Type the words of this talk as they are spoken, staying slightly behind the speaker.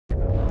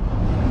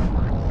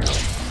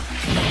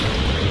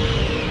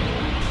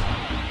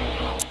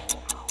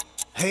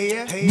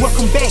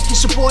Welcome back,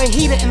 it's your boy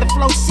Heatah and the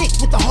flow sick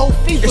with the whole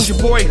fever. It's your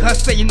boy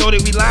Hustla, you know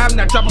that we live.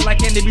 Now drop a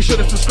like and be sure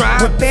to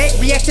subscribe. We're back,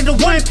 reacting to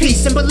One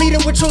Piece, and believe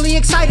it, we're truly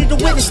excited to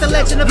witness the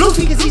legend of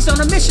Luffy, cause he's on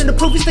a mission to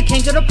prove he's the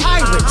king of the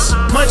pirates.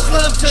 Much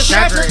love to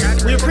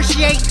Strawhats, we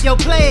appreciate your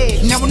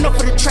pledge. Now enough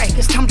for the track,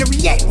 it's time to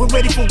react, we're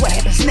ready for what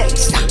happens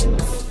next.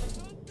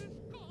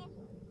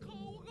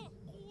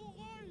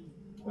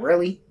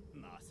 Really?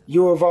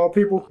 You of all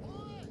people?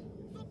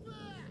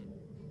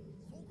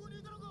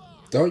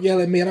 Don't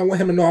yell at me, I don't want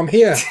him to know I'm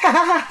here.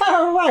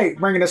 Alright,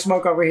 bringing the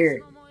smoke over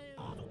here.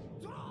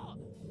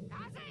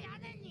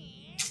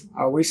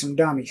 Oh, we some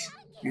dummies.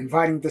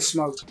 Inviting the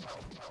smoke.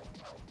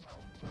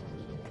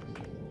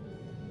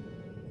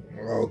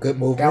 Oh, good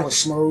movement. That was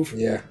smooth.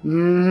 Yeah.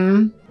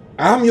 Mm-hmm.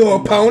 I'm your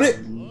opponent.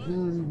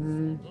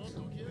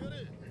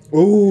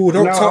 Ooh,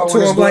 don't talk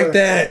to him like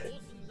that.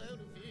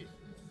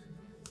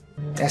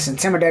 That's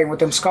intimidating with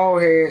them skull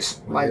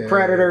heads, like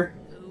Predator.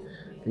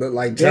 Look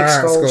like giant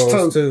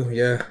skulls too.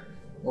 Yeah.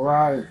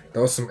 Right.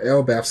 Those some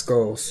Elbaf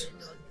skulls.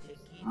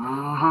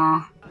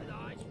 Uh-huh.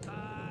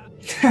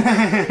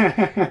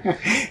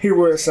 He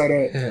would say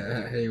that.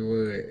 Yeah, he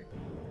would.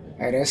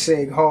 Hey, that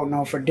Sig holding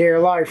on for dear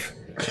life.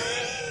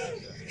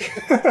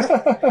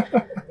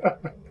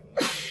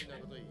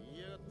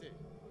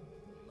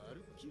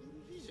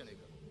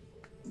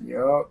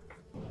 Yup.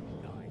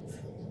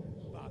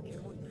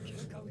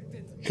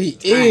 He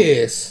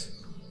is.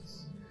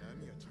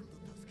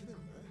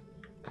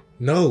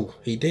 No,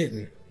 he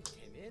didn't.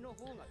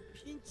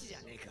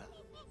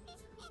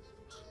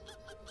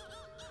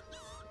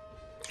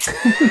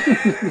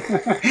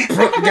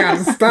 Bro,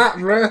 gotta stop,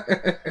 bro.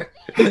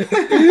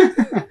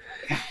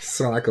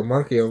 Sound like a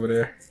monkey over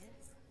there.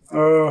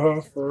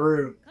 For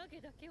real.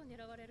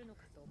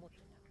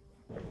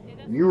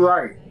 You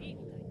right.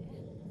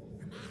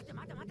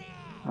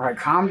 Alright,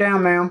 calm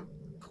down, ma'am.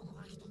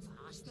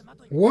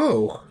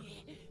 Whoa.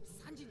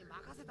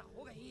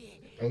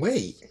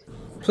 Wait.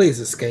 Please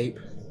escape.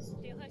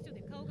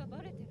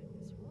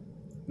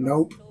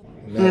 Nope.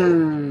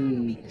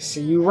 No.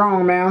 See, you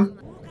wrong, ma'am.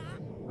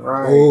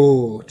 Right.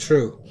 Oh,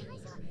 true.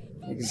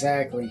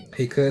 Exactly.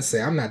 He could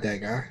say, I'm not that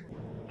guy.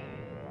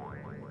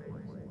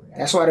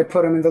 That's why they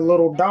put him in the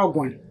little dog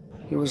one.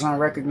 He was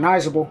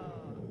unrecognizable.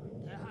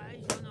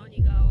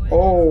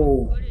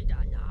 Oh.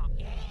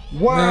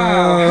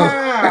 Wow. No.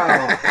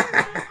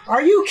 How?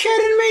 Are you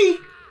kidding me?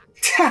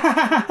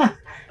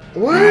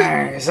 What?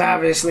 It's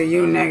obviously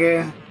you,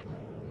 nigga.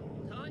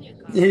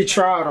 He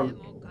tried him.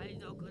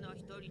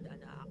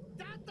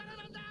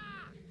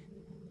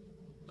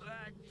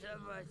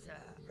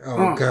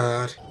 Oh,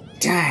 God.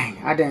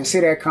 Dang, I didn't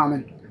see that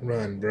coming.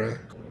 Run, bruh.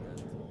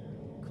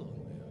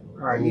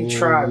 Alright, you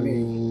tried me.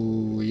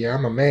 Ooh, yeah,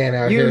 I'm a man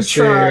out here. You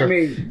tried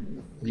me.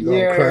 You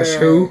gonna crush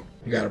who?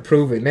 You gotta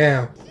prove it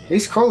now.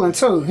 He's cooling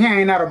too. He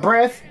ain't out of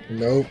breath.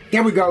 Nope.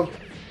 There we go.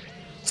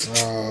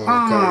 Oh,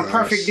 gosh.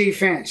 Perfect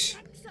defense.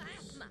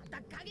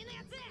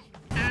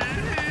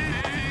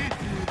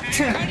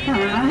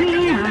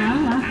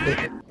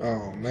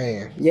 Oh,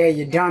 man. Yeah,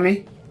 you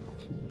dummy.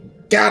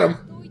 Got him.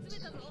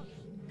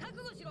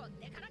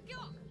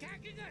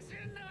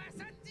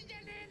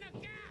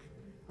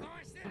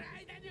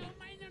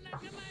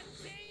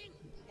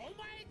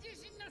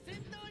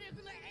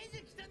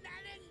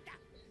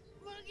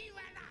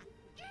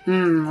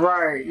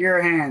 Right.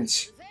 Your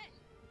hands.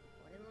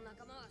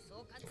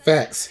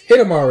 Facts. Hit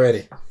him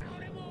already.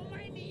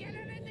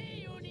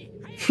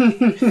 He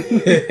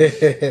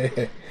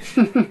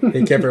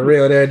kept it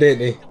real there,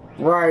 didn't he?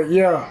 Right,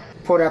 yeah.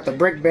 Pulled out the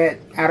brick bat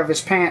out of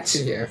his pants.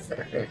 Yeah.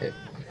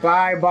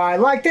 Bye.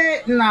 Like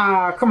that?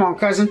 Nah, come on,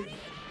 cousin.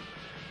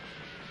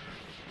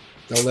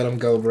 Don't let him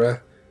go, bruh.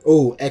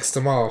 Ooh, X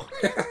them all.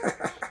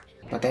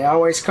 But they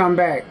always come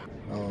back.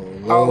 Oh,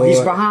 Lord. Oh,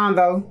 he's behind,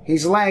 though.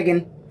 He's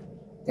lagging.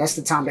 That's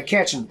the time to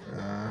catch him.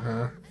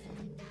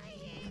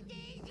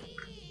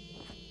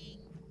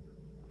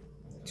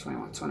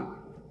 21.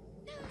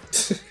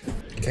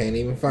 Can't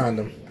even find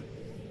him.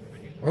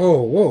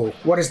 Oh, whoa.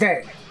 What is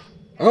that?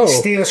 Oh.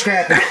 Steel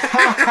scrapping.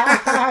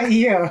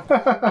 Yeah.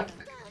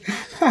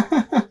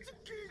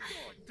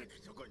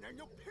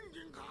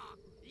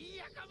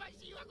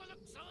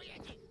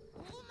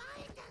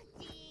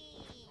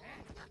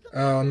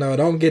 Oh, no.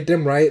 Don't get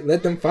them right.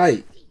 Let them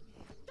fight.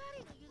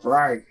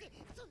 Right.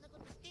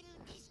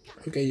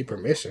 Who gave you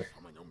permission?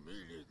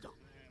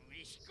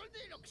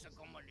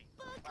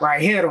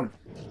 Right, hit him.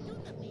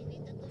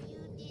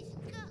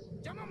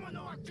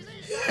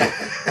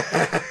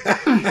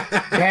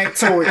 Back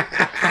to it.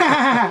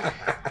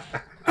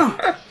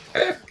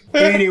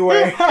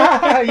 Anyway.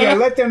 Yeah,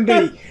 let them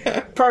be.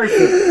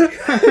 Perfect.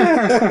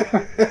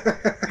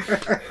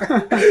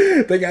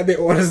 They got their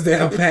orders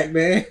down packed,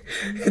 man.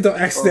 Don't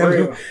ask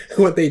them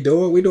what they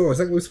doing. We doing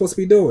exactly what we're supposed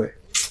to be doing.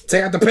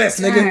 Take out the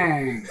pest, nigga.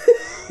 Dang.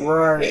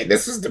 Right. Hey,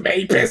 this is the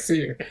main pest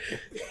here.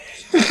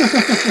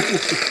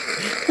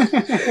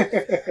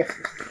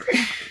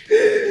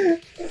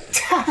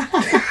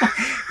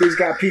 He's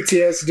got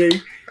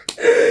PTSD.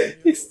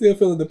 He's still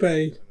feeling the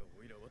pain.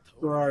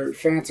 Right,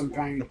 phantom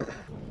pain.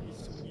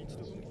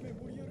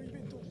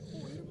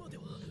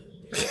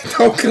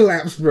 Don't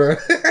collapse, bro.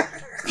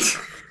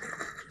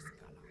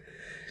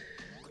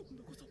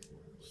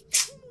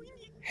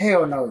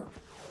 Hell no.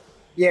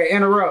 Yeah,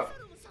 interrupt.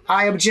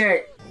 I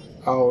object.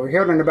 Oh,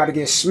 Hilton about to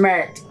get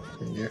smacked.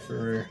 Yeah,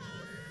 for real.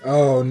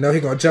 Oh no, he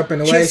gonna jump in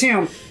the way. Kiss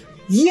him.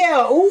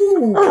 Yeah,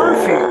 ooh,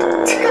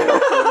 perfect.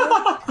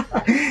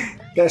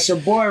 That's your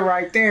boy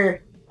right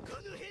there.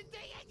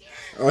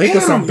 Oh, he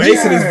got some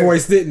bass in his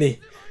voice, didn't he?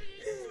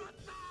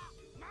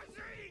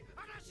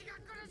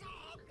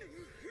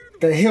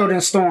 The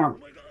Hilton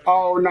Storm.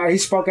 Oh no, he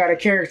spoke out of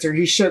character.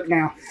 He shook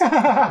now.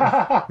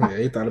 Yeah,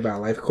 he thought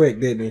about life quick,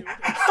 didn't he?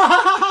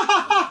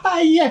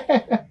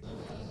 Yeah.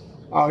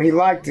 Oh, he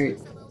liked it.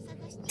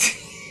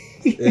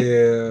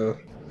 Yeah.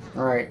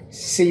 All right,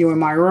 see you in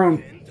my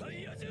room.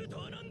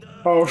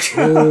 Oh.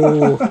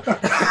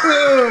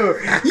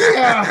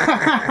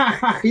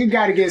 Yeah. You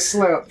gotta get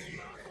slept.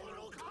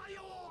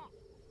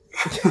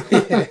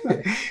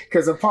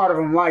 Because a part of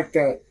him like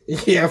that.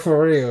 Yeah,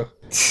 for real.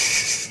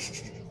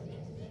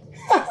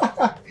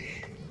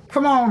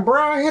 Come on,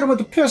 bro. Hit him with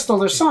the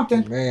pistol or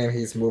something. Man,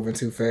 he's moving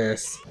too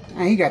fast.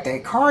 Man, he got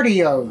that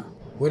cardio.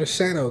 Where'd the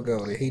shadow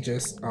go? Did he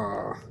just...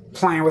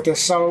 Playing with his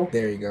soul.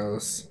 There he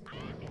goes.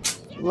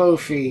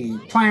 Luffy.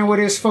 Playing with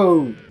his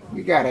food.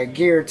 You gotta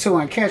gear too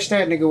and catch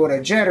that nigga with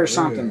a jet or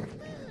something.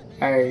 Yeah.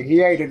 Hey,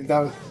 he ate it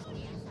though.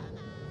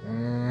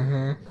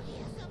 Mm-hmm.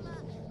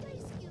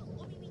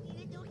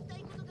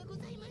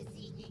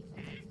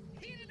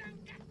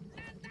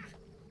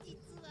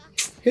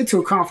 He's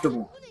too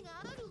comfortable.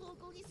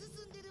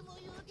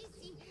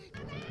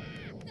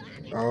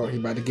 Oh, he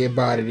about to get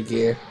bodied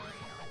again.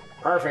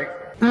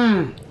 Perfect.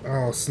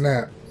 Oh,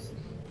 snap.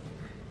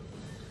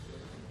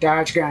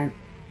 Dodge game.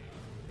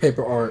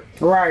 Paper art.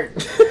 Right.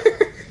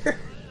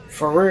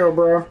 For real,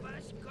 bro.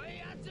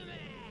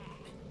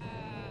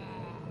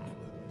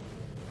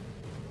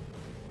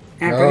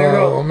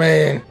 Oh,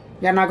 man.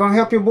 Y'all not gonna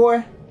help your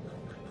boy?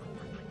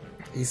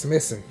 He's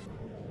missing.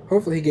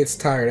 Hopefully he gets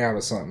tired out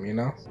or something, you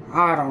know?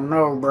 I don't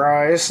know,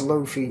 bro. It's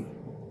Luffy.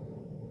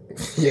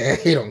 Yeah,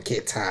 he don't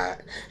get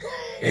tired.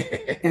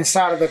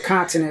 Inside of the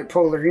continent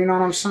puller, you know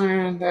what I'm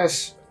saying?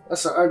 That's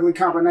an ugly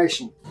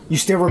combination. You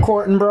still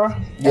recording, bro?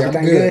 Yeah,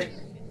 everything I'm good.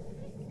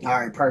 All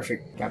right,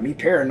 perfect. Got me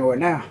paranoid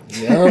now.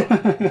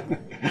 Yep.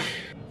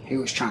 He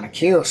was trying to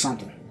kill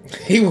something.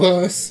 He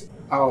was.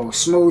 Oh,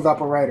 smooth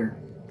operator.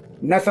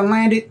 Nothing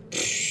landed.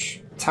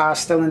 Tie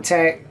still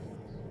intact.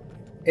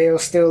 L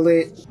still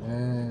lit.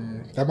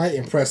 That might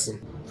impress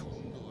him.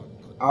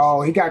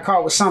 Oh, he got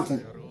caught with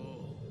something.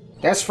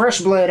 That's fresh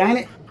blood, ain't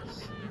it?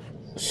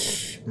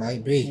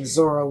 Might be.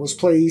 Zoro was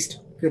pleased.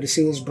 Good to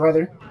see his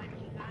brother.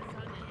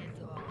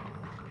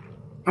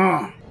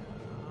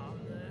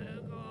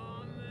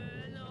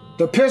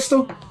 The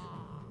pistol.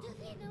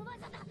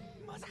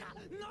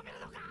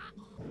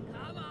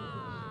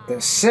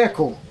 The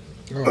sickle.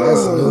 Oh,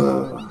 that's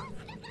new.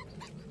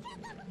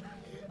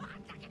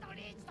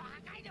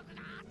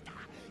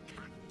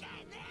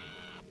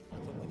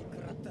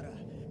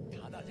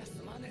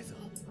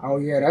 Oh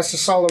yeah, that's the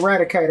soul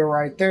eradicator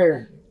right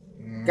there.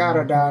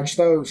 Gotta dodge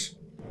those.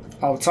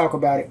 Oh, talk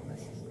about it.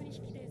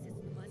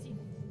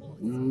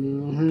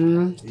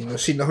 You know,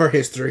 she know her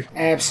history.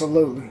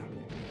 Absolutely.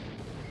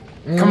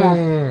 Come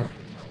on.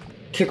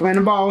 Kick him in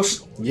the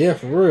balls. Yeah,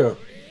 for real.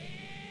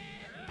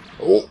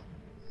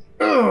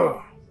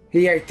 Oh.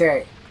 He ate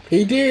that.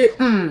 He did.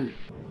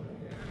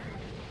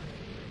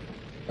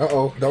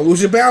 Uh-oh. Don't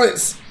lose your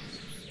balance.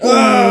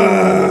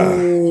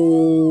 Ooh.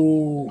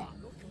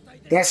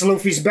 That's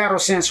Luffy's battle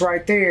sense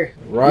right there.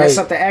 Right. Mess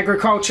up the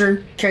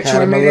agriculture. Catch Had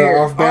you in him a midair.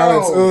 little off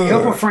balance. Oh,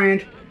 help a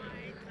friend.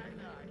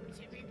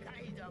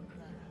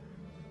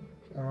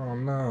 Oh,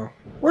 no.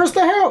 Where's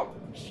the help?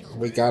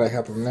 We gotta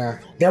help him now.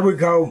 There we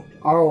go.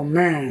 Oh,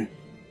 man.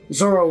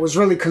 Zoro was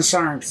really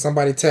concerned.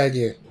 Somebody tag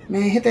you.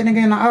 Man, hit that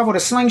nigga in the eye with a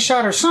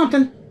slingshot or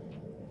something.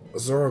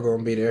 Zoro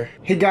gonna be there.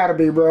 He gotta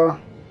be, bro.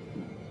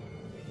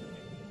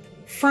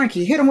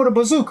 Frankie, hit him with a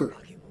bazooka.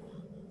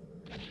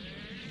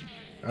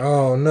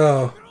 Oh,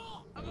 no.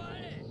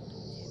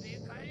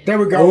 There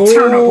we go. Oh.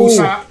 Turn up,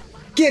 Usopp.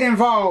 Get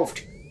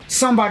involved.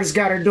 Somebody's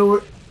gotta do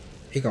it.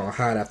 He gonna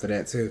hide after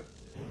that, too.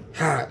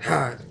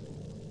 Hide.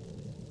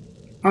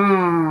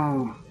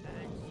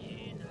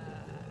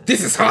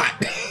 This is hot.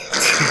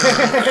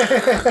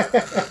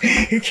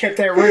 He kept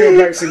that real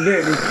basic,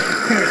 didn't he?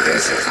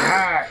 This is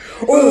hot.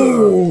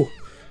 Oh.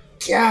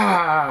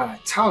 God.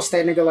 Toss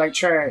that nigga like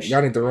trash.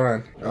 Y'all need to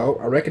run. Oh,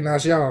 I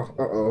recognize y'all.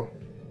 Uh-oh.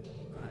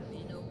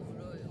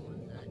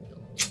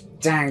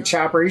 Dang,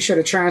 Chopper, he should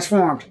have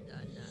transformed.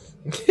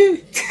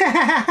 He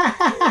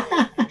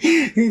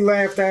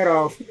laughed that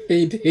off.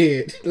 He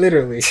did.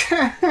 Literally.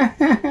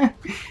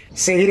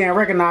 See, he didn't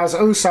recognize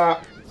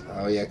Usopp.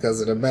 Oh, yeah,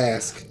 because of the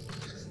mask.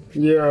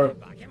 Yeah.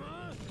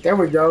 There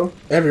we go.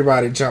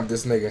 Everybody jump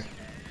this nigga.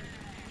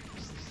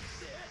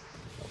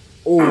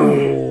 Ooh.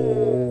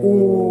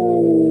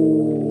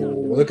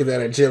 Look at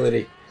that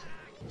agility.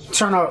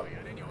 Turn up.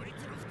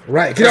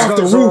 Right, get off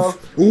the roof.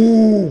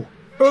 Ooh.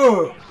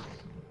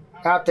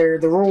 Out there,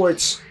 the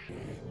roids.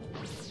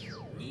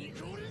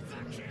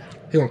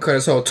 He gonna cut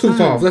his whole tooth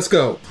off. Let's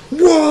go.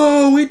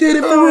 Whoa, we did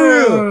it for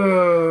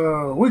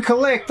real. We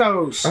collect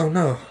those. Oh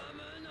no.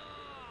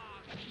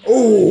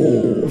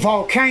 Ooh.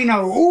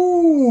 Volcano.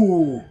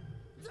 Ooh.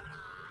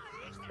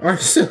 Are you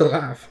still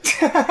alive?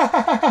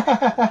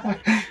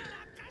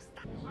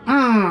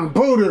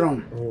 Booted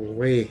him. Oh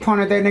wait.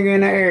 Pointed that nigga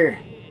in the air.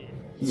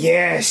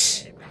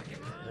 Yes.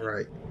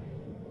 Right.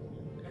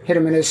 Hit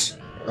him in his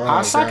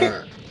eye socket.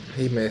 God.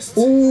 He missed.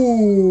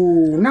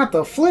 Ooh, not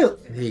the flip.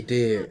 He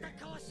did.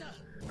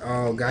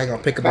 Oh, guy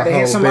gonna pick up About a to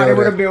hit whole somebody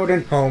building. with a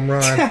building. Home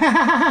run.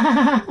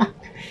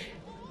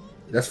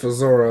 That's for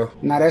Zoro.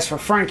 Nah, that's for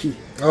Frankie.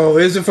 Oh,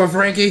 is it for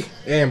Frankie?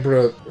 And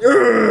Brooke.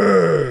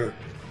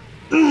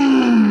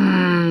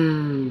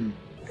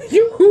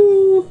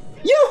 Yoo-hoo!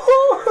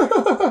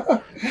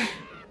 Yoo-hoo!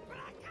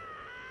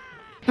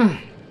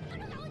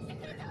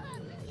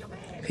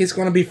 He's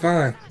gonna be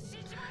fine.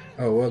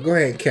 Oh, well, go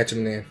ahead and catch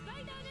him then.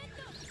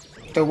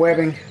 The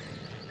webbing.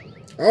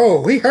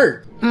 Oh, he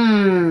hurt.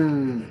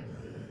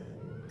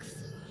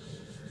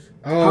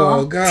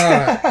 Oh,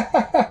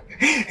 God.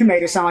 He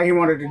made it sound like he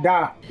wanted to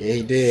die. Yeah,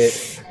 he did.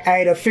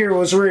 Hey, the fear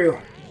was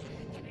real.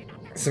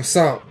 Some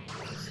salt.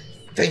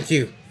 Thank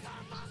you.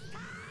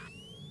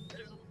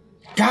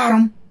 Got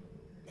him.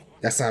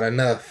 That's not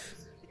enough.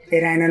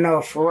 It ain't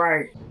enough,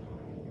 right?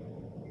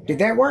 Did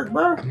that work,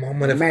 bro? A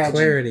moment of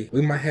clarity.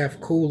 We might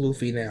have cool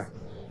Luffy now.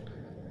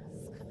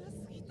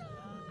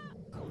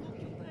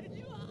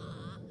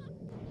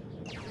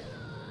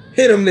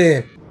 Hit him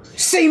then.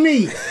 See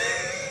me.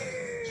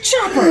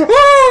 Chopper.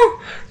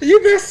 Oh,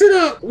 you messed it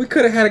up. We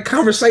could have had a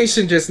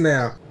conversation just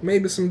now.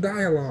 Maybe some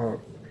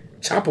dialogue.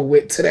 Chopper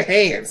whip to the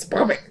hands.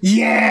 Bump it.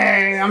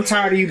 Yeah, I'm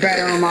tired of you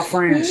battering my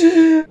friends.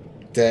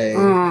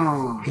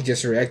 Dang. He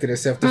just reacted in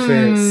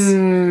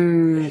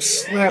self-defense.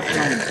 Slept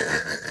him.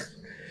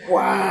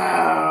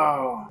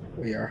 Wow.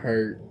 We are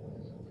hurt.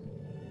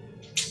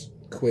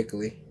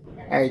 Quickly.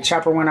 Hey,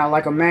 Chopper went out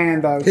like a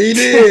man, though. He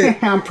did.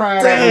 I'm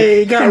proud Dang, of him.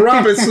 he got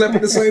Robin slept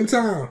at the same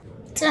time.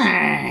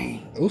 Dang.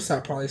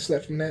 Usopp probably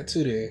slept from that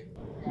too then.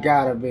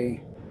 Gotta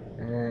be.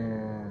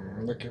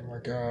 Look at my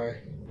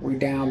guy. We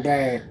down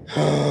bad.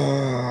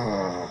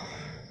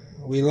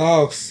 We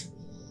lost.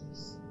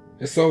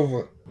 It's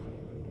over.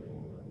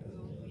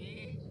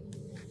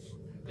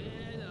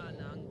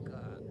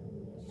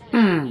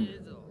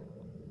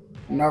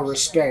 No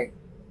respect.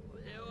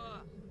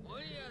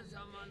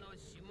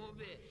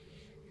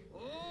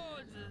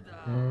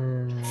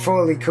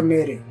 Fully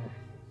committed.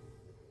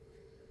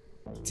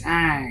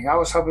 Dang, I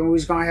was hoping we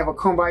was gonna have a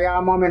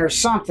kumbaya moment or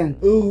something.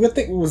 Ooh, I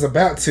think we was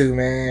about to,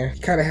 man. He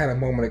kind of had a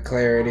moment of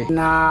clarity.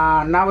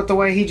 Nah, not with the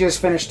way he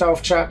just finished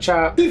off Chop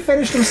Chop. He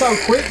finished him so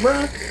quick,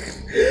 bro.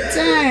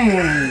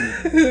 Dang.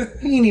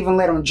 He ain't even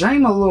let him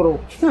dream a little.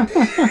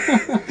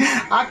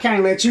 I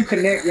can't let you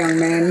connect, young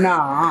man.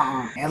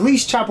 Nah, At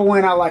least Chopper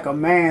went out like a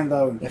man,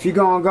 though. If you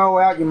gonna go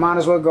out, you might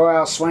as well go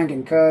out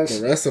swinging, cuz.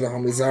 The rest of the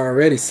homies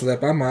already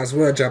slept. I might as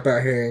well jump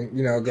out here and,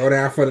 you know, go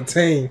down for the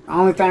team. The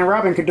only thing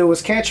Robin could do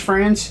was catch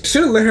friends.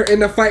 Should've let her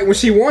end the fight when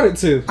she wanted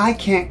to. I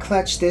can't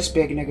clutch this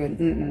big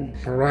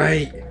nigga.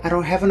 Right. I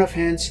don't have enough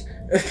hands.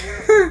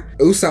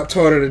 Usopp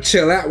told her to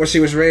chill out when she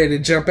was ready to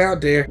jump out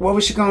there. What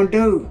was she gonna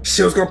do?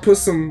 She was gonna put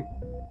some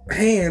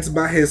hands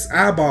by his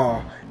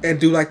eyeball and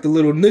do like the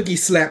little noogie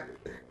slap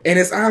in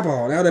his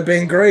eyeball. That would have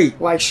been great.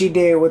 Like she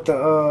did with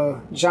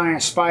the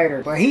giant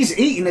spider. But he's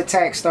eating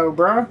attacks though,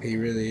 bro. He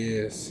really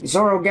is.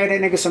 Zoro gave that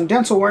nigga some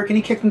dental work and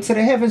he kicked him to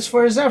the heavens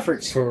for his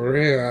efforts. For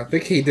real. I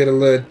think he did a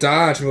little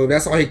dodge move.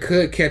 That's all he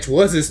could catch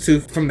was his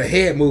tooth from the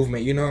head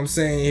movement. You know what I'm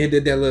saying? He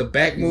did that little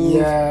back move.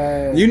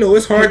 Yeah. You know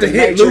it's hard to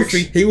hit Matrix.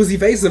 Luffy. He was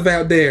evasive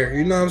out there.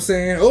 You know what I'm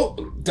saying? Oh,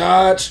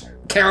 dodge,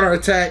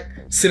 counterattack,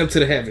 send him to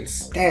the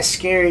heavens. That's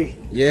scary.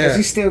 Yeah. Because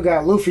he still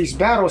got Luffy's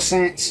battle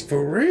sense.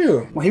 For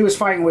real. When he was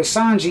fighting with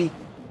Sanji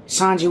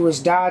was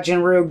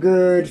dodging real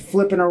good,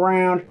 flipping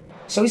around.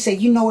 So he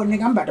said, you know what,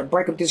 nigga, I'm about to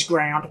break up this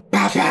ground.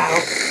 Pow, pow,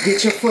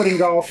 get your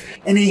footing off,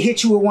 and then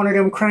hit you with one of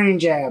them crane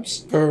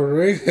jabs. For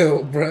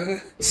real,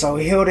 bruh. So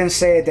Hilton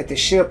said that the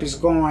ship is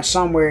going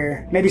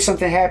somewhere. Maybe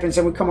something happens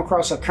and we come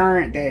across a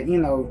current that, you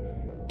know,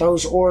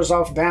 throws Oars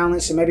off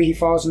balance and maybe he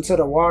falls into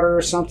the water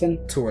or something.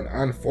 To an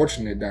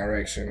unfortunate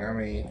direction. I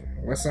mean,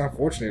 what's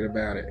unfortunate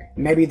about it?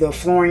 Maybe the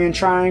Florian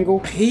Triangle.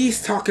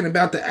 He's talking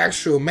about the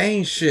actual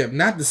main ship,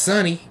 not the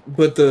Sunny,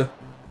 but the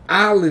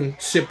island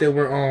ship that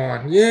we're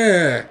on.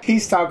 Yeah.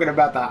 He's talking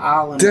about the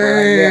island, Dang.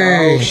 bro.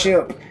 Yeah, the whole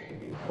ship.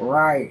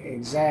 Right,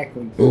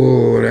 exactly.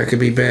 Oh, that could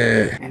be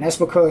bad. And that's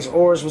because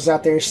Oars was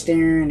out there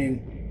steering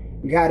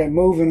and got it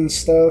moving and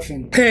stuff.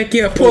 And heck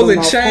yeah,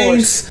 pulling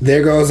chains.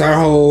 There goes our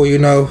whole, you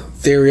know,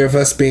 theory of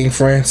us being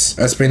friends,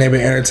 us being able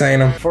to entertain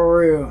them. For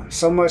real.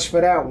 So much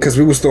for that one. Because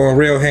we was throwing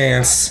real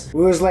hands.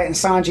 We was letting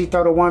Sanji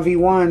throw the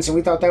 1v1s and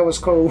we thought that was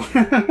cool.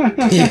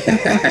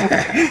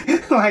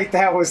 Like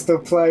that was the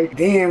play.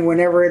 Then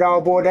whenever it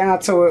all boiled down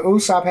to it,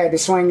 Usopp had to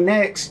swing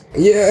next.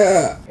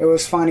 Yeah. It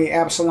was funny.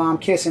 ABSALOM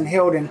kissing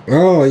Hilden.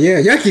 Oh,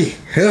 yeah. Yucky.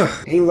 Yeah.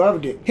 He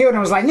loved it. Hilden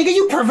was like, nigga,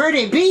 you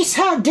perverted beast.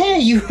 How dare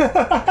you?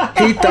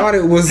 He thought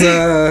it was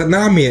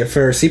Nami at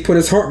first. He put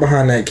his heart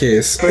behind that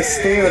kiss. But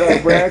still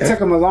though, bro, it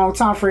took him a long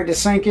time for it to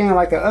sink in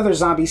like the other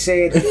zombie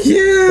said.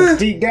 Yeah. But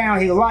deep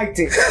down, he liked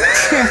it.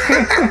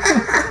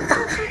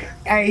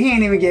 Hey, he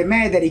didn't even get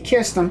mad that he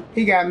kissed him.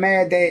 He got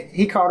mad that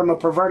he called him a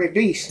perverted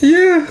beast.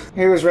 Yeah.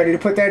 He was ready to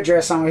put that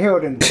dress on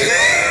Hilden.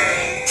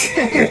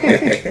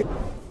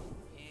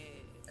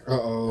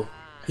 Uh-oh.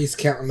 He's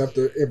counting up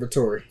the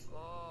inventory.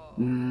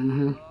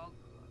 Mm-hmm.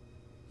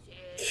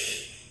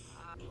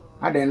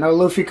 I didn't know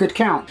Luffy could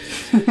count.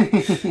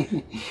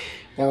 That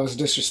was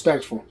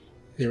disrespectful.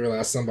 He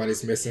realized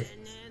somebody's missing.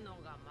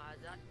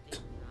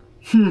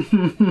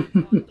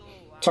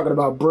 Talking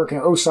about Brook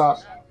and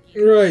Usopp.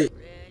 Right.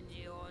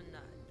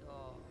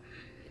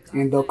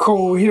 And the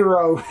cool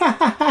hero.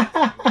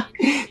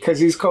 Because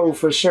he's cool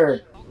for sure.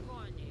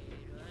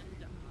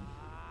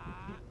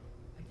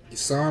 You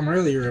saw him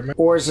earlier, remember?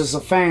 Oars is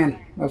a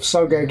fan of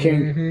Soge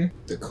King. Mm-hmm.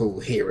 The cool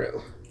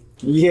hero.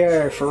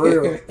 Yeah, for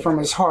real. From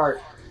his heart.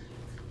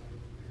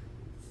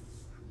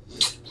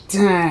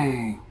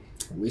 Dang.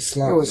 We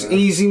slumped. It was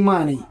easy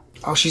money.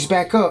 Oh, she's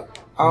back up.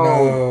 Oh,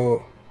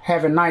 No.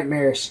 having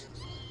nightmares.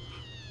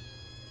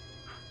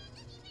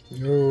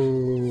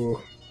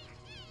 No.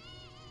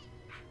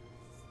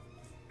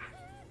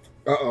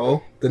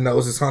 Uh-oh. The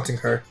nose is haunting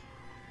her.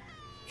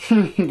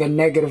 The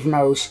negative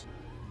nose.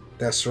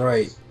 That's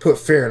right. Put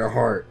fear in her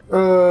heart.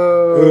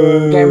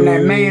 Gave him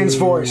that man's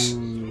voice.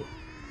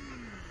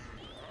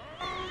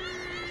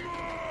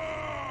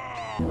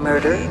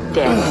 Murder,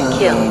 death,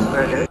 kill,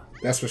 murder.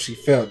 That's what she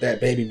felt, that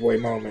baby boy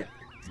moment.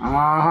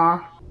 Uh-huh.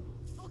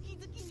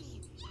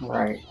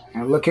 Right.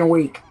 And looking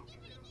weak.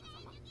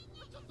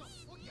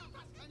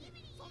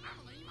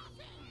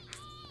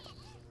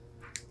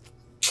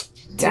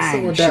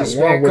 Dang, What's with she's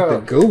that one back with the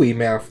up. gooey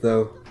mouth,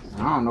 though?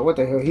 I don't know what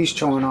the hell he's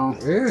chewing on.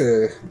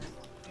 Yeah.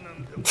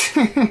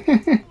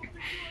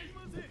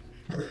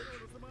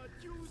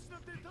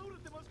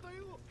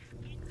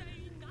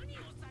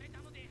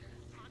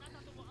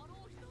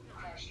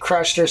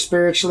 Crushed her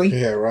spiritually.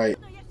 Yeah, right.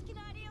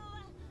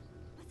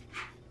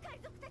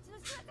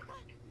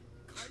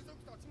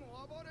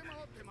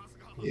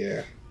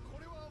 Yeah.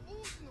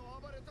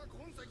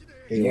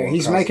 Yeah,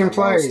 he's making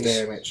plays.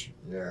 Damage.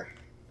 Yeah.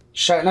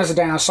 Shutting us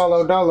down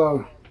solo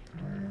dolo.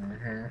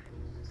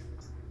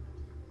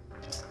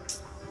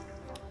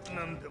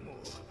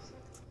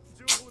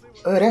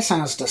 Oh, that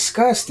sounds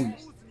disgusting.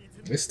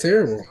 It's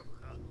terrible.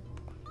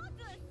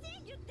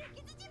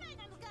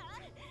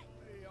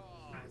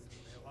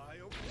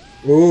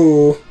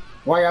 Ooh.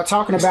 Why y'all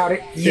talking about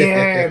it?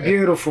 Yeah,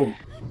 beautiful.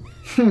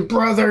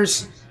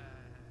 Brothers.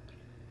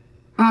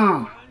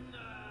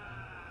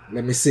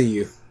 Let me see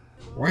you.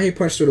 Why he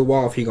punched through the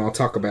wall if he gonna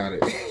talk about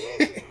it?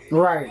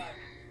 Right.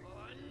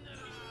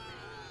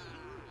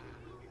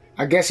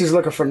 I guess he's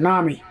looking for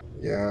Nami.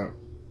 Yeah.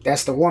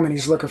 That's the woman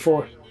he's looking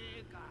for.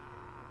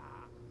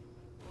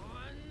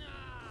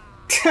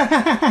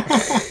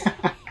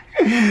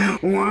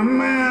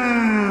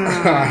 Woman.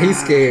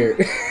 He's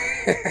scared.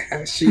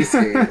 She's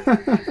scared.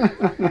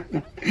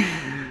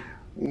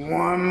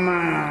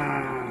 Woman.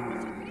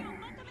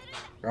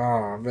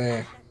 Oh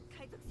man.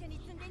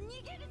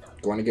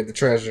 Going to get the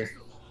treasure.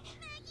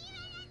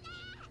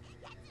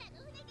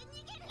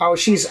 Oh,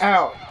 she's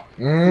out.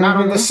 Not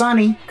on the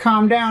sunny.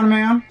 Calm down,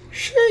 ma'am.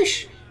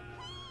 Sheesh.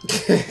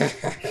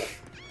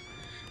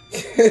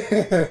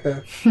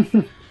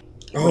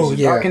 Oh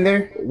yeah. Dark in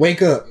there?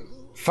 Wake up.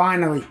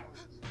 Finally.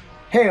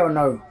 Hell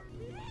no.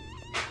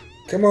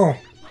 Come on.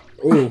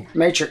 Ooh.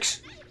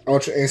 Matrix.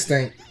 Ultra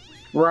instinct.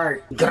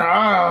 Right.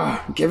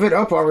 Gah, give it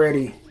up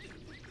already.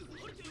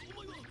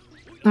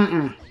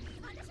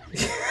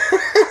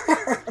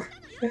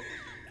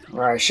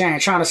 Right, she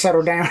ain't trying to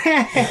settle down.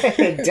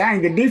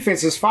 Dang, the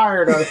defense is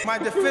fired though. My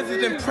defense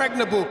is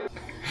impregnable.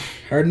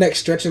 Her neck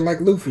stretching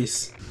like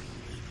Luffy's.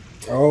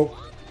 Oh.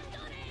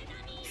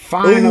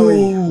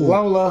 Finally, Ooh.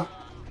 Lola.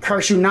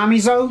 Curse you,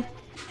 Namizo?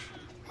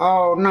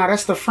 Oh, no,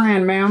 that's the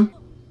friend, ma'am.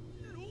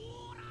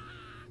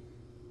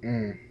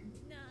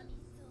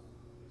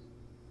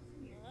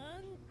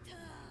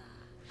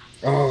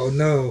 Oh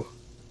no.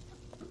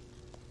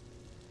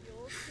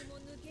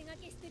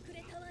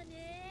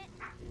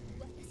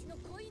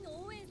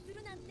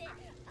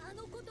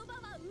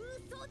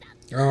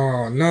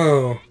 Oh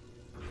no.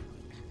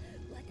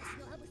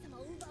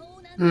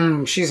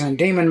 She's in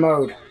demon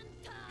mode.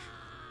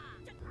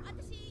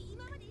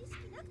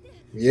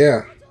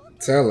 Yeah.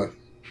 Tell her.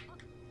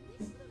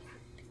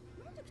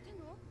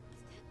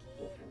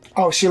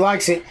 Oh, she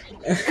likes it.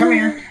 Come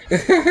here.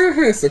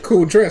 It's a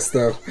cool dress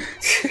though.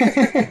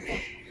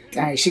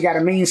 Dang, she got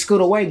a mean scoot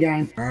away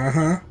game.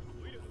 Uh-huh.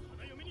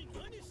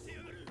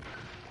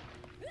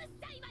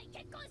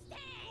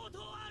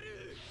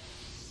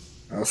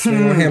 I'll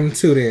swing on him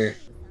too then.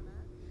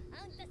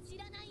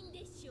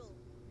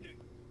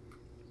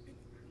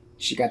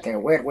 She got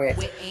that wet.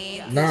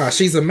 Nah,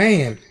 she's a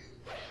man.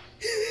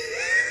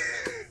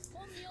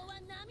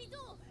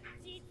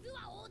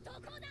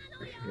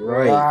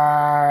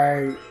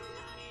 Right.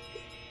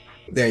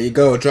 There you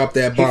go. Drop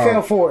that bomb. He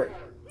fell for it.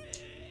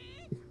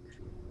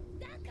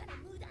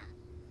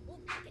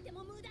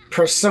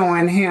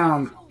 Pursuing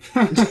him.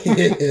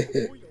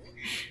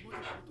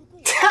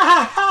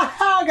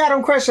 I got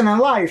him questioning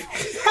life.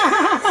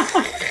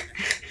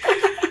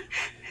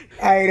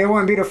 Hey, that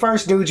wouldn't be the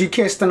first dude you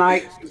kissed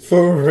tonight.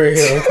 For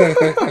real.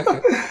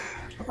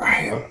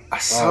 Right. I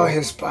saw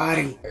his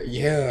body.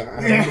 Yeah,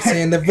 I remember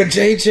seeing the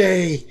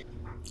vajayjay.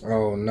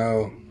 Oh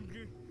no.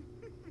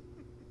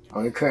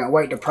 Oh, he couldn't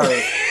wait to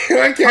purge.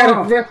 I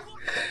can't, bro.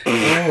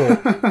 Oh.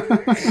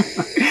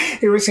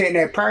 He was hitting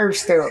that purge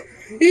still.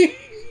 He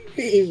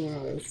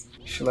was.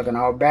 She looking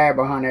all bad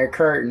behind that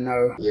curtain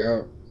though.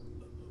 Yep.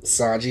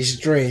 Sanji's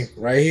dream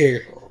right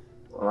here.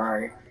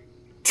 Right.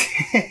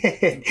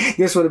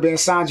 This would have been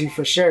Sanji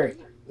for sure.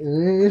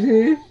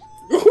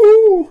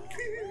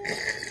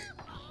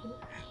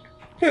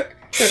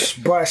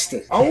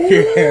 Busted.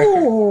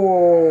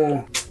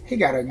 Oh, he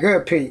got a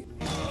good peek.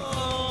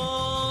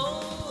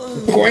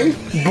 Boing.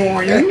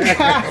 Boing.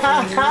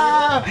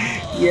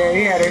 Yeah,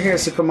 he had a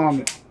Hisoka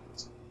moment.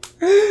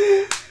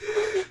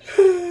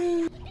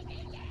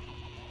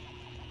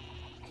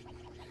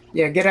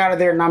 Yeah, get out of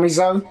there,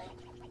 Namizo.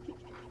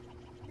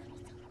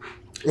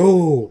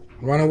 Ooh,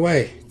 run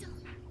away.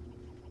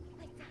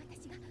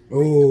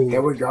 Ooh.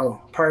 There we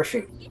go.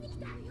 Perfect.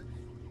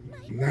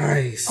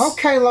 Nice.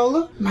 Okay,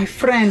 Lola. My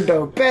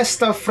friendo.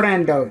 Best of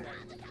friendo.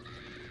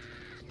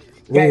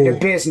 Back to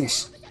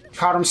business.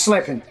 Caught him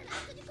slipping.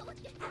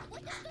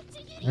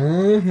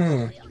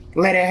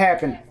 Let it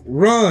happen.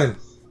 Run.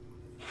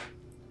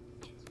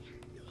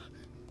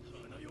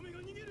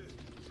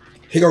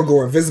 He gonna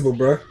go invisible,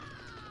 bro.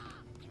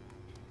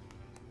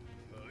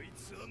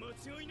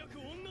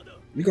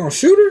 You gonna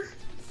shoot her?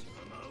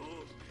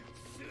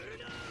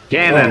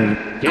 Cannon!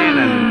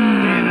 Cannon!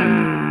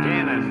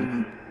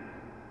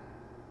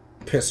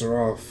 Piss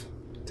her off.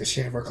 Does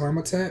she have her climb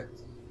attack?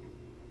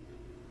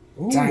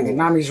 Ooh. Dang it,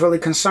 Nami's really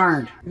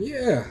concerned.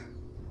 Yeah.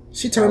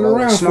 She turned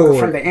around for smoking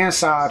from it. the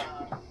inside.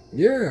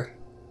 Yeah.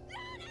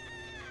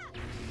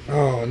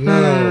 Oh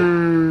no.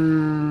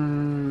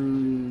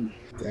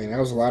 Dang, that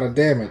was a lot of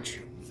damage.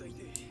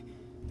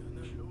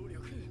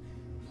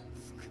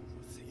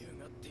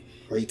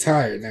 Oh, he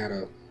tired now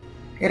though.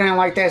 It ain't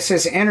like that,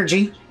 sis.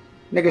 Energy.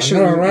 Nigga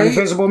shooting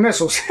invisible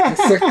missiles.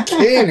 It's a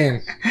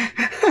cannon.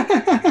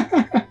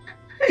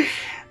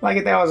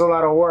 Like that was a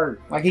lot of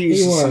work. Like he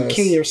used some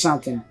key or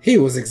something. He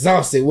was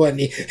exhausted,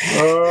 wasn't he?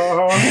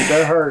 Oh,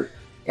 that hurt.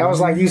 That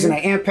was like using an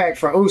impact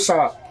for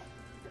Usopp.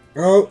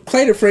 Oh,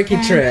 play the Frankie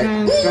track.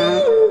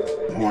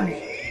 Morning.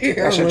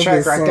 That's your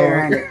track right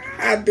there, ain't it?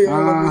 I do. I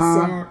love this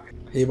song.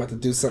 He about to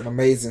do something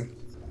amazing.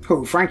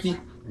 Who, Frankie?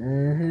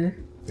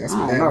 That's I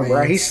what don't that know, means.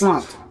 bro. He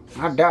slumped.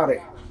 I doubt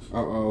it.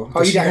 Uh-oh. Oh,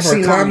 Does you she gotta have see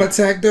her climb Nami.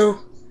 attack, though?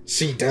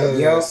 She does.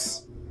 Yep.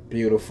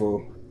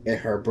 Beautiful. In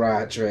her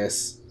bride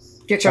dress.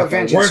 Get your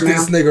vengeance, Work man.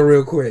 this nigga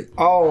real quick.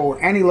 Oh,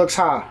 and he looks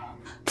high.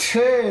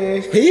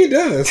 He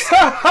does.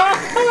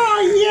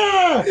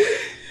 Yeah.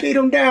 Beat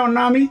him down,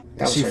 Nami.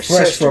 That was She her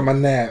fresh sister. from a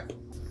nap.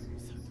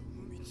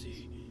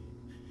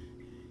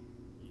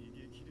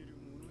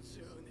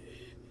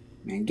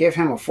 Man, give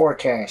him a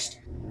forecast.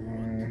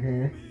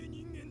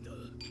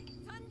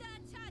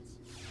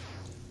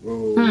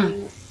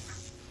 Ooh.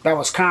 That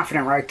was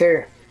confident right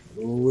there.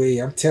 Ooh,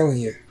 I'm telling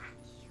you.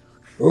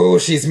 Ooh,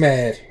 she's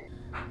mad.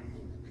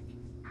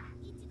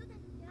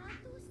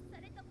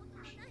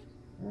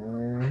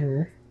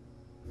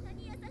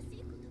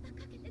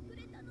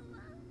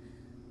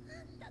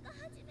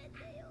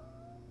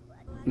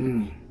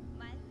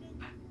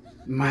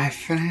 My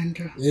friend.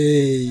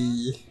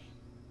 Hey.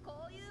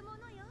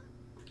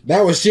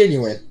 That was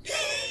genuine.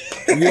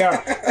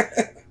 Yeah.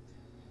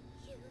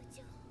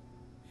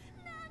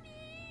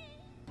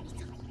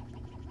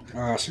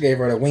 She gave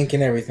her the wink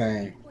and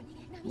everything.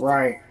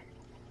 Right.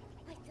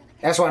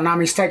 That's why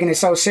Nami's taking it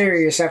so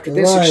serious after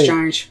this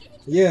exchange.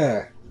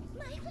 Yeah.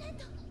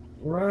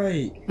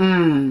 Right.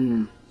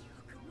 Ooh,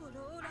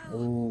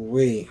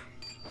 wee.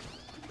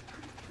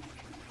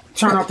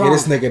 Turn up Get on.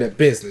 this nigga to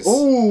business.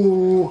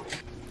 Ooh.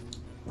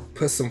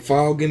 Put some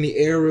fog in the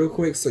air real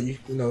quick so you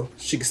know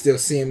she can still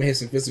see him and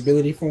his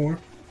invisibility form.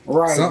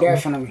 Right, Something.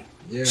 definitely.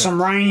 Yeah.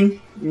 Some rain,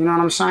 you know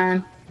what I'm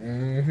saying?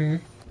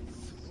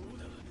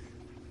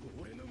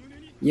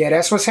 Yeah,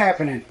 that's what's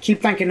happening.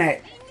 Keep thinking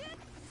that.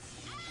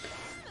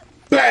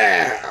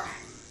 Blah!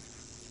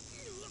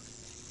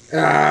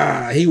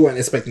 He wasn't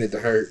expecting it to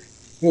hurt.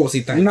 What was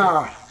he thinking?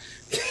 Nah.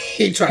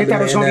 He tried He to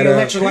thought it was man going to be that up.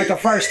 electric like the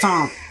first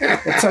time. A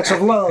touch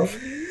of love.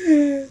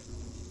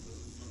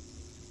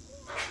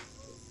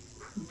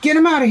 Get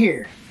him out of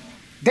here.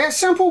 That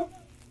simple?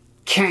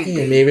 Can't He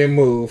didn't be. even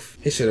move.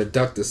 He should have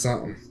ducked or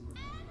something.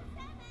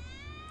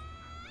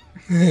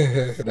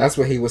 That's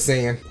what he was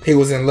saying. He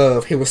was in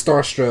love. He was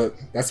starstruck.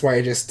 That's why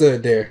he just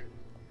stood there.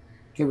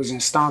 He was in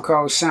Stone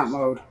Cold Simp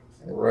mode.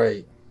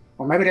 Right.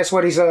 Or maybe that's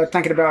what he's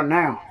thinking about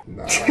now.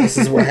 Nah, this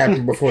is what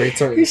happened before he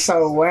turned He's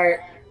so whack.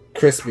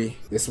 crispy.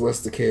 This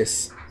was the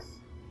kiss.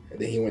 And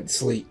then he went to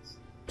sleep.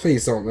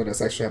 Please don't let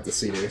us actually have to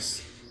see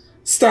this.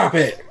 Stop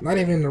it! Not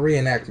even in the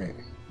reenactment.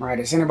 Right,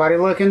 is anybody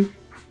looking?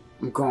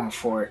 I'm going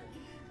for it.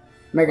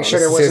 Making sure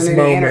this there is wasn't his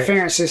any moment.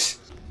 interferences.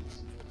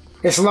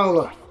 It's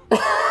Lola.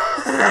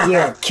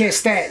 Yeah,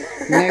 kiss that,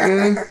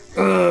 nigga.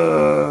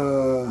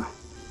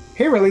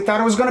 He really thought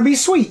it was gonna be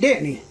sweet,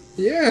 didn't he?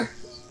 Yeah.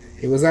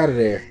 He was out of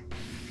there.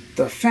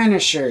 The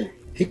finisher.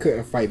 He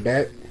couldn't fight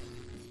back.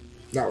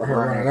 Not with her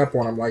Right. running up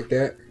on him like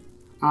that.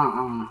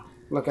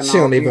 Looking She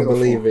all don't even beautiful.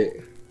 believe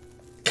it.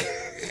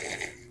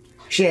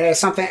 She had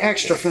something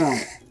extra for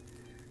him.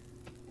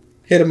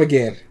 Hit him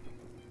again.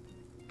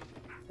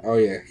 Oh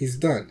yeah, he's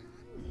done.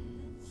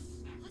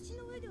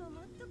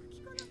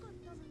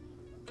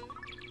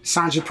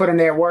 Sanji put in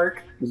that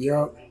work.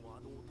 Yup.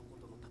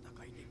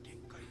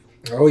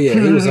 Oh yeah,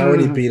 he was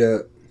already beat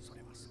up.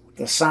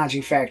 The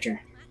Sanji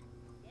factor.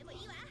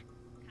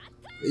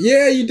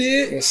 Yeah, you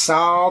did. It's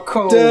all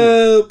cold.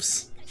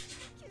 Dubs.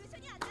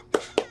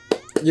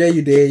 Yeah,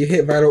 you did. You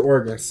hit vital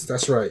organs.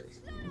 That's right.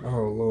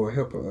 Oh Lord,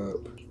 help her up.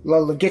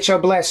 Lola, get your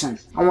blessing.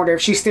 I wonder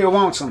if she still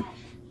wants him.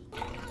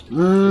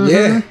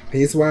 Yeah,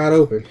 he's wide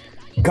open.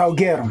 Go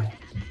get him.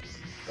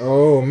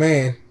 Oh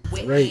man.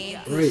 Right.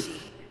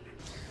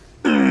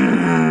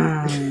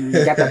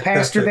 Got the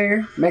pastor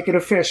there. Make it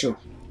official.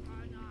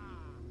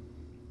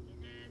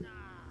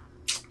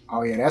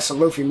 Oh yeah, that's a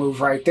Luffy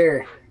move right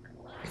there.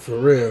 For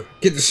real.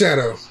 Get the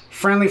shadow.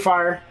 Friendly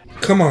fire.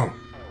 Come on.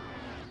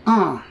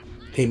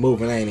 He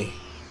moving, ain't he?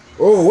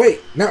 Oh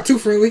wait, not too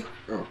friendly.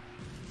 Oh.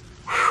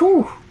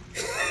 Whew.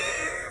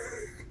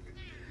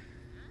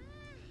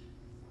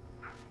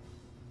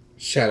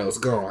 Shadow's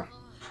gone.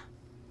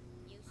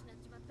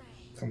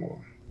 Come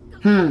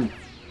on.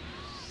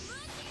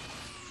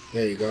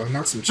 There you go.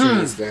 Knock some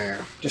trees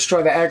down.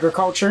 Destroy the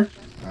agriculture.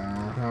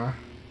 Uh-huh.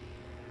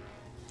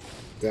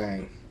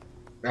 Dang.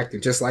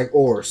 Acting just like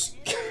Oars.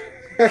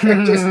 Just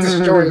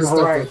destroying stuff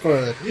Right.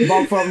 for fun.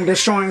 Both of them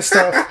destroying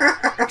stuff.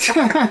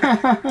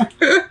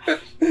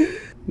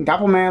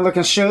 Doppelman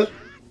looking shook.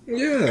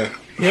 Yeah.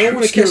 You don't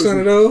want to catch none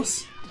of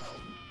those.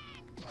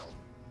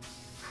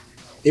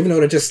 Even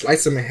though they just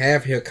slice him in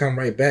half, he'll come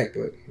right back,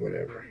 but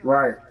whatever.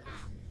 Right.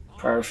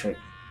 Perfect.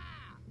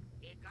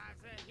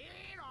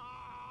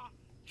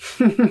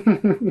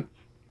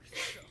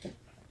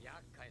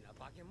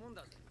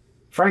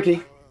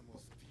 Frankie.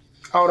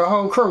 Oh, the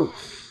whole crew.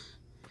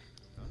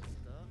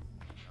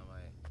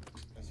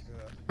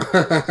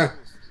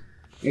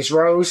 It's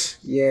Rose.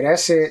 Yeah,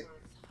 that's it.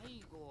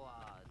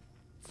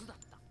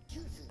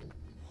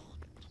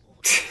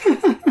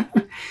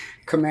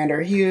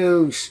 Commander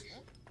Hughes.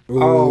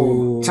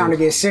 Oh, Ooh. time to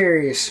get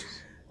serious.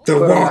 The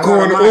Put walk on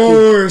on Maki.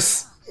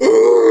 Oars.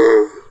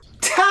 Ooh.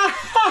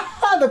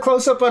 The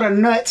close up of the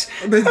nuts.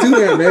 They do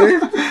that,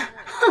 man.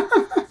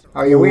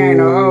 Oh yeah, we ain't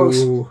no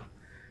hoes. Ooh.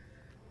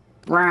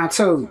 Round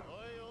two.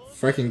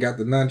 Franken got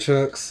the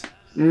nunchucks.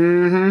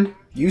 Mm-hmm.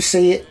 You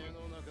see it.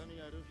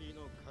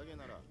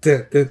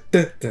 Dun, dun,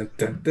 dun, dun,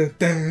 dun,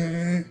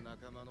 dun,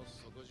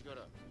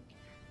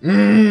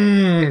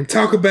 dun.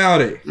 Talk about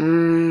it.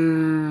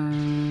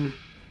 Will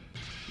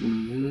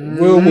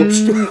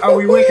whoop. Oh,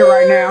 we wicked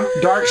right now.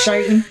 Dark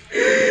Shaitan.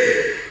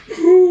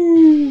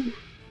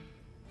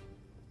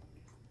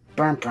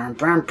 Burn, burn,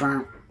 burn,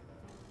 burn.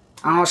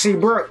 I don't see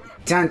Brooke.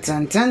 Dun,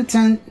 dun, dun,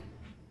 dun.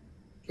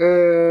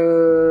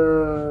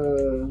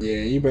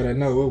 Yeah, you better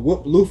know. We'll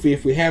whoop Luffy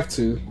if we have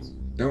to.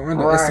 Don't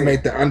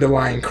underestimate the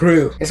underlying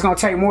crew. It's gonna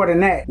take more than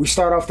that. We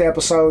start off the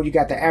episode, you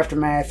got the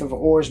aftermath of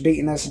Oars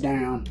beating us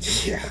down.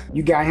 Yeah.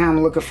 You got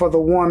him looking for the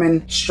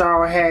woman,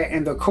 Straw Hat,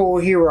 and the cool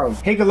hero.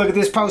 He could look at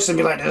this post and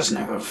be like, this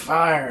nigga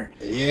fire.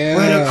 Yeah.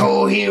 We're the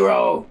cool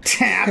hero.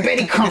 I bet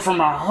he come from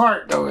my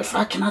heart though. If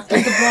I cannot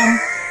think about him.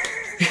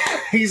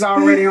 He's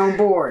already on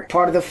board.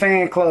 Part of the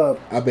fan club.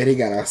 I bet he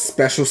got a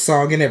special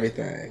song and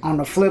everything. On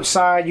the flip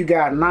side, you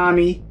got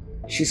Nami.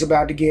 She's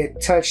about to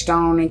get touched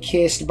on and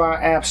kissed by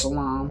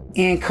ABSALOM.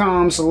 In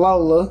comes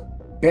Lola,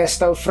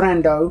 besto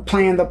friendo,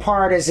 playing the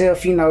part as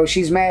if, you know,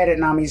 she's mad at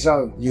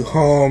Namizo. You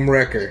home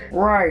wrecker.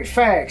 Right,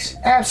 facts.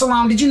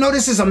 ABSALOM, did you know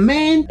this is a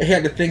man? I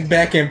had to think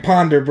back and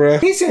ponder, bruh.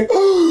 He said,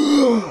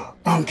 oh,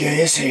 I'm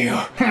gay as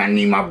hell. I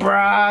need my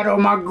bride or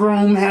my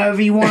groom,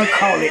 however you want to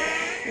call it.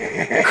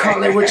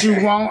 Call it what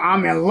you want,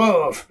 I'm in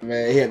love.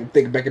 Man, he had to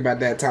think back about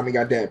that time he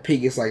got that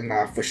peek. It's like,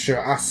 nah, for sure.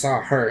 I saw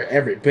her,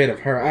 every bit of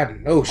her. I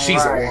know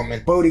she's a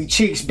woman. Booty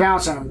cheeks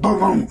bouncing. Boom,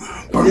 boom,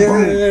 boom,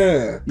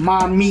 Yeah. boom.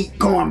 My meat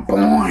going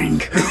boing,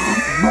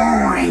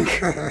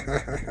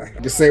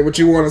 boing. Just say what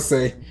you want to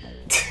say.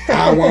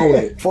 I want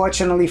it.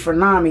 Fortunately for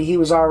Nami, he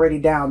was already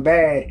down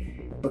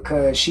bad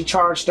because she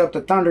charged up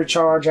the thunder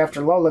charge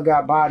after Lola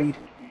got bodied.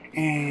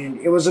 And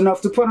it was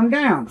enough to put him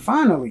down,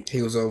 finally.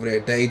 He was over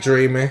there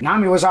daydreaming.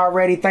 Nami was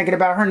already thinking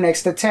about her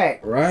next attack.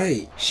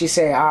 Right. She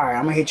said, all right,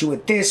 I'm going to hit you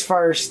with this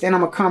first, then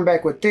I'm going to come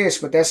back with this.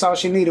 But that's all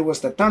she needed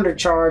was the thunder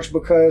charge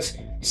because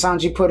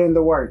Sanji put in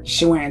the work.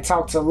 She went and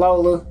talked to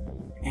Lola,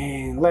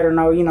 and let her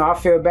know, you know, I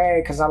feel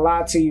bad because I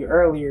lied to you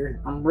earlier.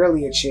 I'm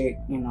really a chick,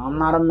 you know, I'm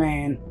not a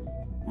man.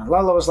 And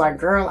Lola was like,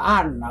 girl,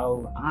 I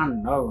know.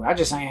 I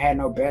just ain't had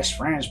no best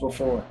friends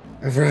before.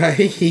 Right.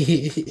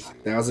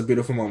 That was a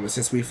beautiful moment.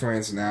 Since we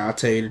friends now, I'll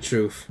tell you the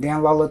truth.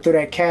 Then Lola threw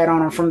that cat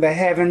on him from the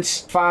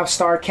heavens.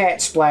 5-star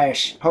cat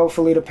splash.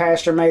 Hopefully the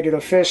pastor made it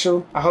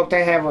official. I hope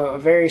they have a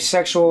very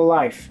sexual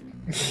life.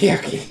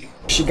 Yucky.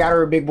 She got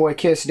her a big boy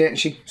kiss, didn't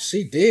she?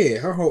 She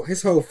did.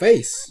 His whole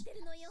face.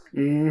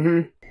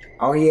 Mm-hmm.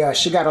 Oh yeah,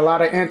 she got a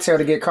lot of intel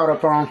to get caught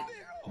up on.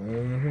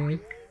 Mm-hmm.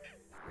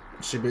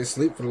 She been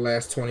asleep for the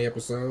last 20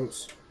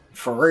 episodes.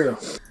 For real.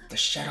 The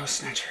Shadow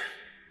Snatcher.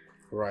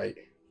 Right.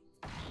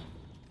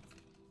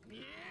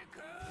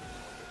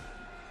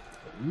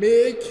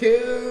 Mika.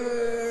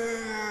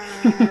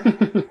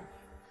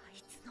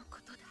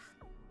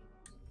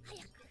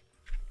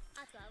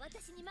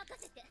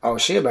 Oh,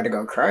 she about to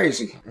go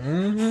crazy.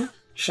 Mm-hmm.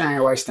 She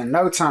ain't wasting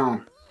no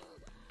time.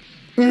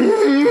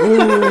 Ooh.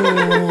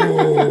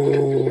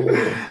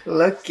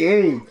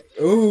 Looky.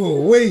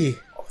 Ooh, wait.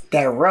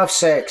 That rough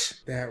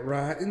sex. That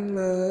rotten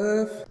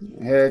love.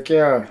 Heck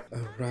yeah. A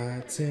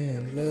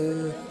rotten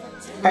love.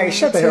 Hey,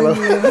 shut the hell up.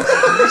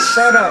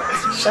 Shut up.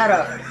 Shut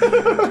up.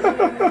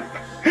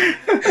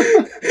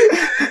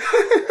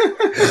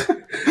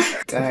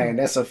 Dang,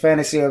 that's a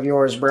fantasy of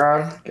yours,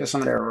 bro. Get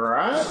some of that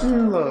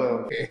rotten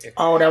love.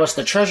 Oh, that was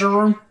the treasure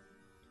room?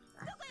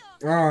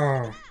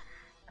 Oh.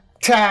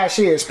 Ty,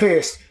 she is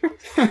pissed.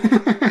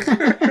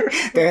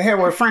 The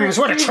hell with friends,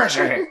 what a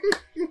treasure at?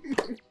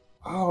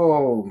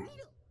 Oh.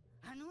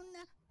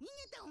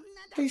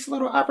 These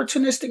little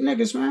opportunistic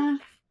niggas,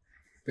 man.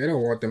 They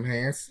don't want them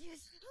hands.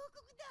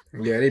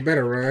 Yeah, they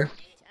better run.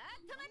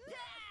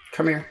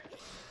 Come here.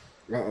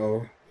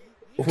 Uh-oh.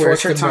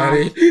 Where's Torture the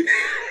time. body?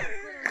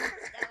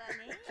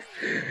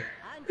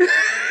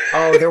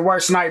 Oh, their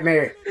worst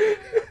nightmare.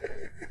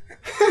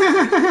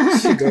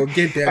 She go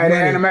get that Hey, the money.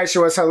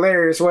 animation was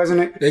hilarious,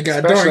 wasn't it? They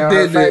got Especially dark, on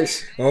her didn't they?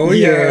 face. Oh,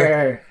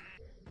 yeah.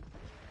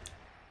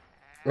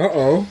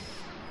 Uh-oh.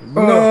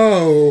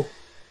 No.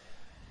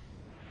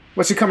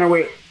 What's he coming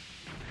with?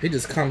 He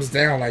just comes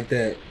down like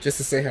that just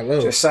to say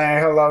hello. Just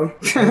saying hello.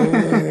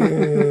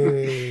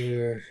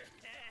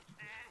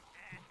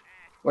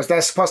 Was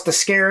that supposed to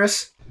scare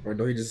us? Or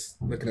no, he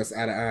just looking us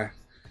eye to eye.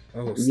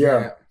 Oh,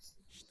 snap.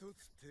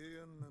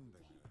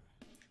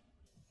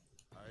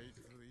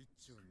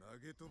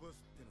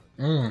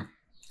 Yeah.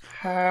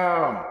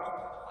 How?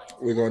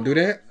 We gonna do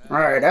that?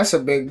 Alright, that's a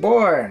big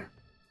boy.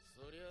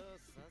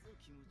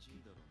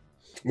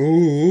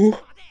 Ooh.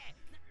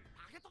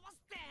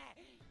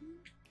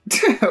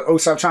 Oh,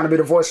 stop trying to be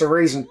the voice of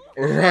reason.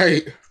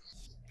 Right.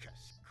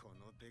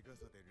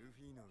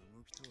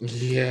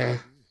 Yeah.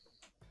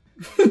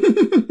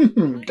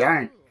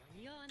 Dang.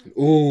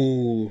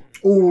 Ooh.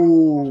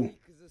 Ooh.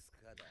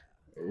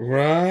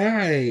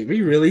 Right.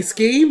 We really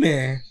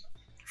scheming.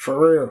 For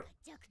real.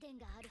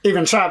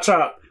 Even Chop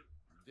Chop.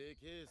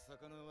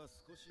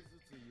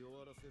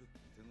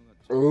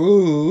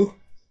 Ooh.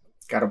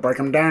 Gotta break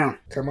him down.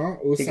 Come on.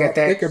 You got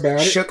that think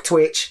about it. shook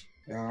twitch.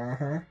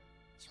 Uh-huh.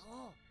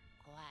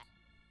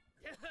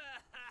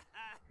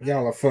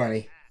 Y'all are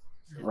funny.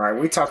 Right,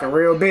 we talking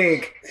real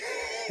big.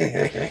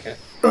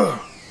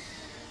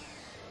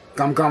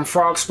 Gum Gum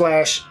Frog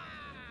Splash.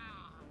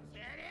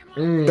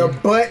 The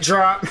butt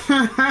drop.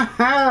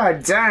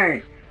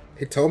 Dang.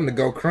 He told him to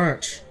go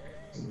crunch.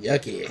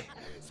 Yucky.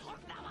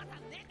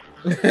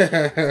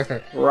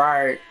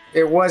 Right.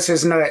 It was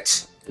his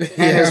nuts. And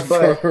his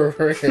butt. For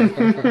real.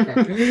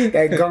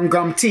 That Gum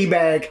Gum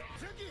teabag.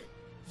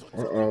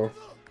 Uh-oh.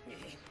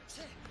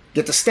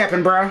 Get the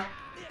stepping, bro.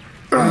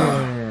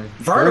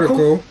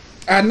 Vertical.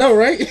 I know,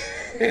 right?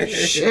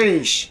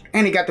 Sheesh.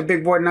 And he got the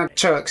big boy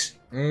nunchucks.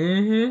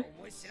 Mm-hmm.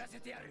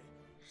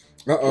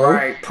 Uh-oh.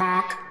 Right,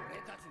 punk.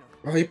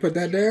 Oh, he put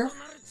that down?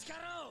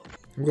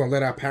 We're gonna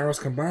let our powers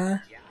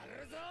combine?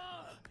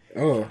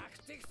 Oh.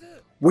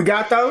 We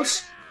got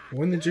those?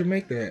 When did you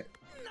make that?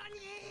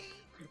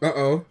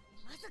 Uh-oh.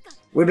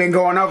 We've been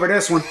going over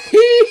this one.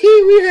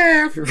 We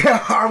have.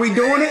 Are we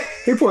doing it?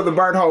 He pulled the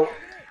bird hole.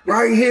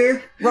 Right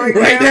here. Right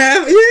now.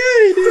 Yeah,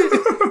 he did.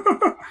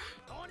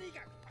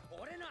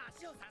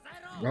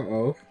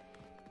 Uh-oh.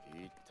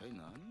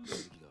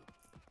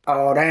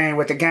 Oh, they ain't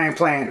with the game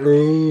plan.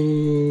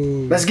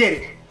 Ooh. Let's get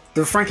it.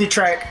 The Frankie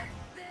track.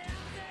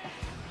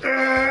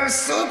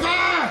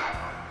 Super!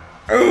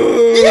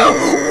 Ooh. Yo,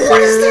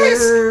 what is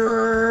this?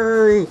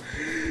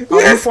 Are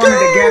we forming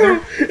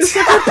together? It's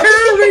like a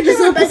Power Rangers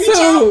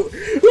episode.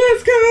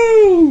 Let's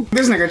go.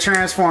 This nigga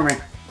transforming.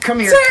 Come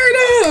here. Turn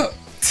up.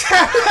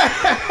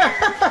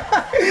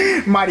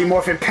 Mighty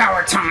Morphin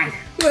power time.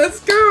 Let's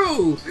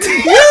go.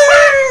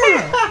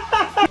 Yeah.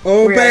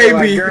 Oh, We baby.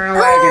 like Gurren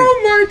Lagann. Oh,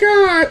 my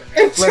God.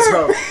 Let's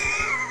go.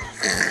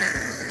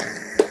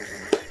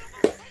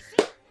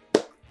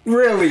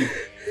 Really?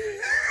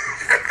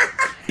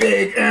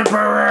 Big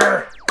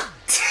Emperor.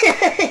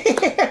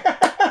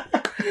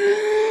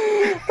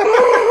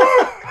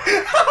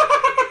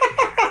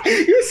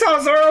 You saw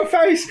Zoro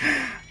face.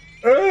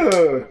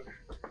 Ugh.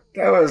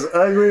 That was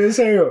ugly as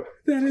hell.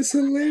 That is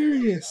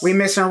hilarious. We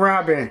missing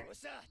Robin.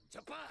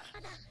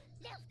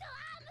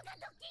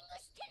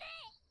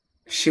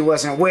 She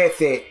wasn't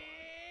with it.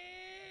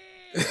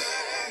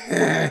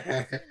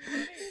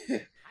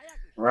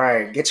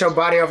 Right. Get your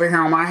body over here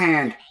on my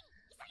hand.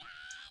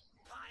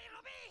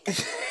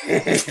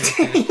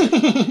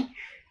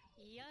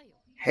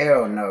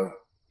 Hell no.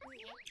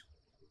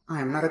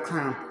 I am not a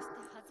clown.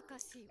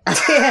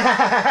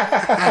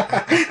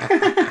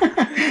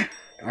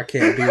 I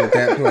can't be with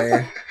that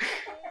plan.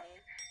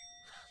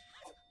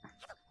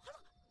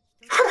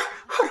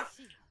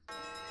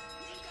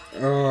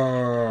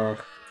 Oh.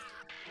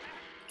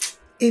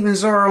 Even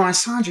Zoro and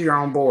Sanji are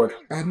on board.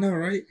 I know,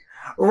 right?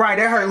 Right,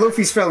 that hurt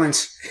Luffy's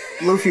feelings.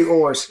 Luffy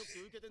Oars.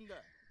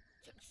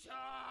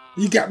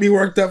 You got me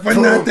worked up for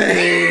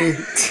nothing.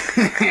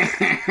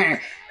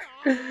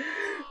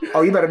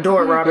 Oh, you better do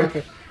it,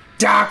 Robin.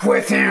 Dock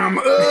with him.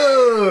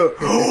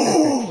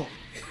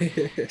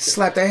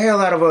 Slap the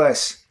hell out of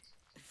us.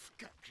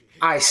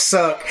 I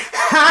suck.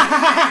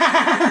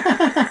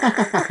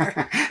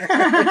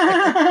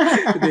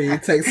 Then he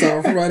takes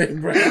off running,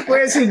 bro.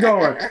 Where's he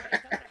going?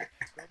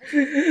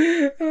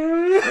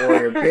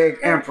 Warrior, big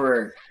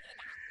emperor.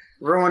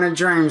 Ruining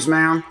dreams,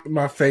 man.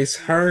 My face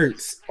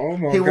hurts. Oh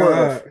my He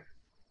god.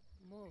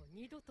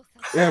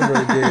 Ever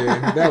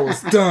again. That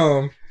was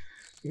dumb.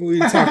 What are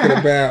you talking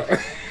about?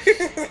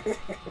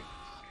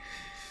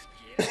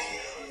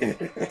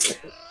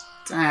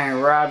 Dang,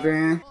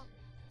 Robin.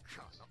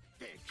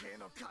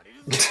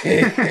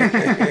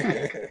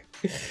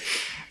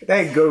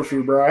 They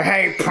goofy, bro.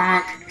 Hey,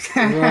 punk.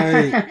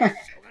 Right.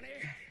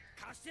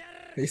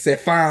 He said,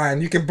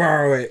 fine, you can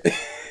borrow it.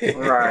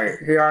 Right.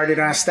 He already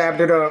done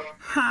stabbed it up.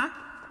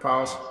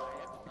 Pause.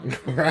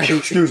 Right.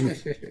 Excuse me.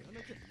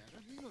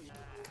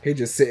 He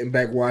just sitting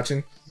back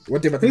watching.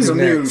 What they about to He's do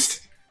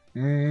amused.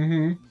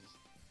 next?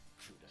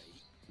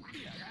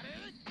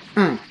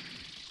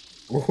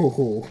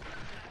 Ooh.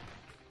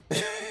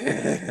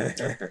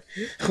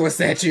 What's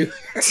that, you?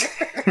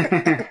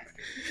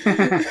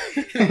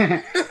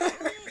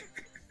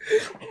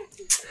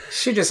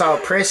 She just all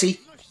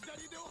prissy.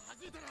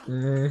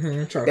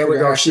 There we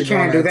go. She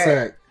can't do that.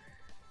 Attack.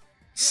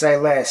 Say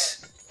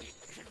less.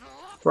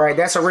 Right,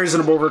 that's a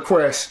reasonable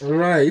request.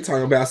 Right, you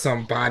talking about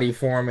some body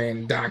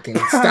forming docking.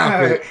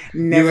 Stop it.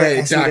 Never you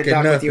ain't ask me to docking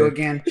dock with nothing. you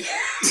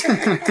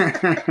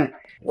again.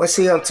 What's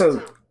he up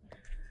to?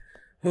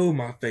 Oh,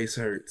 my face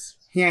hurts.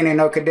 He ain't in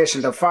no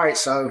condition to fight,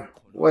 so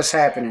what's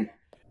happening?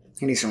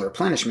 He needs some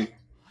replenishment.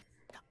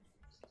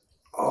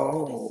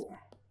 Oh.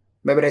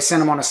 Maybe they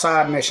sent him on a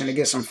side mission to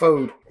get some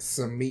food.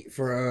 Some meat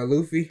for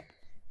Luffy?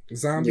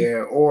 Zombie?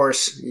 Yeah,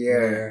 Oars.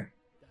 Yeah.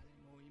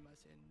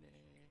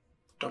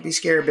 Don't be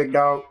scared, big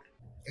dog.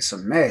 It's a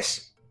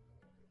mess.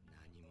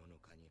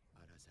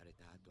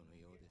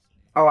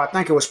 Oh, I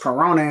think it was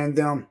Perona and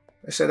them.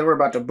 They said they were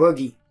about to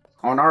boogie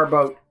on our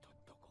boat.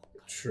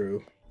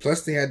 True.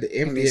 Plus, they had to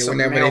empty need it some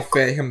whenever milk.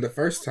 they fed him the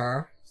first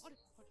time.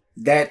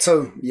 That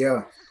too,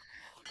 yeah.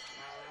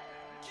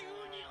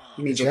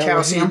 You need your Is that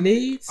what calcium. he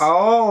needs?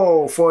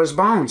 Oh, for his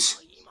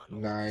bones.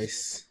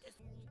 Nice.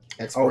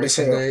 Old as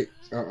Expiration hell. date.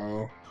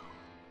 Uh-oh.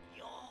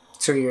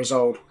 2 years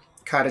old.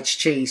 Cottage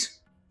cheese.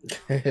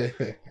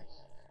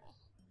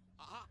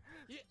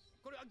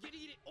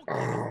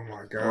 Oh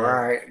my god.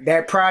 Right.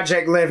 That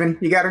project living.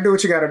 You gotta do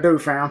what you gotta do,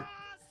 fam.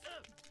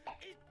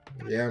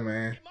 Yeah,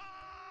 man.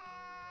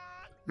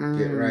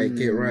 Get right,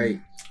 get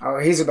right. Oh,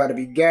 he's about to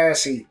be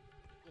gassy.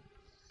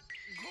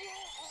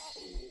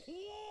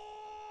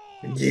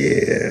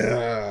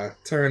 Yeah.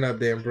 Turn up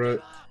then, bro.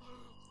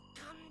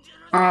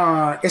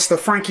 It's the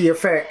Frankie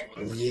effect.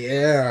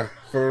 Yeah,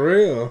 for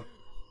real.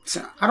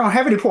 So, I don't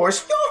have any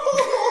pores.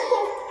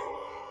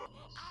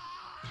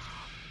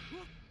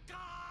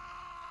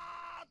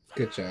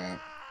 Good job.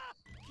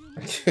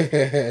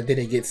 Then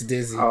he gets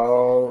dizzy.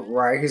 Oh,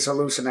 right. He's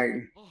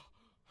hallucinating.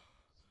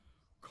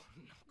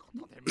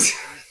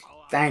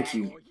 Thank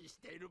you.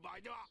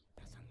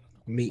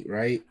 Meat,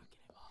 right?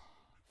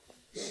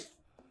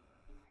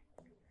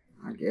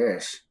 I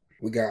guess.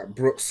 We got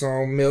Brooks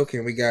on milk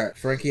and we got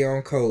Frankie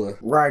on cola.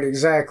 Right,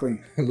 exactly.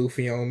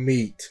 Luffy on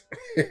meat.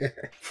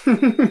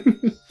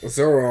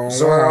 Zoro on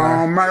Zoro wine.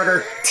 on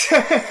murder.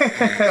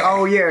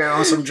 Oh, yeah,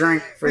 on some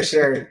drink for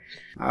sure.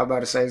 I was about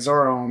to say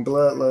Zoro on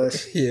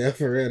bloodlust. Yeah,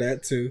 for real,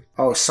 that too.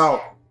 Oh,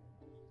 salt.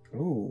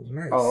 Ooh,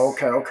 nice. Oh,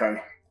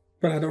 okay.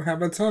 But I don't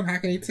have a tongue. How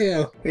can he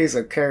tell? He's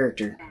a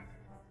character.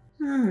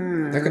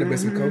 That could have been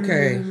some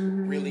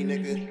cocaine. Really,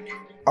 nigga?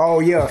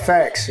 Oh, yeah,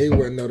 facts. He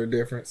wouldn't know the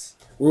difference.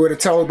 We would have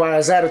told by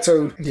his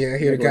attitude. Yeah,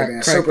 he'd have He got would've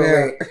been cracked super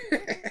out.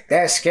 lit.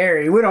 That's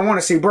scary. We don't want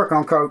to see Brooke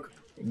on coke.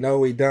 No,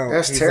 we don't.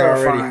 That's He's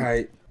terrifying. already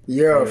hype.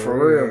 Yeah,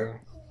 for real.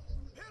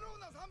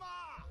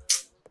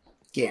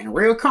 Getting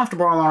real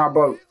comfortable on our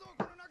boat.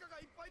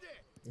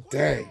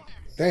 Dang.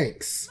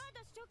 Thanks.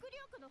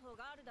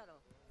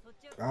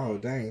 Oh,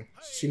 dang.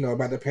 She know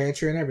about the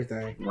pantry and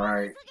everything.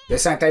 Right.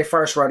 This ain't their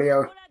first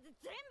rodeo.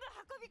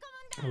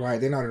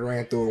 Right, they know they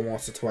ran through it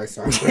once or twice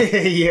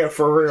already. Yeah,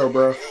 for real,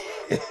 bro.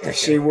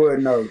 She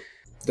would know.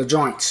 The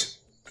joints.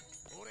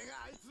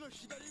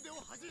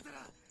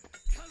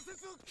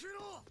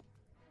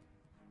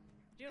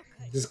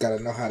 Just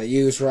gotta know how to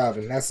use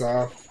Robin, that's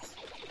all.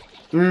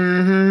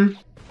 Mm-hmm.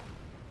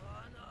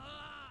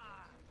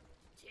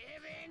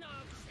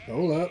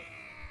 Hold up.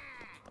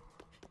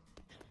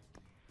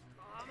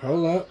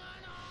 Hold up.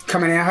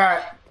 Coming in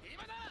hot.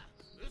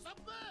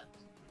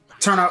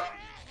 Turn up.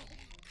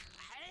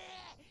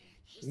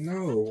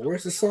 No,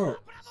 where's the salt?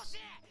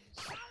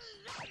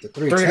 The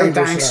three Of them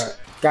chamber things. shot.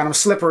 Got him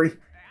slippery.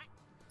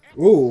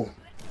 Ooh,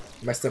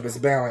 messed up his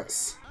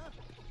balance.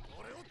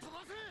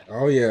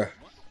 Oh yeah.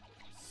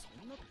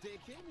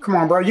 Come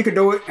on, bro. You can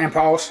do it. And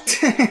pause.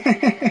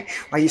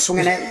 While you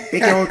swinging that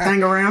big old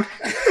thing around.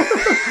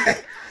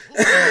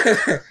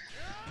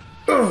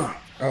 Oh,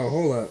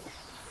 hold up.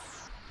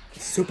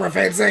 Super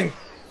fencing.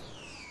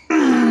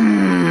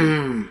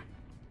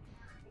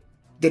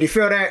 Did he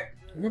feel that?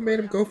 What made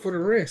him go for the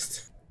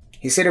wrist?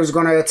 He said he was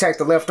going to attack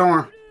the left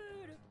arm.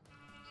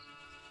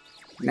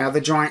 Now the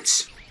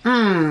joints.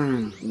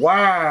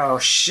 Wow.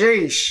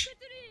 Sheesh.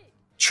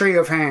 Tree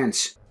of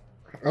hands.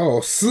 Oh,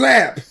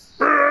 slap.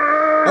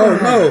 Oh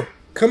no.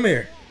 Come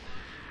here.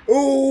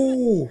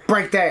 Ooh.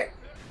 Break that.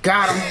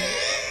 Got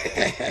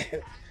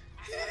him.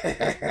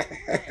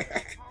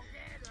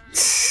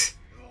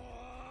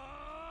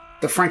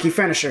 The Frankie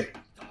finisher.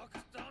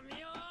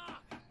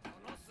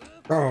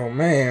 Oh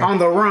man. On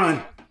the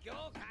run.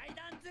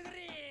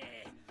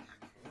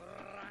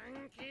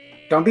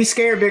 Don't be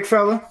scared, big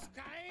fella.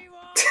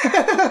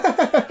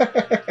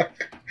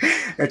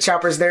 The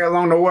chopper's there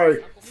along the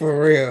way.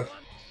 For real.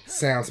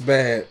 Sounds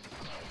bad.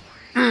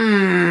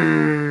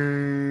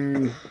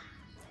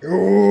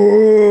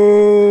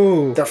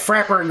 Ooh. The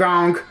frapper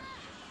gong.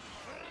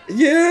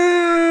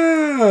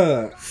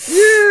 Yeah.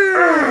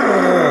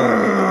 Yeah.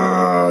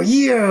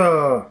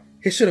 Yeah.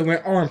 He should have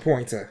went arm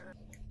pointer.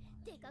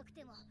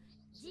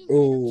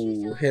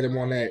 Ooh, hit him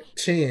on that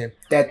chin.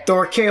 That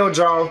Thor kill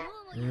jaw.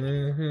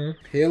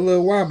 He a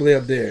little wobbly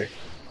up there.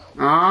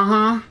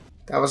 Uh-huh.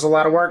 That was a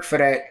lot of work for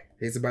that.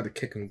 He's about to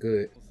kick him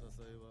good.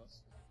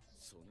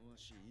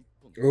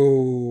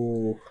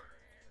 Ooh.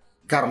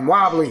 Got him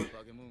wobbly.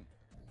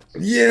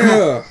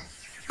 Yeah.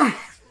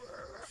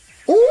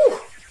 Ooh.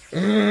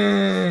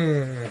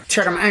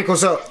 Tear them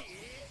ankles up.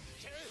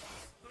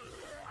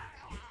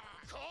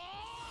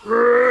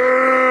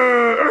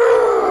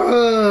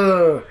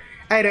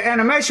 Hey, the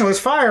animation was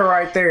fire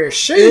right there.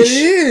 Sheesh. It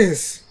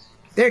is.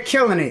 They're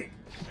killing it.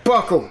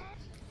 Buckle.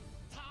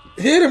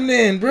 Hit him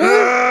then, bro.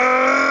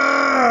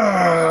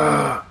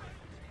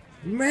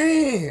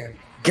 Man.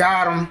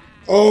 Got him.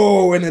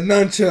 Oh, and the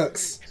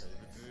nunchucks.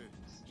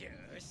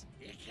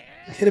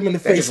 Hit him in the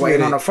They're face just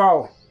waiting with on it. the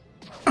fall.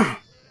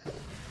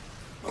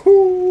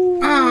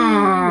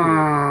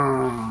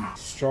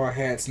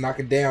 Strawhats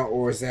knocking down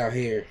Oars out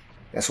here.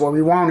 That's what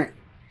we wanted.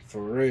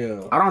 For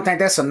real. I don't think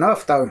that's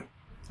enough, though.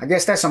 I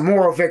guess that's a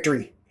moral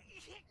victory.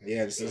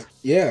 Yeah, this is,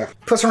 yeah.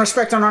 Put some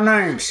respect on our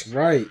names.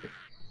 Right.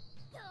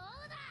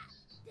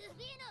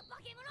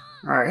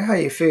 Alright, how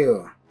you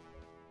feel?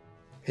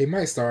 He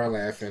might start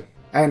laughing.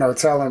 Ain't no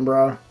telling,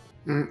 bro.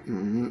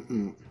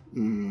 The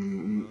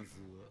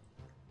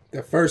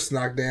first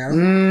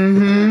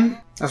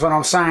knockdown. That's what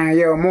I'm saying.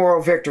 Yeah,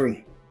 moral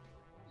victory.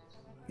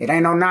 It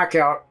ain't no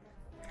knockout.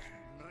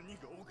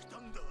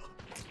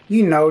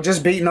 You know,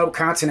 just beating up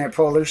continent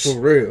pullers. For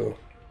real.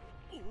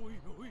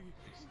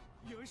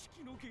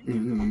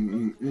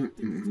 Dun,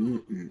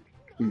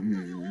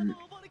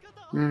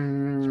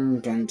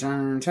 dun,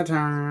 dun, dun.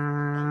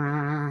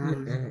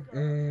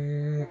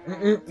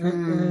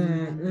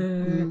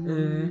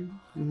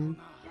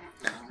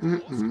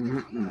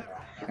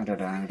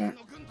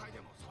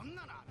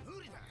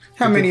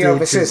 How many of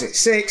us is it?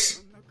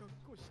 6?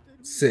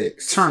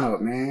 6. Turn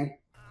up, man.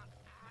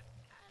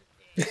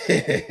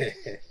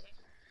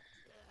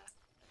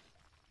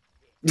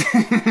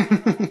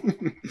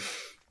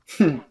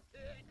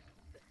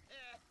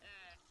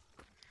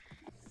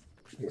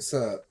 What's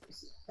up?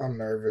 I'm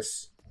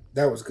nervous.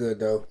 That was good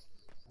though.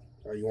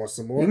 Oh, you want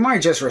some more? You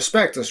might just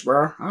respect us,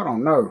 bro. I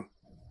don't know.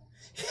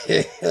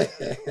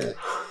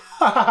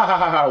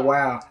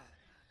 Wow.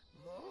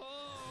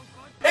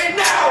 And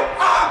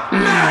now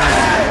I'm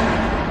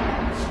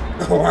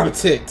mad! Oh, I'm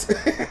ticked.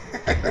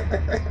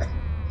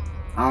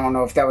 I don't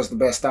know if that was the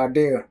best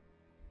idea.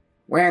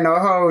 We ain't no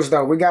hoes,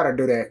 though. We gotta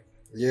do that.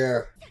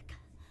 Yeah.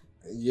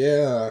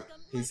 Yeah.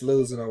 He's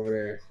losing over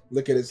there.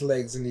 Look at his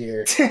legs in the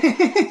air.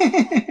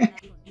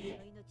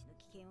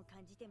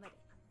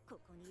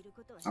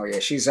 Oh, yeah,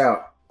 she's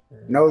out.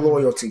 No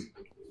loyalty.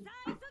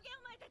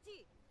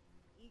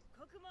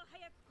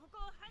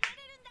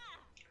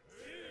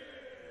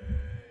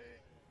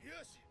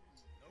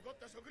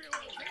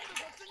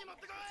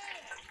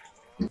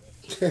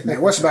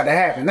 Man, what's about to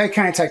happen? They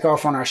can't take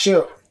off on our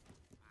ship.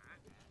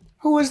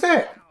 Who is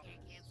that?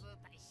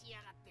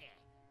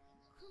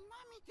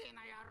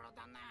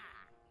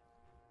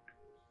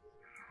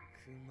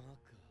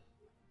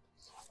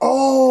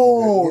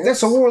 Oh,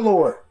 that's a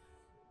warlord.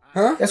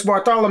 Huh? That's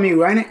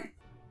Bartholomew, ain't it?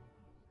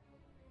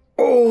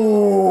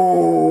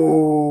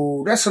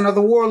 Oh, that's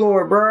another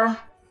warlord, bro.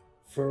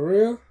 For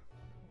real?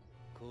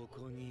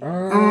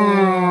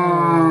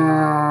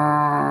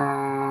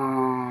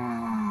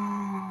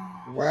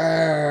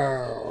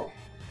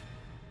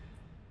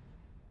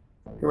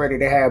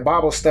 ready to have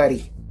Bible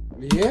study.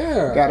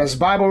 Yeah. Got his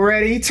Bible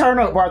ready. Turn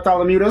up,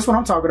 Bartholomew. That's what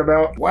I'm talking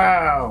about.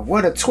 Wow,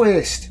 what a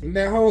twist.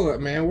 Now hold up,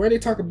 man. Where they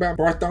talk about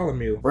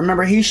Bartholomew?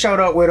 Remember, he showed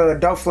up with a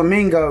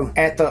Doflamingo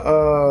at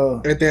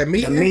the that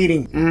meeting. The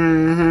meeting.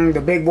 Mm-hmm.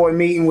 The big boy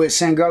meeting with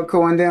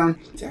Sengoku and them.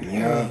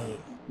 Dang.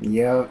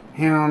 Yep.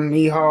 Him,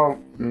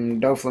 Mihawk,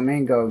 and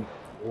Doflamingo.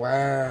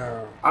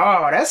 Wow.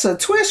 Oh, that's a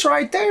twist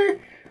right there.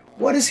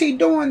 What is he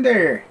doing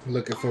there?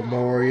 Looking for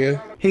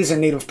Moria. He's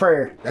in need of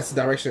prayer. That's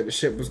the direction that the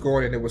ship was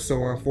going, and it was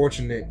so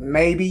unfortunate.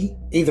 Maybe.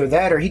 Either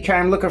that or he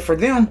came looking for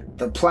them.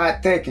 The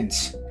plot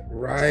thickens.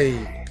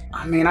 Right.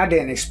 I mean, I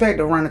didn't expect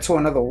to run into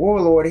another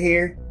warlord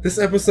here. This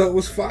episode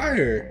was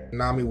fire.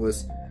 Nami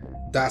was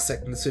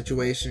dissecting the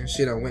situation.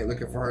 She done went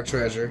looking for her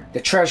treasure.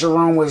 The treasure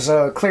room was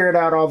cleared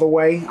out all the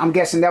way. I'm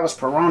guessing that was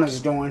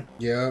Piranha's doing.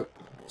 Yep.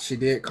 She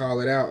did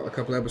call it out a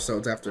couple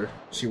episodes after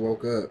she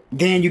woke up.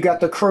 Then you got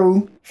the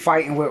crew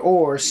fighting with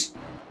Oars.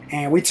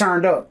 And we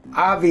turned up.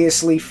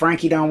 Obviously,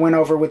 Frankie done went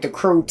over with the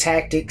crew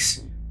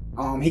tactics.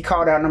 He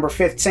called out number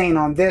 15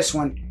 on this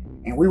one.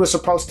 And we were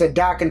supposed to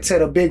dock into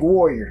the big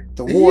warrior.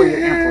 The warrior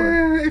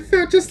emperor. It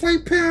felt just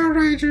like Power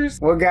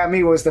Rangers. What got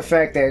me was the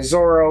fact that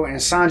Zoro and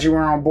Sanji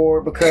were on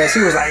board because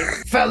he was like,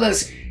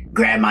 fellas,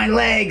 grab my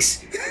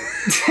legs.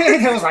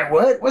 And I was like,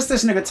 what? What's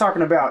this nigga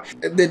talking about?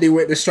 And then they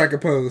went to strike a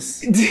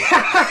pose. Yeah,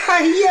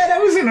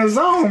 that was in a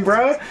zone,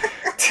 bro.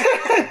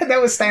 That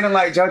was standing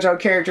like JoJo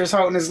characters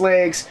holding his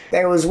legs.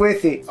 They was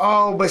with it.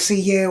 Oh, but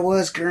see, yeah, it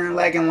was Gurren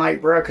Lagann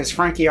like, bro, because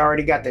Frankie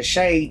already got the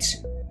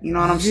shades. You know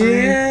what I'm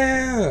saying?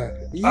 Yeah.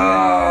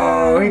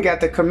 Oh, he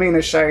got the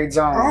Kamina shades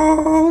on.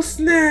 Oh,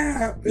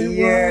 snap.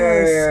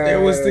 It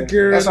was the Gurren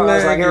Lagann. That's why I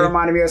was like, it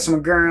reminded me of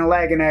some Gurren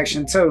Lagann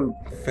action, too.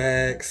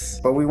 Facts.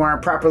 But we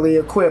weren't properly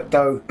equipped,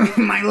 though.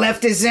 My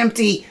left is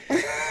empty.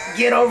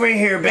 Get over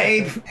here,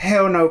 babe.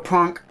 Hell no,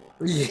 punk.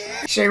 Yeah.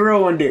 She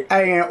ruined it.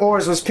 Hey, and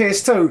Oars was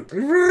pissed, too.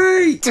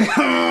 Right.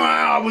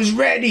 I was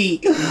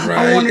ready. Right.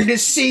 I wanted to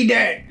see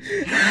that.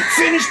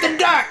 Finish the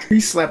dock. He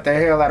slapped the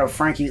hell out of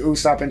Frankie,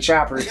 Usopp, and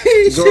Chopper.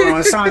 Zoro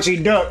and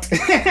Sanji ducked.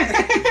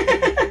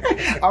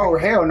 Oh,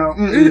 hell no.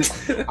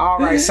 All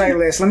right, say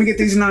less. Let me get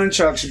these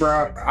nunchucks,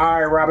 bro.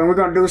 All right, Robin, we're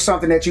going to do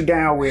something that you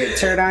down with.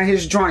 Tear down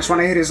his joints when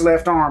I hit his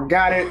left arm.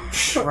 Got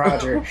it?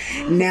 Roger.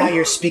 Now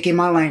you're speaking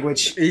my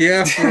language.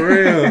 Yeah, for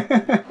real.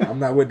 I'm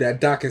not with that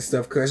docking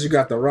stuff, cuz you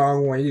got the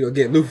wrong one. You gonna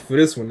get Luffy for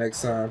this one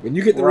next time. When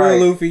you get the real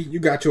Luffy, you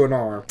got you an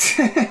arm.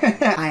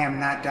 I am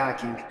not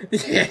docking.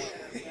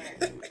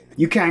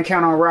 You can't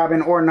count on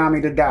Robin or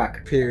Nami to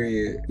dock.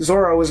 Period.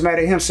 Zoro was mad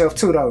at himself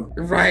too, though.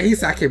 Right, he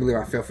said, I can't believe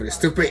I fell for this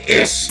stupid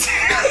ish.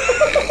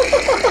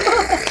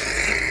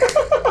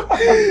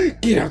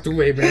 Get out the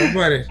way, man. I'm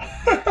running.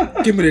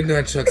 Give me the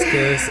nunchucks,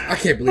 cuz. I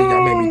can't believe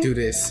y'all made me do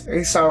this.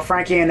 He saw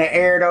Frankie in the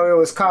air, though. It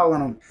was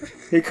calling him.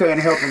 He couldn't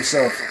help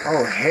himself.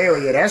 Oh, hell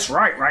yeah. That's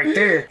right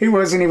there. He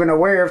wasn't even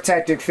aware of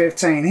Tactic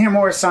 15. Him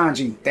or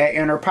Sanji. That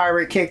inner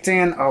pirate kicked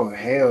in. Oh,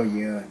 hell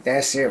yeah.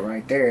 That's it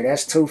right there.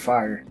 That's too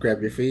fire.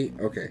 Grab your feet?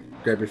 Okay.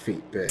 Grab your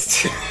feet,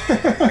 bitch.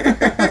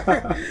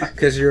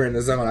 Because you're in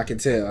the zone, I can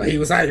tell. He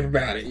was hype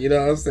about it, you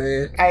know what I'm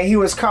saying? Hey, he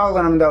was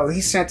calling him, though.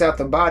 He sent out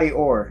the body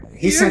ore.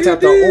 He sent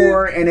out the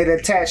ore, and it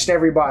attached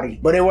everybody.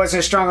 But it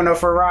wasn't strong enough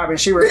for Robin.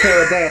 She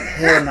repaired that.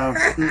 Hell no.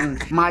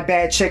 My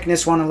bad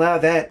chickness won't allow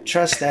that.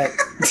 Trust that.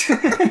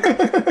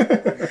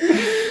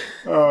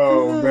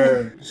 Oh,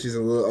 man. She's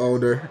a little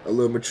older, a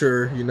little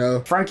mature, you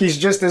know? Frankie's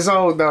just as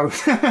old, though.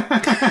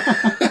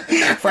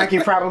 Frankie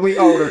probably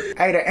older.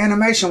 Hey, the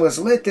animation was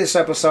lit this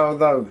episode,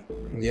 though.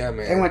 Yeah,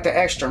 man. They went the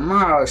extra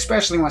mile,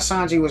 especially when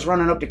Sanji was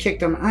running up to kick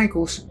them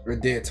ankles.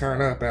 It did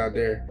turn up out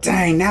there.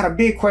 Dang, now the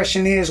big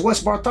question is,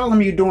 what's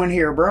Bartholomew doing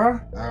here, bro?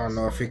 I don't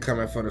know if he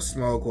coming for the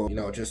smoke or, you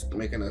know, just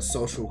making a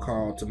social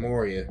call to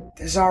Moria.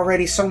 There's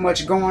already so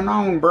much going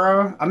on,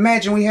 bro.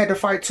 Imagine we had to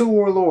fight 2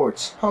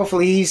 warlords.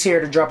 Hopefully he's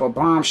here to drop a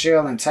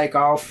bombshell and take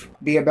off,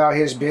 be about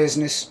his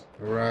business.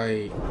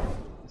 Right.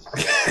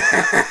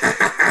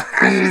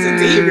 He's a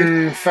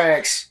demon.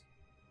 Facts.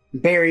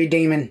 Berry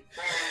demon.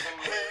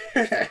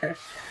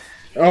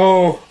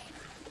 Oh.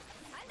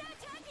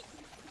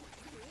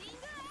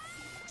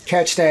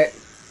 Catch that.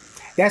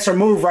 That's her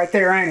move right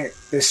there, ain't it?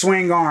 The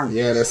swing arm.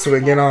 Yeah, the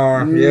swinging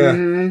arm.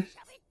 Yeah.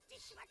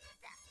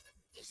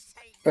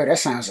 Oh, that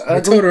sounds I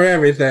ugly. told her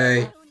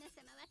everything.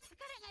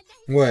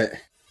 What?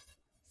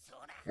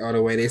 Oh,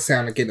 the way they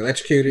sound like getting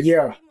electrocuted?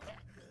 Yeah.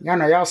 Y'all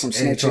know y'all some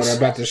And he told her snitches.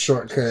 about the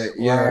shortcut.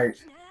 Yeah. Right.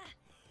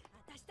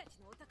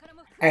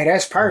 Hey,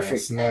 that's perfect.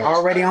 That's nuts.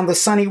 Already on the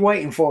sunny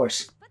waiting for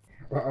us.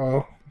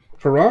 Uh-oh.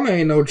 Piranha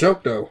ain't no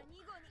joke, though.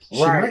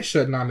 She Right. might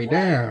shut Nami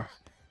down.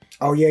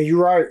 Oh, yeah,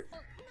 you right.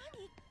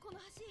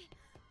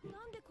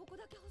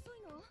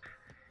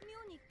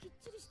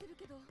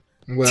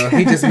 Well,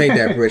 he just made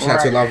that bridge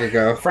not too long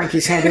ago.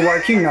 Frankie's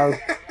handiwork, you know.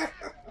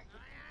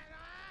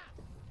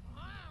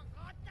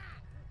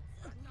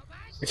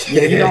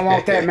 Yeah, you don't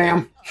want that,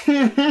 ma'am.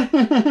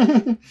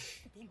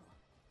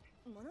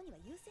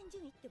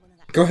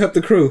 Go help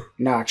the crew.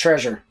 Nah,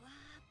 treasure.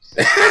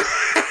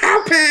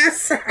 I'll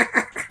pass.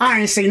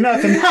 I ain't see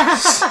nothing.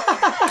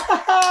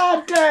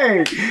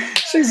 Dang.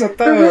 She's a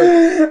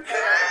thug.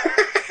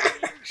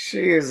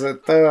 She is a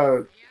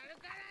thug.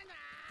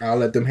 I'll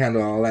let them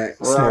handle all that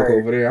smoke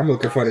over there. I'm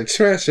looking for the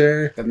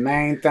treasure. The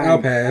main thing. I'll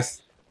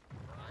pass.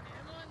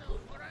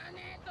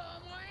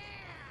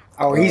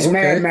 Oh, he's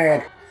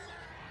mad.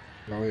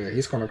 Oh yeah,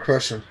 he's gonna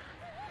crush him.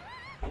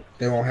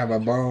 They won't have a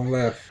bone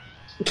left.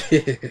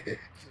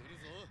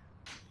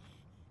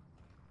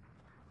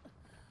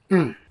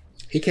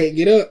 He can't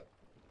get up.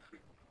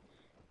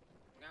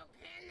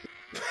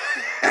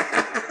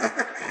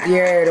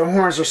 Yeah, the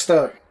horns are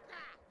stuck.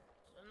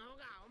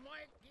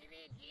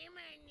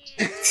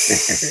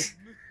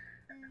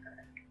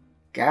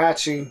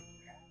 Got you.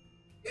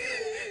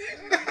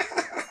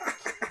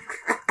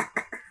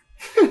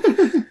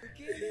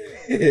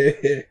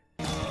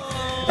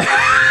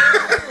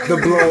 The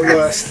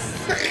bloodlust.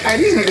 Hey,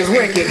 these niggas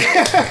wicked.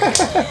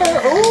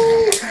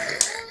 Ooh.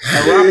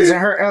 And Robin's in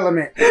her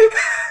element.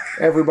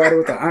 Everybody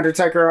with the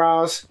Undertaker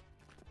eyes.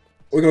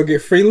 We're gonna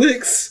get free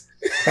licks.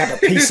 Got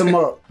to piece them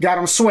up. Got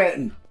them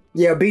sweating.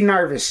 Yeah, be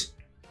nervous.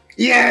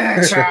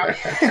 Yeah, chop.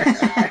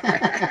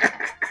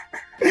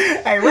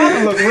 Hey,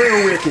 Robin look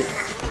real wicked.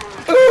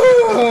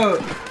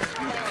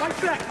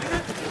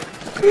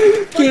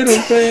 Get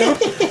him, fam.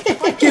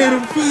 Get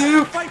him,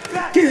 fam.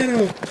 Get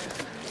him.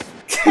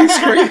 He's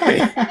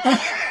screaming.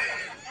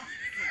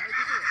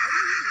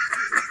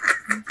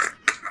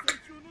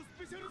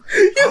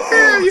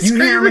 You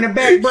hear him in the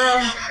back,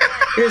 bro?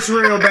 It's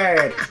real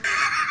bad.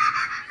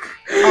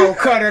 Oh,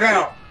 cut it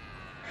out.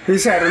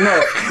 He's had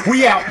enough.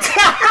 We out.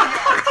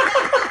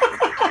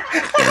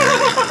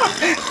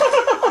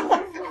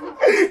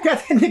 Got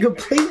that nigga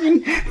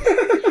bleeding.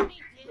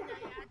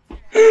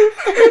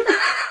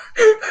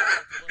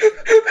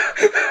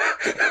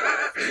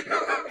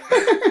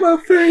 My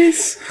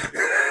face.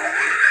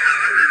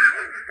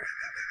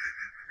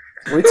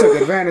 We took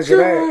advantage of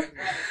that.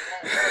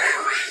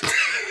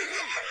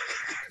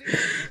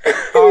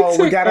 Oh,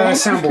 we gotta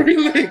assemble.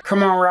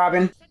 Come on,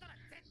 Robin.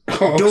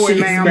 Oh, do it,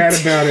 she's ma'am. mad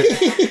about it.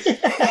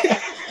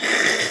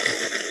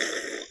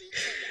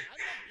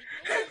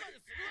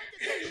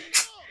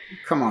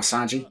 Come on,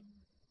 Sanji.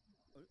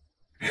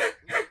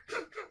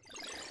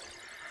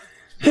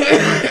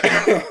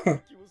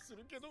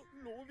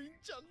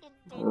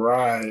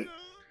 Right.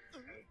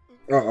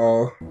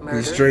 Uh-oh.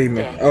 He's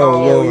dreaming. death.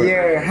 Oh, Lord.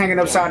 Yeah, hanging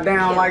upside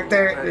down like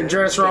that. The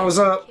dress rolls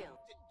up.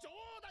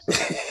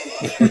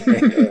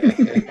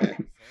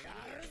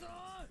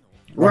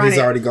 Oh, he's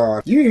already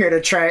gone. You hear the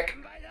track.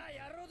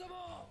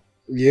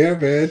 Yeah,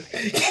 man.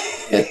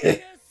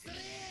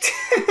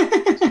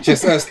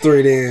 Just us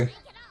three then.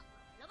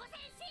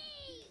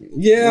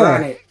 Yeah.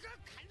 Run it.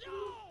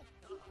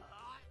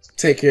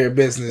 Take care of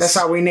business. That's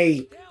all we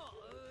need.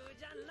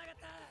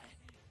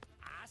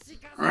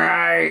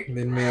 Right.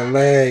 Lend me a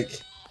leg.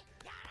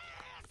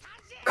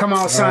 Come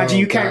on, Sanji. Oh,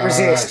 You can't God.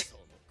 resist.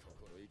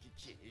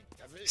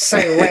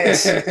 Say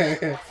less.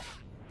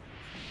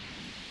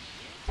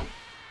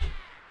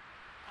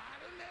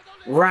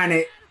 Run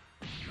it.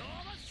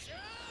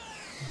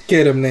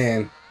 Get him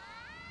then.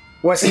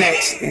 What's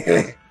next?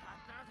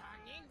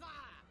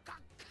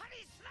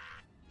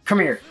 Come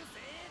here.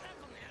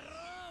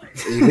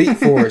 Elite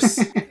Force.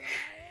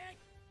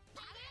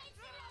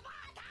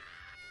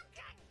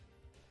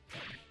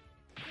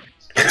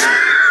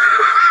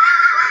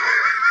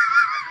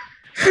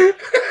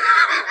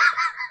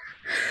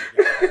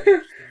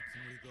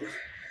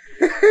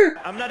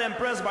 I'm not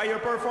impressed by your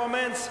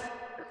performance.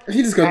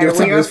 He just gonna Hey, get on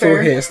top we of his up there.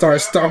 forehead and start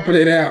stomping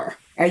it out.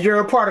 And you're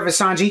a part of it,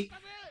 Sanji.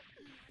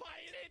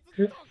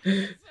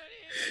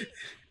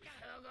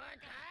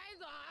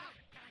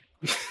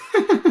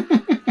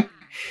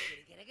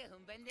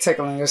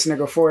 Tickling this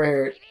nigga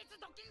forehead.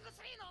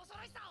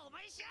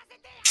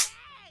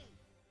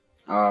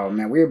 Oh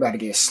man, we about to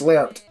get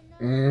slept.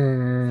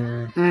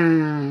 Right,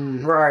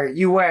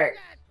 you whack.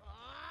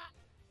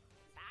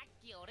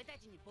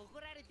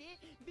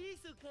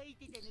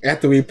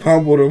 After we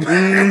pummeled him.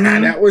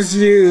 That was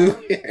you.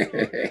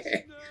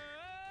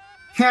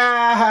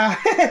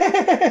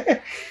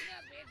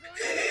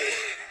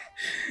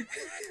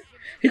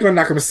 He gonna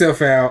knock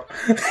himself out.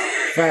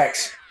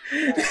 Facts.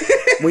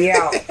 We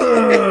out.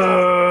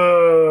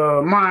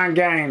 Mind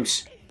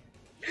games.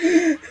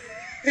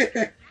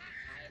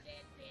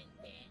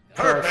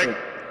 Perfect.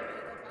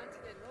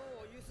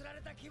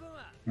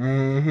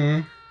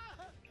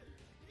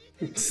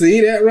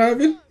 See that,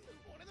 Robin?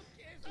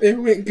 It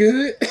went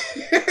good.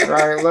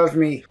 Right, love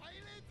me.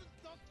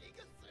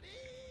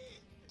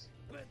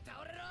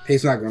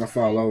 He's not gonna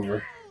fall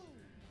over.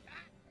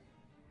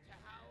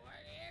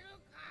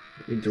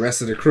 The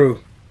rest of the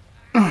crew.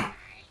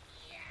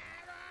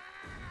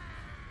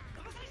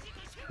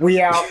 We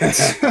out.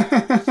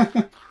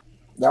 That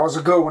was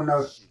a good one,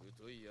 though.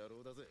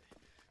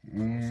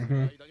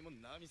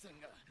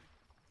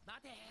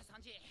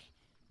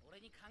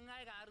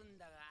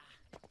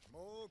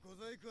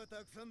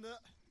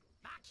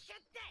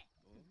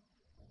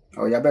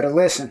 Oh, y'all better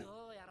listen.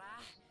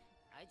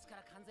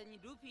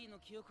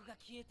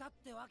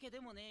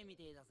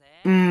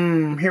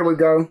 Here we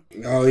go.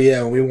 Oh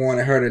yeah, we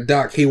wanted her to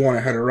dock. He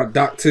wanted her to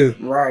dock too.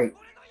 Right.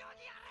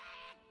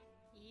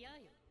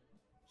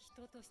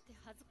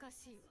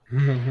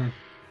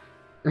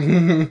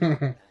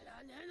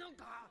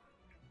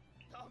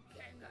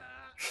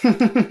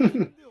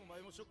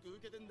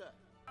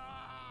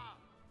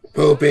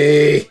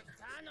 Poopy.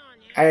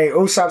 Hey,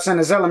 Usopp's in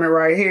his element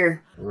right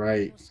here.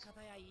 Right.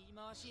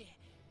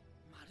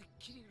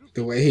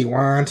 The way he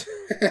whined.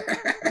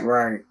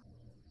 Right.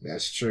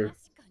 That's true.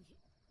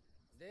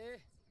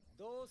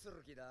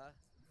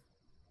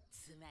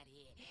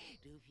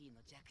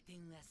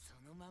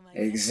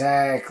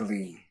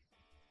 Exactly.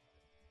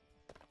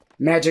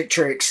 Magic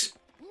tricks.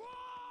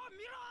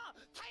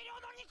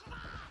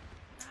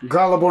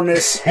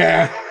 Gullibleness.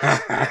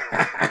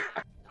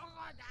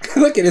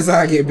 Look at his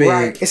eye get big.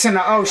 Right. It's in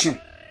the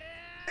ocean.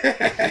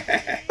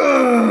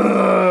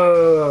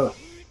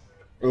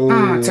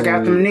 Took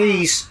out them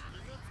knees.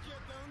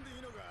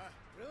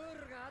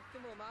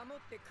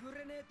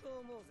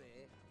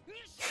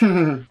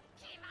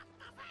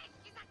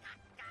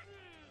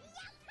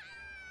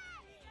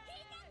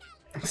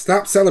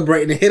 Stop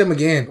celebrating and hit him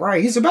again.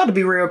 Right, he's about to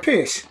be real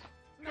pissed.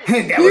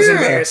 That was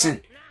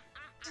embarrassing.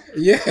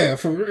 Yeah,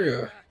 for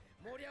real.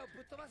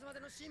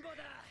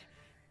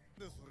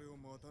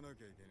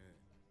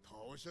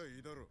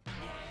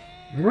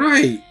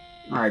 Right.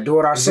 Alright, do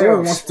it Zoro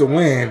ourselves. wants to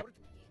win.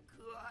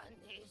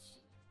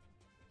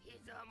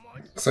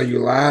 So you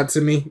lied to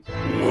me?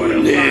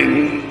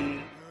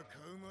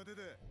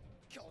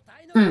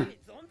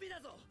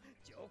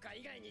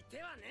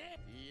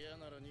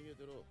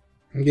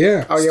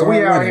 Yeah. Oh, yeah, start we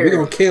out running. here. We're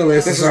gonna kill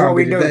this This is what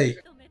we do. today.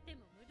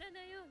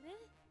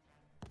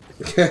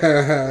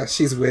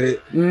 She's with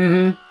it.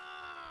 Mm-hmm.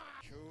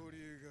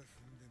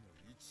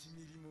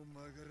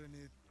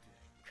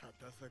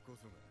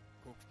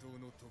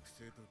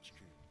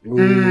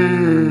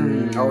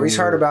 Oh, he's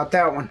heard about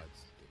that one.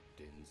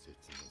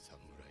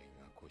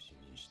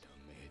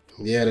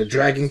 Yeah, the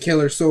dragon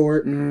killer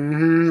sword.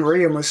 Mm-hmm.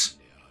 Remus.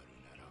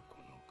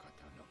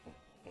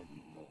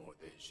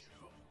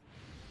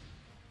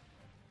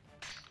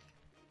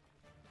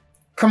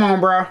 Come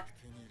on, bro.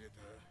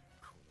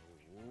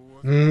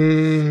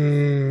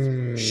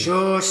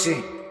 Sure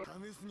see.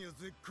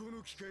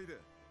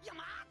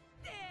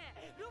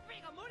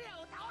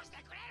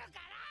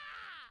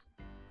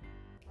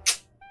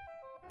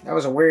 That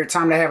was a weird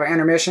time to have an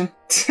intermission.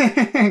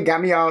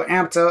 Got me all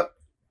amped up.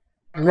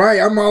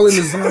 Right, I'm all in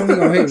the zone. He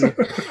gonna hit me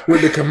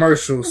with the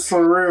commercials.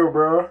 For real,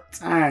 bro.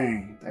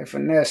 Dang, they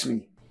finesse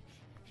me.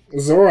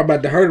 Zoro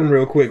about to hurt him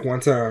real quick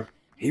one time.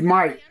 He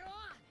might.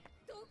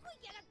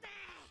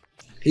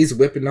 He's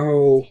whipping the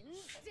whole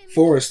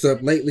forest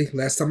up lately.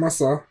 Last time I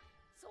saw.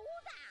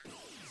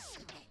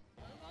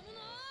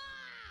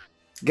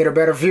 Get a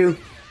better view.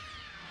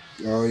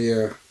 Oh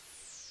yeah.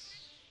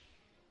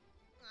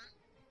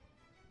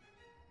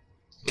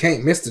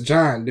 Can't miss the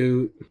giant,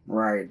 dude.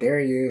 Right, there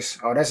he is.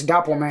 Oh, that's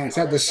Doppelman. Is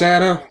that the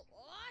shadow?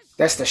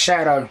 That's the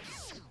shadow.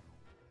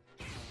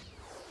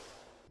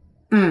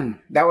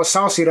 That was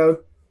saucy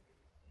though.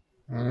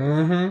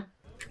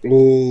 Mm-hmm.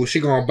 Ooh, she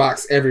gonna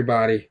box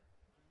everybody.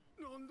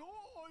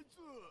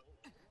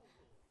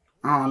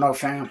 I don't know,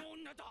 fam.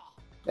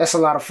 That's a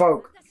lot of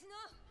folk.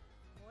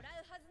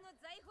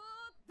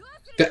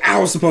 The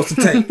owl's supposed to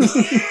take.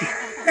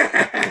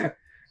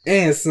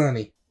 And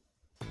Sunny.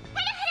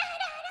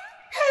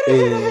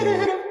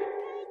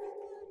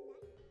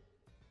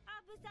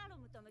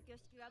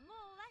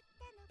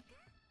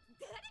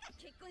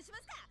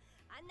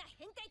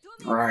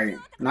 Right,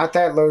 not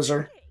that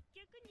loser.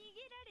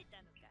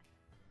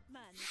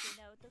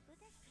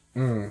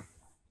 Ooh.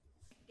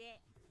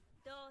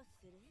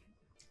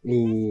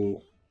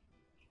 Ooh.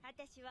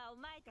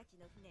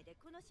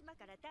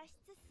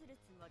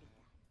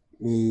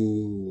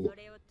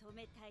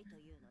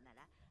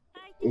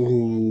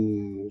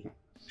 Ooh.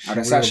 Oh,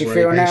 that's how she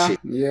feel now?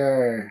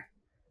 Yeah.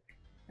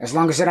 As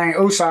long as it ain't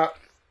Usopp.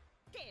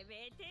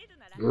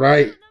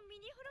 Right.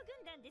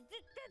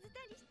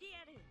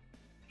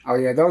 Oh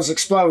yeah, those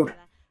explode.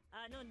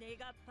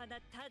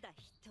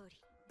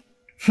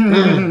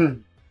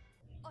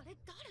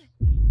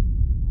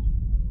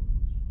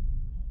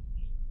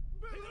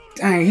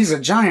 Dang, he's a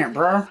giant,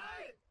 bro.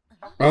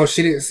 Oh,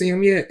 she didn't see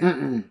him yet?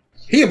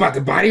 He about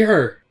to body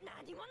her.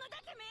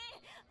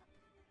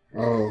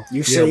 Oh,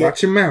 you see it?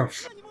 Watch your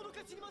mouth.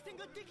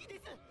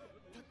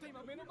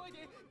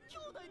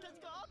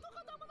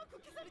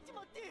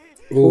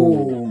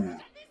 Ooh.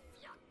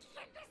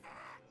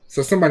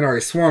 So somebody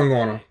already swung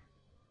on him.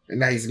 And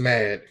now he's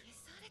mad.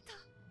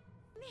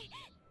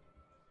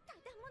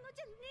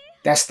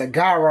 That's the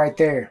guy right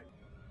there.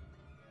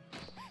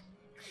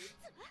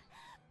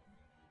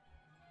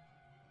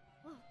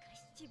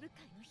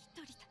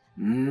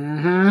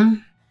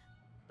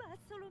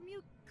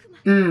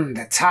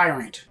 The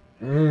tyrant.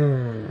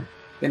 Then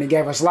he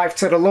gave his life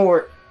to the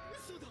Lord.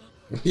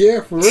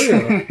 Yeah, for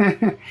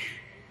real.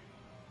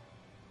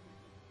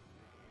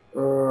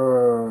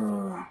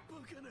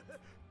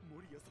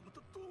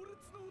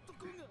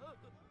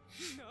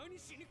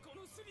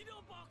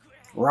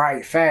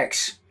 Right,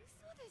 facts.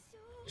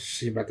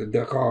 She about to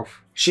duck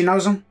off. She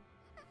knows him?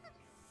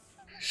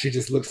 She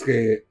just looks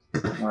scared.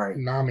 Right.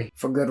 Nami.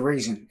 For good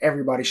reason.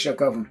 Everybody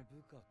shook of him.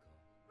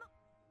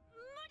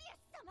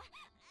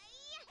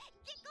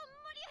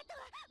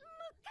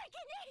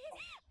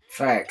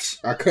 Facts.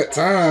 I cut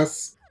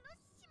ties.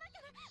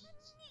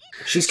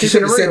 She's She keeping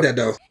should it have said real. that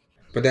though.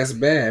 But that's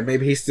bad.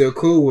 Maybe he's still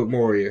cool with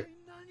Moria.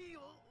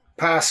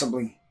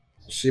 Possibly.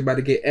 She about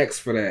to get X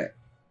for that.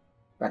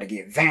 About to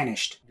get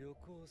vanished. They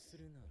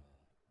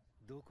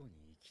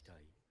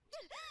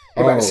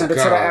Oh, about to send her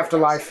to the God.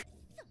 afterlife.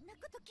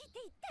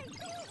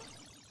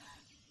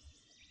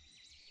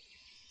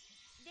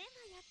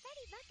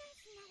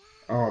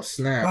 Oh,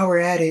 snap. While we're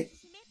at it.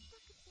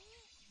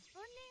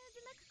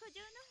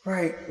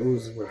 Right.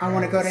 Oozing with I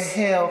want to go to house.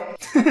 hell.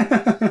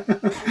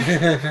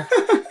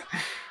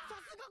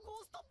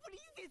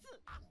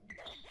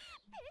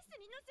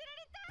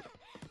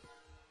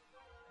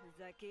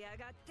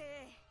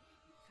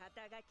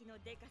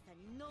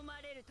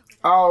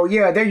 Oh,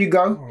 yeah, there you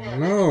go. Oh,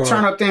 no.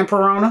 Turn up them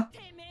Piranha.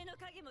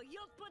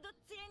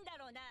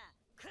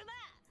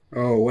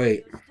 Oh,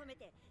 wait.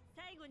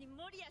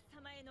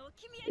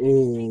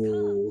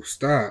 Ooh,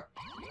 stop.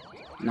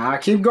 Nah,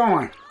 keep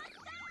going.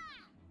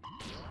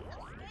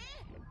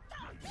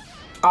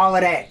 All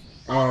of that.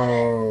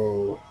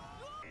 Oh.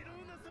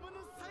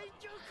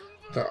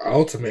 The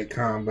ultimate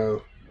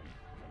combo.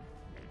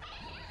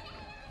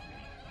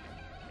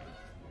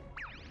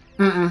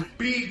 Mm-mm.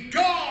 Be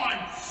gone,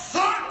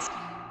 thought!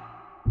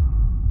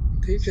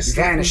 They just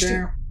slapped him Vanished it.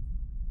 down.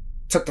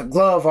 Took the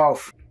glove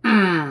off.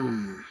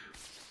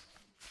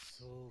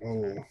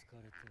 Oh.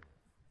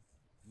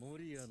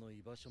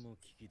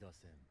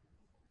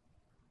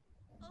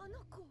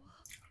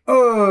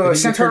 Oh, Did he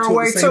sent get her to at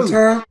away the same too.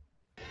 time?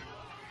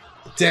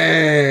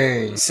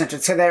 Dang. Sent her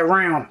to that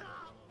realm.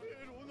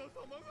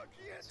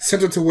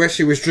 Sent her to where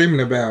she was dreaming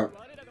about.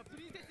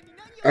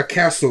 A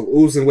castle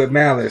oozing with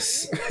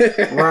malice.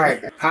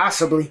 Right,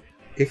 possibly.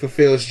 He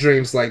fulfills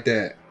dreams like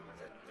that.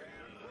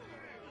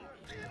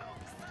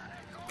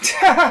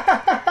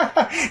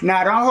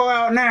 Nah, don't hold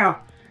out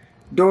now.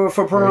 Do it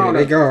for Oh, yeah, Piranha.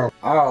 they gone.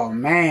 Oh,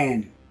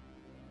 man.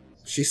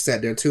 She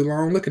sat there too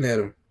long looking at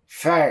him.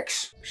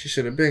 Facts. She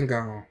should have been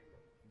gone.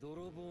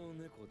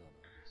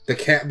 The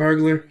cat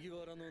burglar?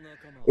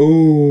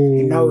 Ooh.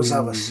 He knows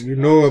of us. You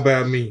know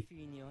about me.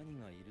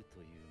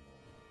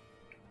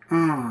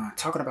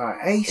 Talking about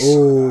Ace.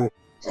 Ooh.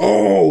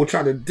 Oh,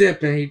 try to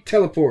dip and he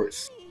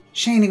teleports.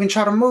 She ain't even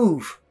try to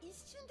move.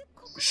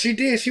 She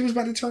did. She was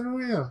about to turn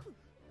around.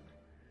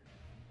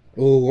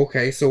 Oh,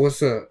 okay. So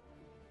what's up?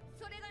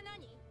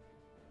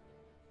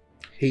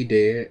 He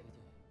dead.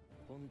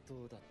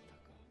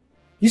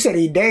 You said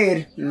he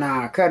dead?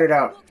 Nah, cut it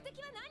out.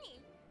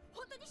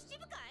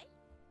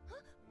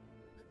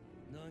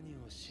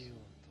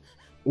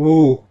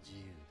 Ooh.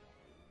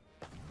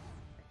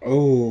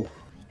 Oh.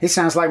 He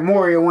sounds like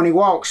Moria when he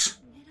walks.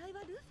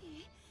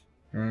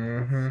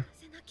 Mm-hmm.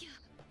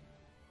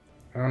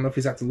 I don't know if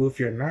he's after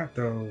Luffy or not,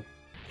 though.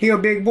 He a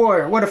big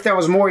boy. What if that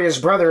was Moria's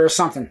brother or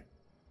something?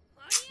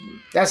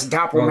 That's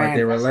Doppel, Oh, man. like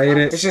they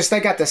related? It's just they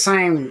got the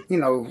same, you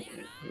know,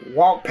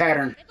 walk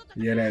pattern.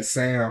 Yeah, that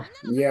sound.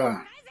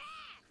 Yeah.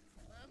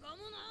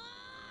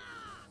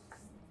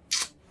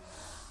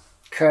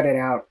 Cut it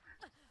out.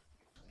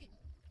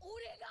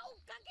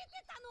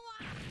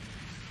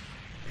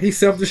 He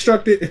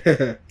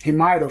self-destructed. He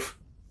might have.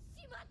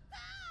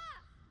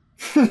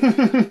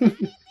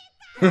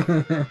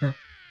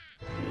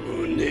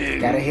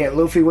 Gotta hit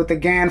Luffy with the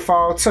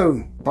Ganfall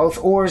too. Both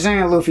Oars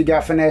and Luffy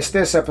got finessed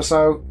this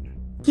episode.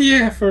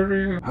 Yeah, for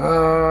real.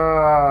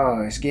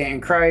 Oh, it's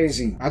getting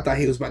crazy. I thought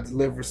he was about to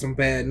deliver some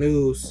bad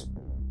news.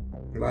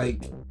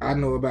 Like, I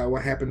know about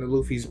what happened to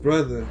Luffy's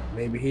brother.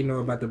 Maybe he know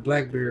about the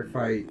Blackbeard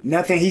fight.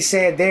 Nothing he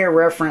said there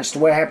referenced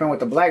what happened with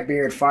the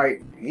Blackbeard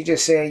fight. He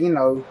just said, you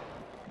know,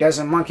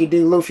 doesn't Monkey D.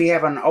 Luffy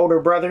have an older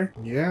brother?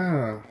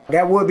 Yeah.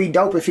 That would be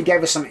dope if he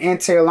gave us some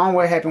intel on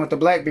what happened with the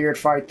Blackbeard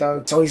fight,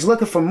 though. So he's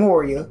looking for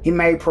Moria. He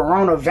made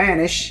Piranha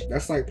vanish,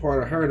 That's like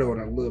part of her, though,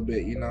 in a little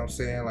bit. You know what I'm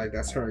saying? Like,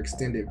 that's her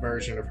extended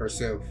version of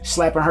herself.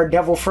 slapping her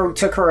devil fruit,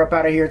 took her up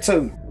out of here,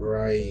 too.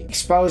 Right.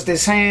 Exposed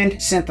his hand,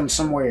 sent them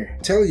somewhere.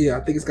 Tell you, I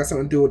think it's got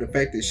something to do with the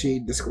fact that she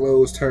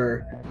disclosed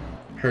her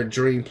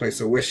dream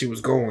place or where she was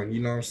going. You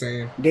know what I'm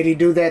saying? Did he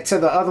do that to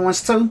the other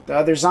ones, too? The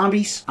other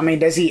zombies? I mean,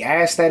 does he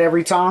ask that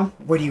every time?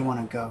 Where do you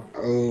want to go?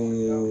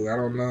 Oh, I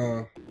don't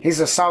know. He's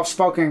a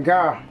soft-spoken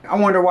guy. I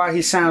wonder why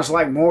he sounds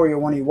like Moria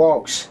when he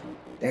walks.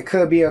 That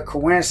could be a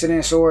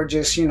coincidence or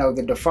just, you know,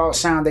 the default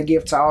sound they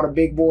give to all the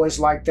big boys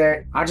like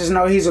that. I just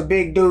know he's a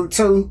big dude,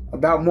 too.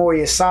 About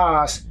Moria's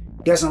size.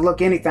 Doesn't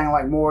look anything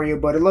like Moria,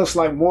 but it looks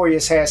like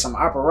Moria's had some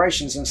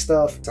operations and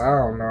stuff. I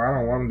don't know. I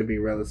don't want him to be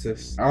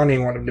relatives. I don't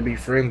even want him to be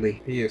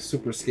friendly. He is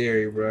super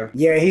scary, bro.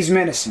 Yeah, he's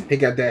menacing. He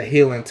got that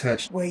healing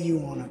touch. Where you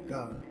want to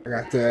go? I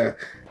got to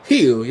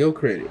heal your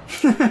credit.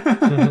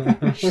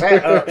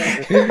 Shut up.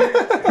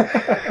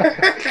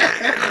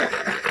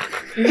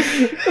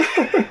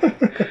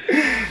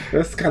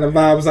 That's the kind of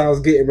vibes I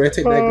was getting, bro.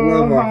 Take that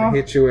glove off and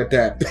hit you with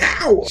that.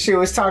 Pow! She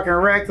was talking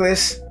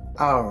reckless.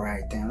 All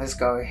right, then. Let's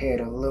go ahead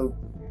and Luke.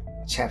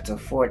 Chapter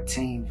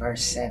 14,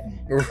 verse 7.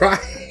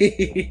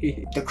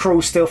 Right. The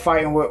crew's still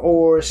fighting with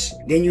Oars.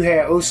 Then you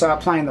had Usopp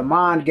playing the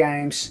mind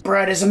games.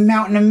 Bruh, there's a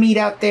mountain of meat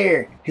out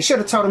there. He should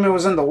have told him it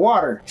was in the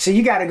water. So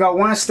you gotta go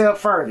one step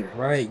further.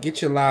 Right.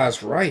 Get your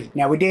lies right.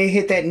 Now, we did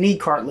hit that knee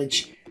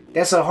cartilage.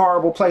 That's a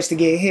horrible place to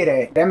get hit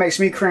at. That makes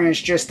me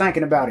cringe just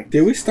thinking about it.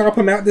 Did we stomp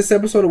him out this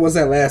episode or was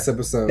that last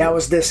episode? That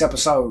was this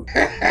episode.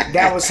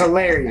 That was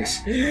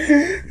hilarious.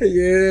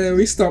 Yeah,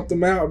 we stomped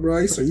him out,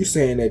 bro. So you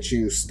saying that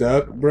you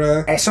stuck,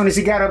 bro? As soon as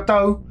he got up,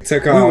 though,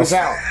 Took we off. was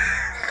out.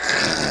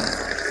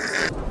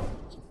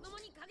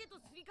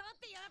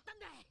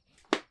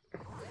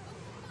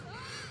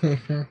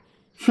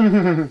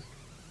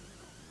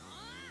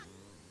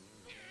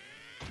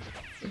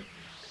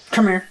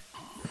 Come here.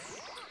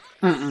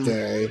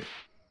 Dang.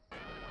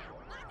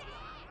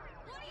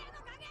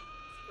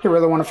 You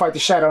really want to fight the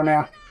shadow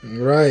now?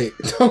 Right.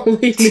 Don't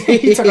leave me.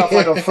 He took off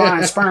like a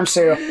flying sperm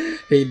cell.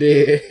 He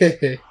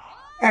did.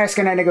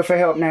 Asking that nigga for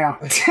help now.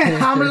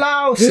 I'm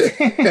lost.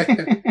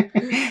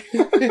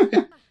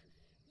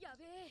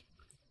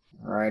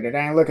 Right, it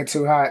ain't looking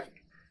too hot.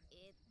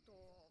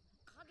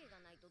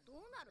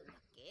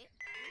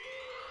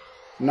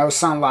 No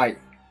sunlight.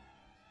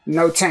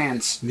 No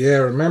tans. Yeah,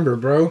 remember,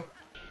 bro.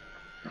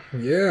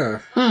 Yeah.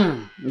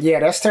 Yeah,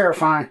 that's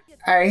terrifying.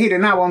 Hey, he did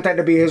not want that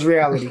to be his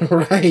reality.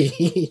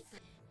 Right.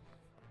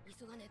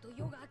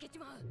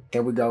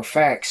 There we go,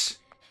 facts.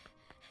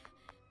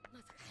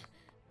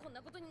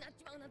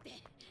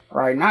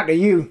 Right, not to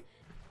you.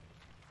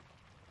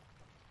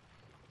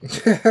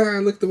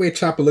 Look the way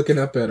Chopper looking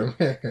up at him.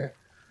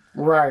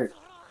 Right.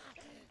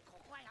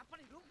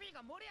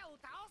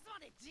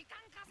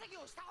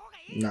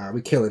 Nah,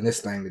 we killing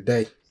this thing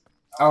today.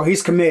 Oh,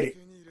 he's committed.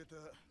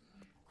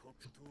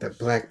 The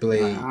Black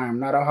Blade. I am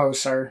not a hoe,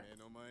 sir.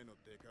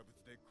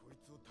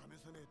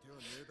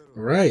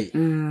 Right.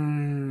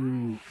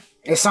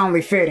 It's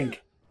only fitting.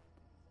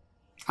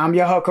 I'm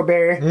your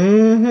Huckleberry.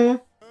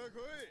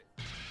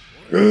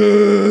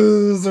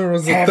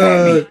 Zoro's a Have at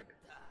thug. me.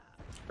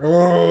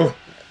 Oh,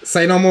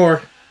 say no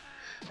more.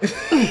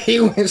 He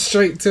went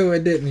straight to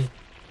it, didn't he?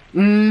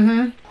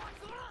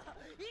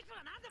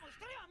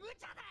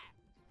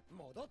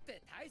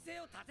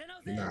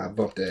 Nah, I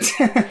bumped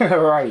that.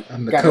 Right.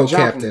 I'm the Gotta jump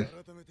co-captain. him.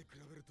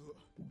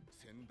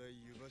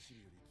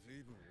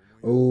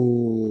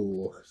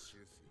 Ooh.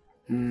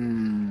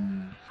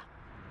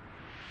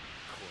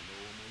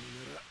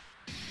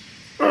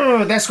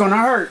 That's gonna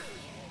hurt.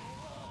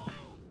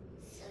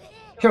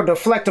 He'll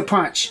deflect a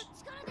punch.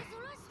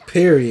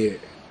 Period.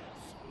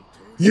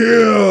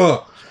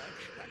 Yeah.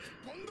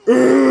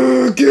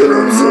 Get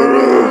him,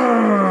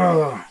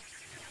 Zoro.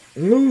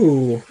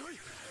 Ooh.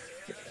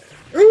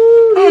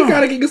 Ooh, he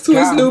gotta get used to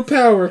his new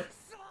power.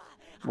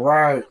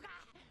 Right.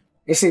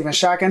 It's even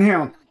shocking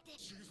him.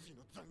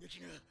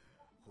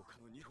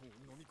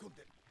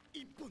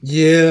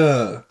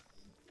 Yeah.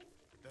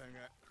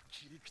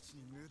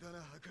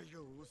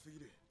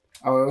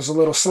 Oh, it was a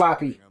little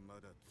sloppy.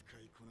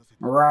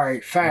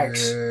 Right,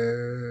 facts.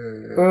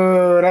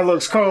 That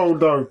looks cold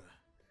though.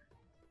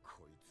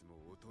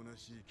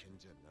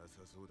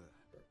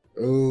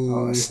 Ooh.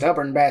 Oh, a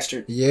stubborn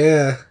bastard.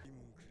 Yeah.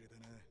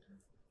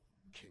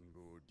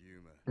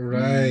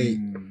 Right.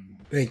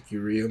 Thank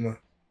you, Ryuma.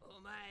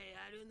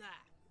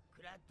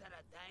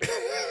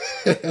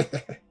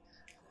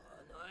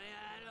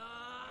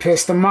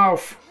 Pissed him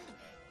off.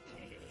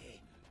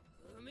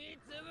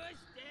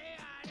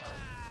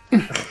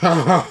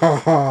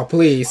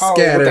 Please, Oh,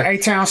 scatter. with the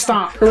A-Town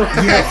stomp.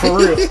 Yeah, for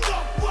real.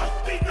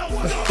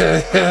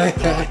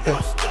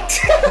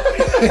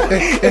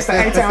 It's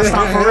the A-Town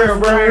stomp for real,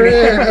 bro.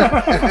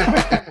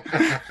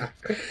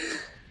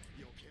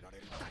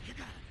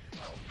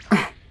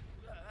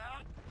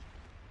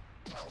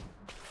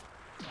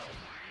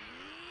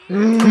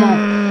 Come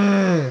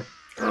on.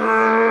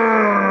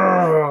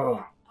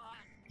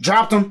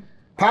 Dropped him.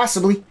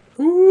 Possibly.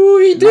 Ooh,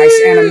 he did.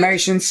 Nice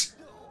animations.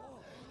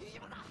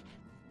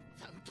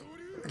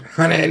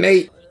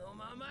 108.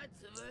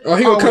 Oh,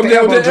 he gonna come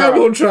down with the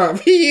elbow drop.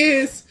 He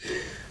is.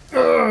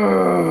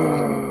 The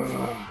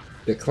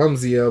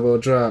clumsy elbow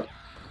drop.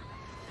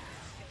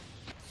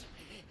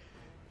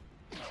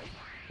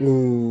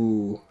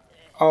 Ooh.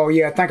 Oh,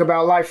 yeah. Think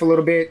about life a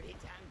little bit.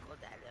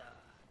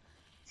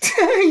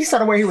 You saw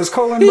the way he was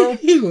calling, bro?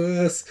 He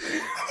was.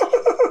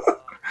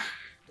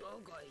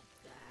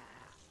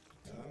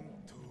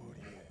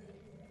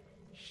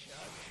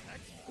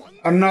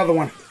 Another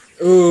one.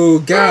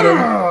 Ooh, got him.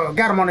 Oh,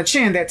 got him on the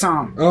chin that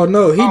time. Oh,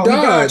 no. He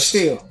dodged.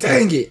 Still.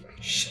 Dang it.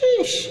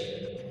 Sheesh.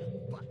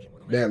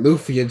 That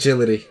Luffy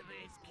agility.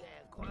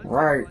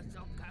 Right.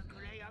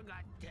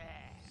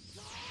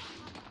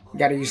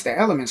 Gotta use the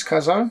elements,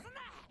 cuzzo.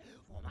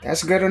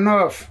 That's good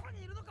enough.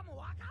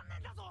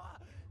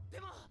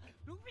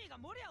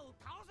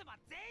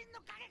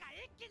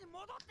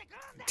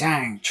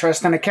 Dang,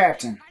 trust in the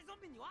captain.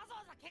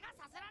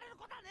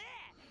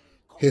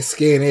 His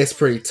skin is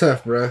pretty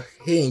tough, bruh.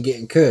 He ain't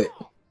getting cut.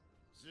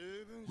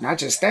 Not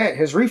just that,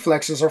 his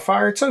reflexes are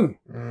fire too.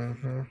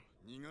 Mm-hmm.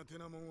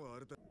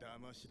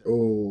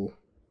 Oh.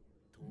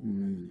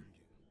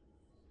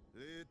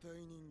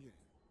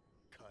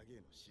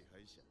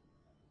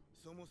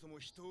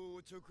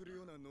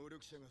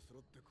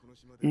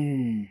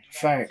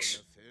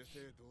 Facts.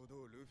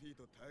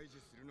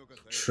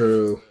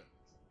 True.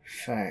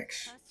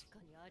 Facts.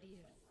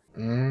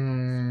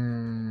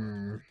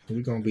 We're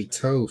gonna be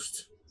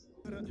toast.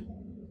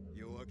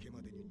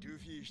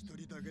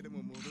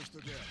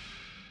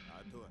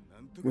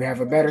 We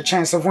have a better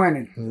chance of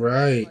winning.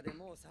 Right.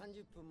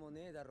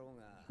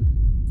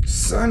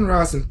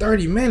 Sunrise in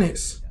 30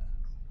 minutes.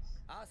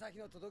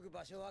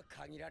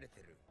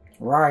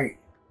 Right.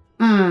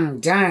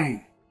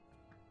 Dang.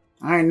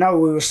 I didn't know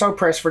we were so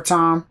pressed for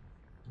time.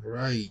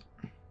 Right.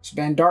 It's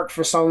been dark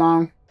for so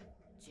long.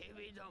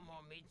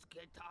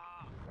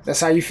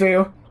 That's how you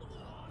feel?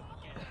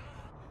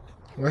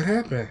 What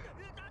happened?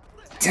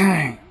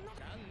 Dang.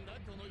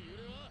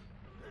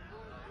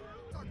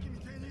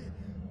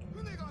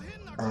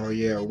 Oh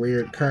yeah,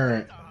 weird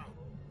current.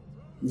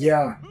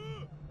 Yeah.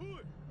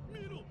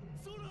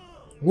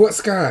 What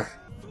sky?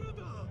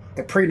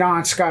 The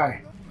pre-dawn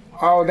sky.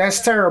 Oh, that's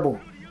terrible.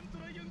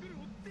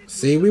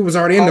 See, we was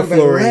already in the they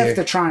Florida. left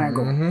the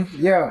triangle.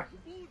 Yeah.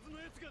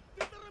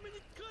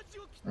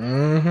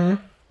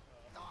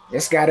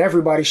 It's got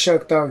everybody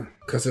shook though.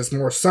 Cause there's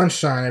more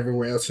sunshine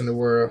everywhere else in the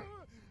world.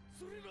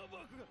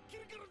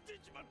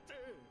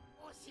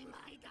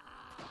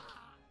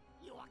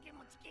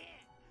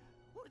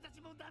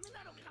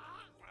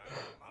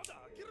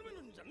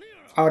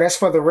 Oh, that's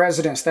for the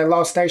residents that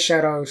lost their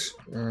shadows.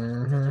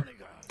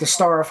 The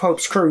Star of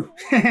Hope's crew.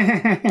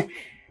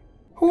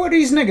 Who are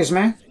these niggas,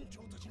 man?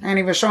 Ain't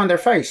even showing their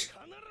face.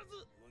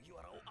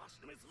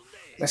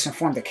 Let's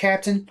inform the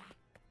captain.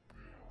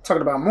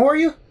 Talking about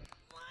Moria?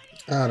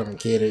 I don't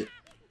get it.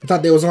 I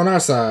thought they was on our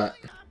side.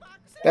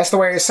 That's the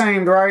way it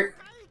seemed, right?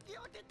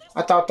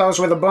 I thought those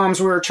were the bums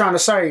we were trying to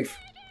save.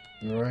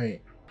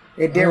 Right.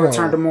 It did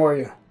return to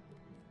Moria.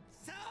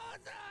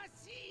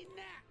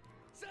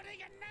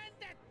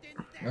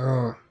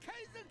 Oh.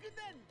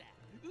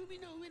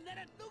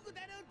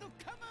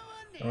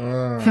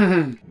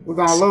 We're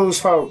gonna lose,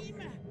 folk.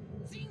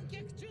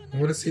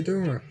 What is he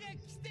doing?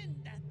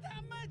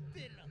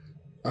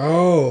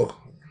 Oh.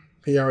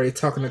 He already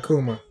talking to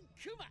Kuma.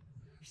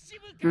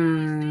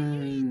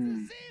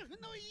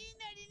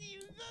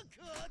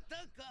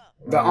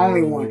 The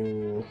only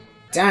one.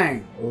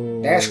 Dang.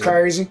 Ooh. That's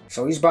crazy.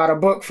 So he's bought a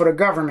book for the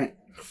government.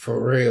 For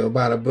real.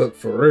 About a book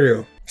for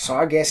real. So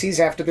I guess he's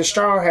after the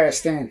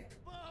Strawhats then.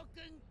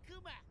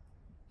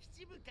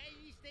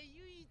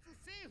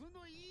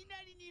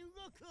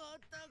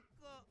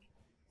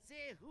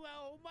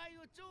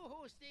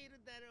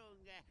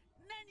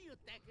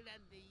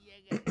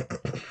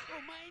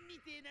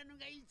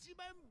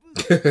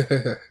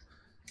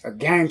 A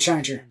game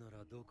changer.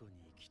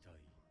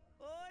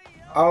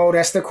 Oh,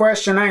 that's the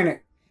question, ain't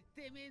it?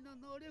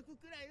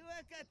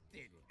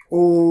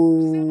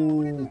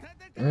 Ooh.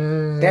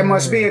 That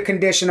must be a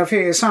condition of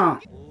his, huh?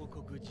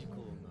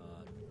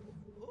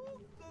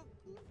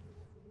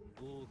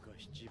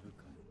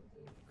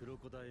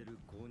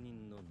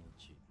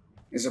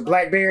 Is it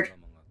Blackbeard?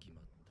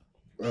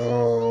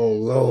 Oh,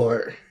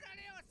 Lord.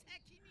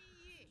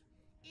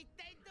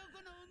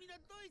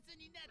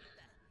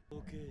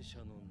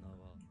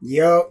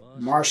 Yup,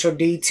 Marshall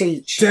D.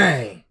 Teach.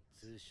 Dang.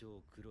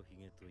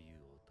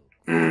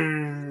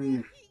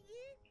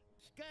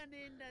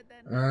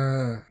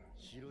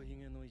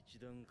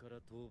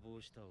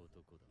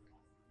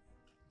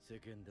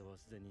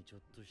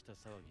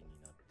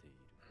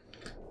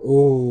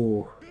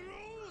 Ooh.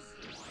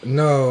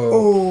 No.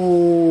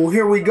 Oh,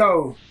 here we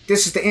go.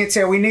 This is the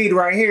intel we need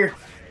right here.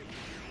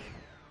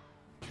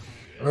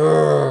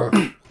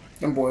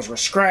 Them boys were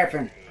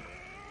scrapping.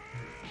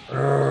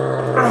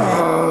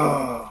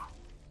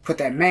 Put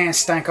that man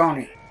stank on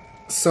it.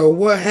 So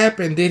what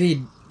happened? Did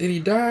he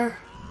die?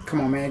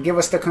 Come on, man. Give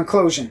us the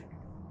conclusion.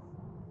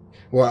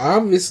 Well,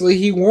 obviously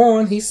he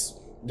won. He's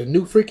the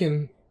new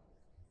freaking,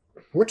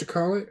 what you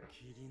call it?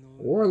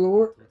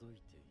 Warlord.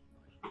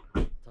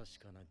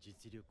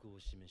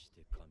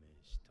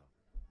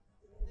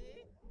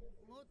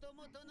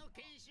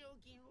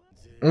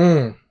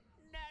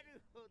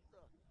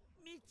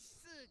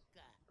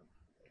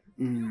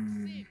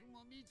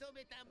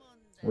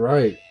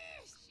 Right.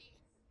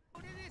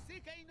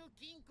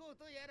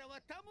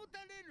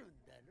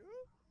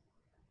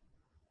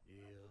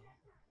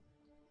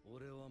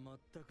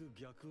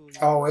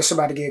 Oh, it's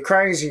about to get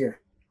crazier.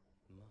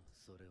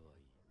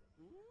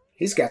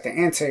 He's got the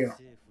intel.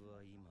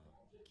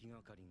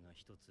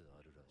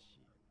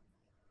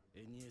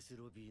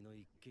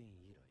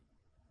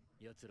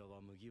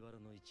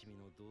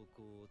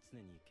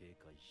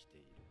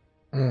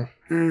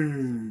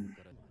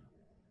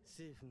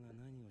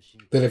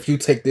 That if you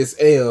take this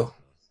L,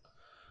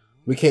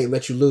 we can't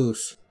let you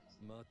lose.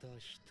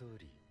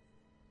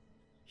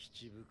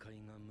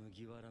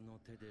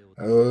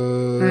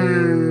 Oh,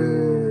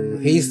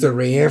 he's the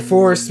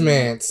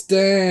reinforcements.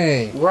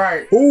 Dang.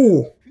 Right.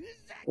 Ooh.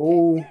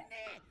 Ooh.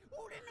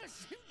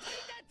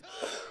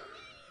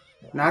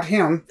 Not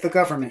him, the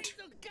government.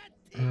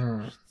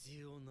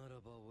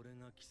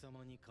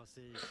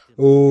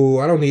 Ooh,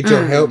 I don't need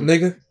your help,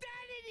 nigga.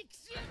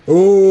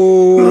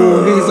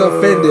 Ooh, he's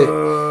offended.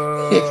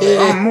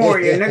 I'm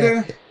Moria,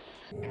 nigga.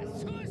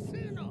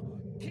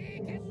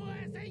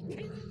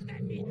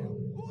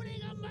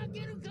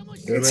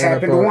 It's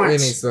happened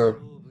once.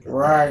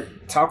 Right.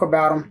 Talk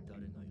about him.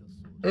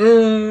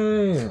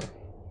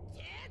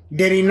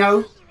 Did he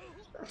know?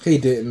 He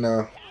didn't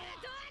know.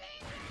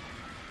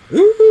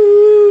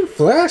 Ooh,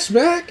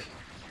 flashback.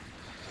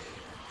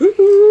 Ooh.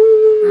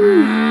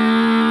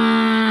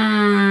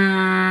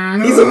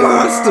 He's a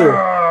monster.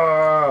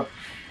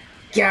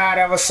 God,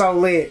 that was so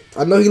lit.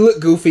 I know he looked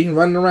goofy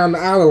running around the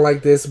island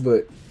like this,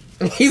 but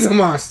he's a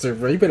monster,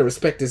 bro. You better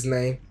respect his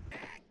name.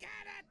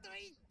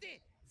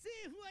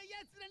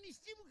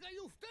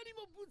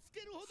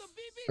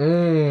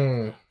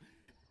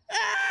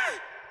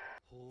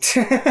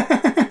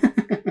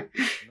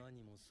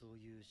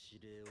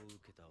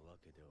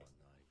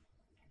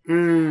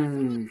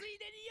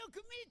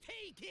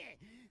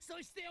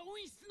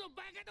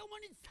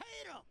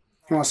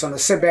 He wants someone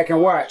to sit back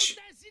and watch.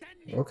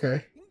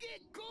 Okay.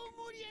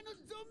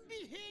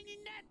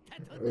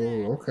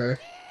 Oh, okay.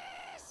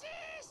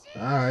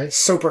 Alright.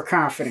 Super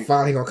confident.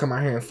 Finally gonna come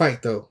out here and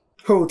fight, though.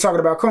 Who, talking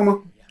about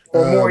Kuma?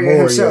 Or Moria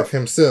himself?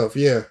 Himself,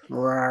 yeah.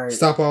 Right.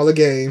 Stop all the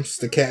games,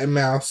 the cat and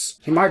mouse.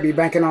 He might be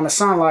banking on the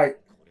sunlight.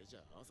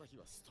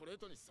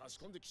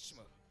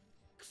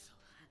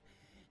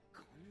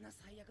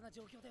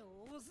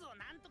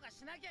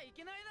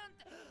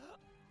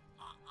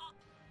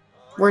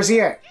 Where's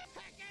he at?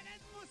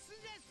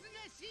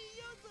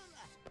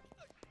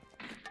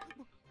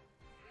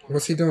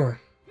 What's he doing?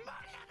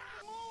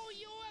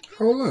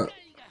 Hold up.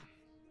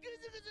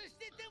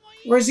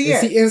 Where's he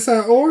at? Is he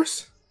inside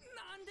Oars?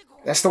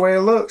 That's the way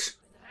it looks.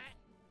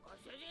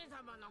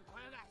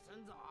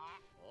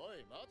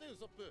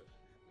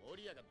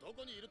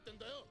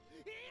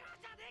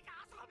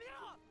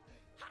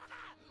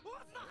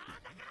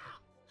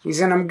 He's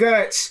in them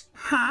guts.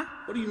 Huh?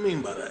 What do you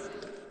mean by that?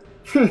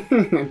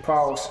 And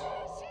pause.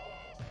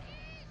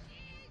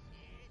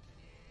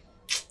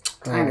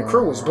 Dang, the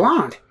crew was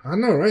blonde. I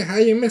know, right? How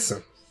you miss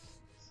him?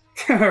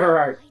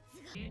 Right.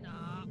 You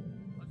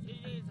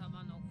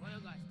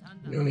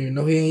don't even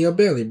know he in your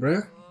belly,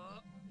 bruh.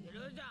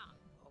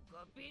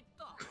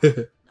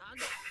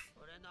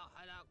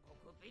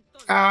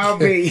 I'll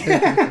be.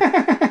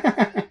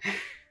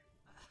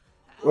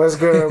 What's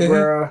good,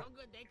 bro?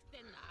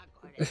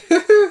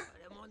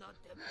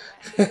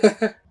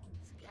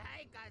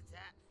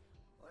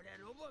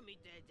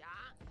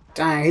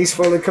 Dang, he's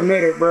fully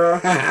committed, bro.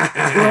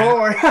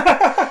 Lord.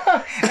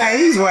 Hey,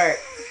 he's whack.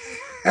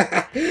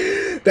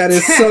 That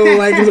is so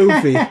like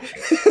Luffy.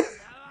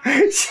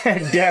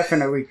 Yeah,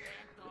 definitely.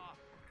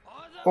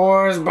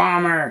 Oars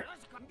bomber.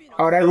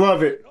 Oh, they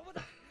love it.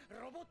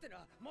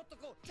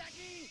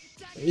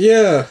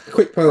 Yeah,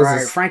 quick poses.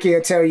 Right, Frankie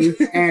will tell you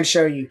and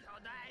show you.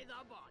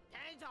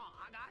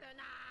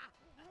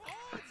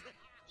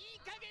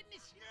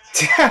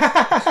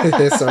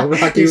 It's a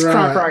rocky He's ride.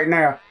 crunk right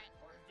now.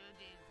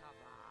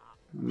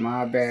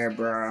 My bad,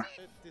 bro.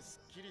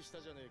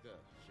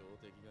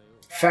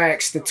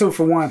 Facts, the 2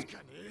 for 1.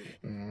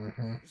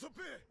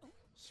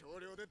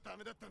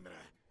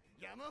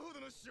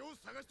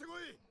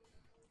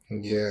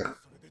 Yeah.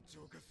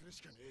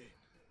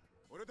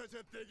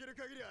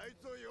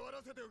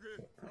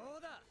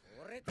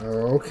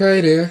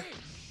 Okay then.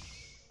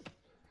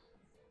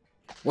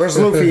 Where's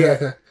Luffy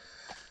at?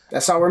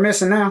 That's all we're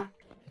missing now.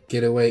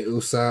 Get away,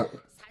 Usopp.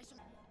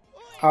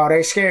 Oh,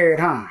 they scared,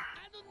 huh?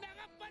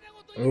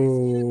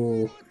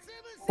 Ooh.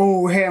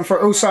 Ooh, heading for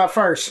Usopp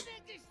first.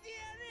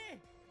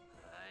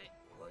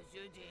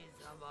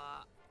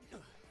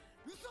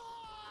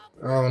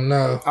 Oh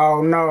no.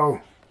 Oh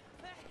no.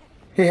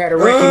 He had a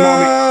Ricky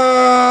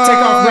moment. Take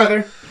off,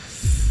 brother.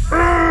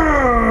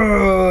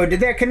 Did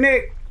that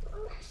connect?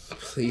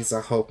 Please,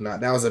 I hope not.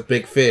 That was a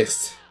big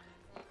fist.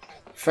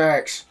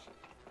 Facts.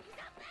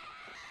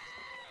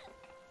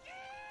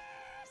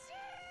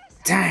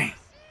 Dang.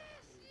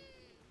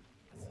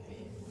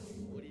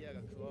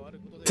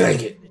 Dang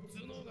it.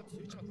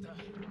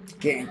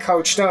 Getting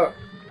coached up.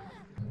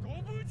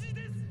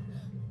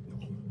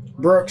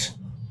 Brooks.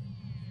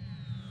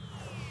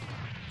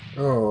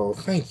 Oh,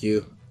 thank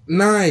you.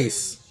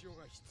 Nice.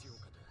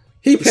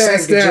 He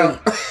passed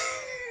out.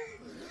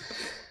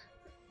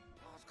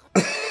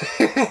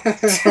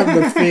 From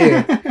the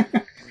fear.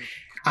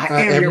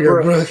 I am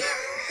your brother.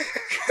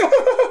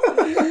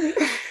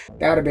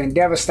 That would have been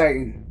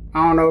devastating.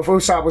 I don't know if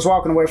Usopp was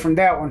walking away from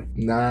that one.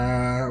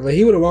 Nah, but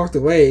he would have walked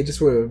away. It just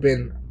would have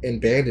been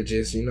in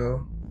bandages, you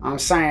know? I'm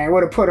saying, it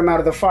would have put him out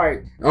of the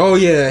fight. Oh,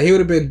 yeah, he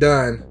would have been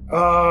done.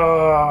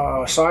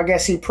 Oh, so I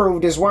guess he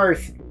proved his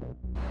worth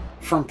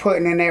from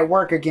putting in that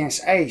work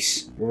against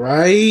Ace.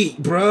 Right,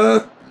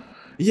 bruh?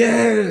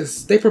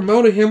 Yes, they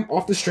promoted him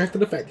off the strength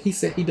of the fact he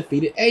said he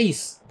defeated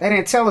Ace. They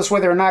didn't tell us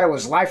whether or not it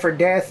was life or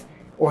death,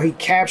 or he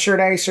captured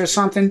Ace or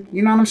something.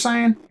 You know what I'm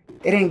saying?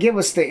 They didn't give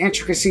us the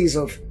intricacies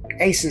of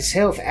Ace's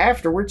health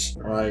afterwards.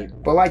 Right.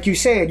 But like you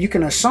said, you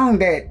can assume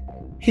that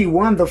he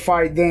won the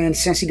fight then,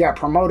 since he got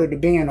promoted to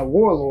being a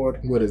warlord.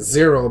 With a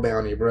 0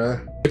 bounty,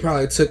 bruh. He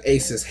probably took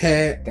Ace's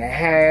hat. The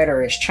hat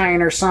or his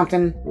chain or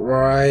something.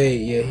 Right,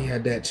 yeah, he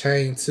had that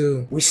chain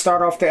too. We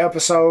start off the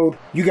episode,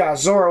 you got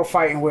Zoro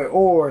fighting with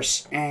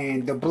Oars,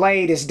 and the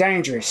blade is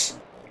dangerous.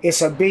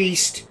 It's a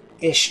beast,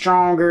 it's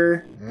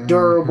stronger,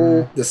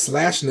 durable. The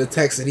slashing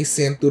attacks that he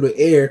sent through the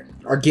air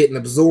are getting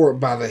absorbed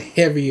by the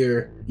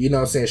heavier, you know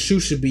what I'm saying,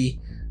 Shushibi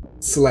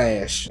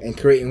slash, and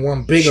creating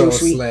one big old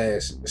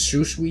slash.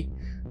 Shushibi?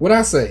 What'd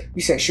I say?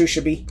 You said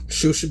Shushibi?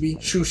 Shushibi?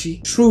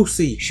 Shushi?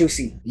 Shrusi.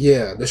 Shusi.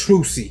 Yeah, the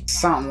Shrusi.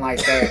 Something like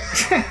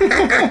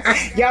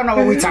that. Y'all know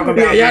what we talking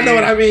about. Yeah, y'all know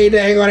what I mean.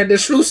 Dang on it. The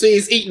Shrusi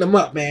is eating them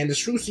up, man. The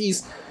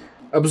Shrusi's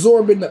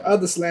absorbing the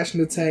other slashing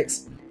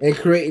attacks and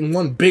creating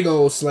one big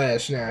old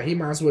slash now. He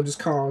might as well just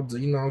call,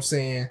 you know what I'm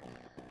saying,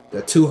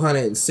 the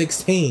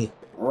 216.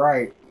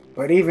 Right.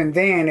 But even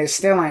then, it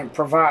still ain't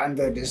providing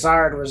the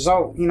desired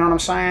result. You know what I'm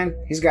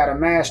saying? He's got to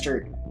master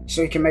it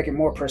so he can make it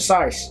more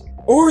precise.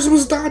 Oars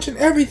was dodging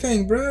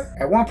everything, bruh.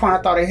 At one point,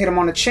 I thought it hit him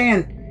on the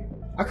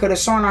chin. I could have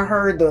sworn I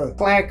heard the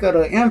clack of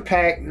the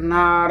impact.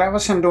 Nah, that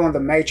was him doing the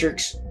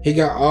Matrix. He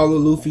got all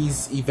of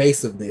Luffy's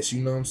evasiveness,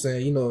 you know what I'm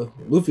saying? You know,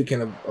 Luffy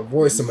can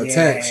avoid some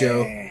attacks,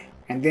 yo.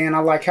 And then I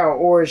like how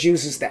Oars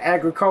uses the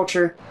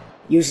agriculture,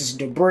 uses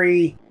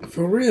debris.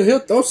 For real, he'll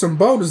throw some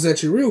boulders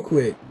at you real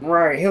quick.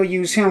 Right, he'll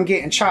use him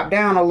getting chopped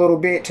down a little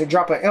bit to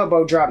drop an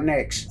elbow drop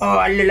next. Oh,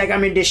 I look like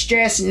I'm in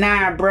distress?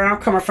 Nah, bro,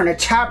 I'm coming from the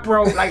top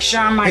rope like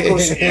Shawn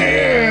Michaels. And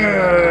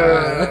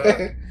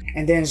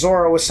then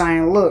Zoro was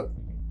saying, look,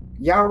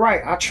 y'all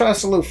right, I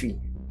trust Luffy.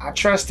 I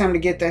trust him to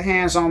get the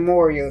hands on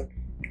Moria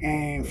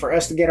and for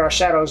us to get our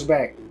shadows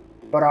back.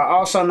 But I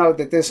also know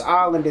that this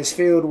island is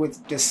filled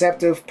with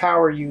deceptive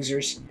power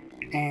users,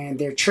 and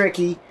they're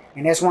tricky.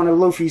 And that's one of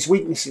Luffy's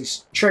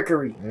weaknesses,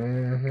 trickery.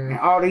 And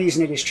all these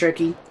niggas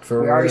tricky. We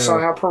already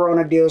saw how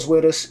Perona deals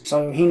with us.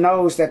 So he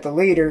knows that the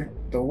leader,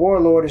 the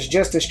warlord, is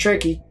just as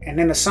tricky. And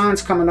then the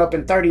sun's coming up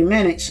in 30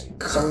 minutes.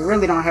 So we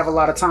really don't have a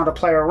lot of time to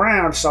play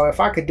around. So if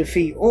I could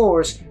defeat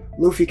Oars,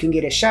 Luffy can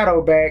get his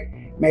shadow back.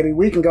 Maybe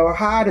we can go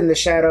hide in the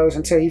shadows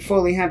until he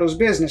fully handles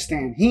business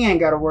then. He ain't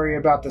got to worry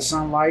about the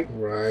sunlight.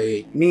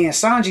 Right. Me and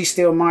Sanji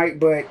still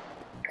might, but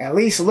at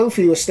least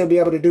Luffy will still be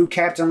able to do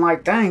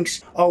captain-like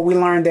things. Oh, we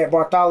learned that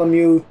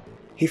Bartholomew,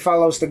 he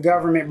follows the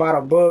government by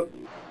the book.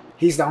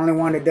 He's the only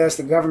one that does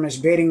the government's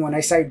bidding when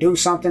they say do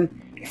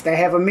something. If they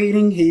have a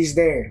meeting, he's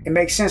there. It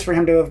makes sense for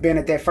him to have been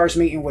at that first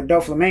meeting with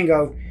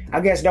Doflamingo. I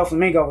guess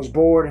Doflamingo was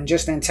bored and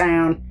just in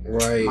town.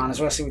 Right. Might as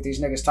well see what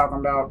these niggas talking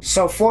about.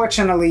 So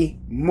fortunately,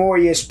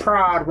 Moria's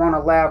pride won't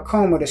allow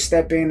Kuma to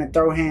step in and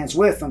throw hands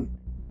with him.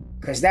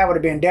 Because that would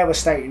have been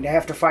devastating to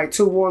have to fight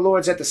two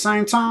warlords at the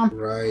same time.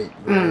 Right.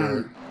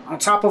 On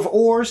top of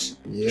Oars.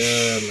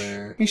 Yeah,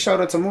 man. He showed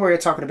up to Moria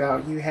talking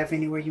about, you have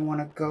anywhere you want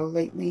to go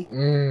lately?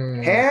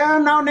 Hell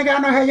no, nigga. I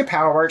know how your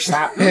power works.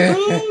 Stop.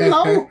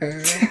 No.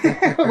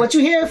 What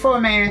you here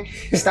for, man?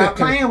 Stop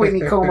playing with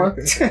me, Kuma.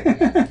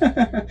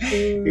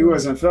 He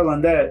wasn't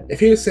feeling that. If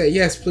he had said,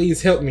 yes,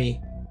 please help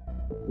me,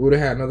 we would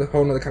have had another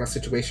whole nother kind of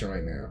situation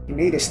right now. You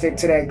need to stick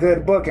to that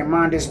good book and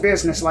mind his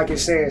business like it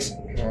says.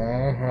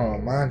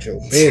 Mind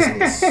your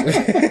business.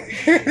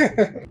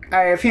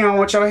 Hey, if he don't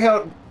want your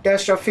help,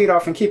 dust your feet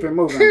off and keep it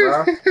moving,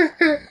 bro.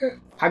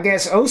 I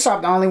guess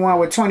Usopp the only one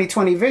with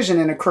 20/20 vision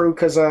in the crew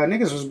because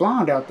niggas was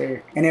blonde out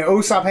there. And then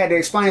Usopp had to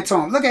explain to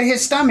him, look at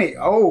his stomach.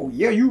 Oh,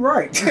 yeah, you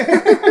right.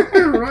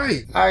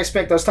 Right. I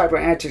expect those type of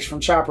antics from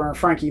Chopper and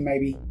Frankie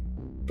maybe.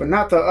 But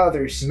not the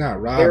others.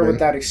 Not Robin. They're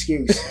without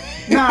excuse.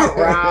 Not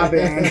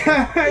Robin.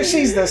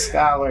 She's the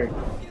scholar.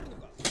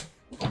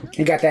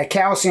 You got that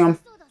calcium.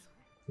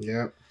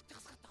 Yep.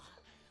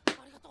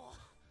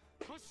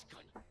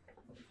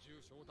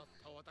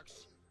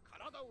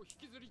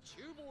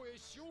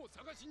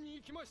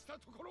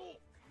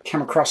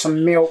 Came across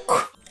some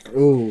milk.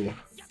 Ooh.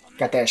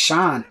 Got that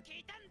shine.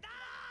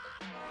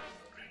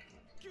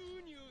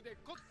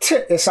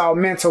 It's all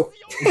mental.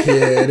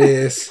 Yeah, it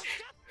is.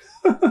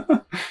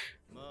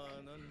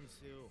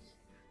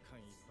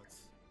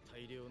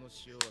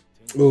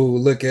 Ooh,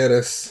 look at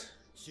us.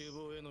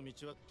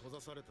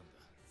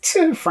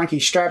 Frankie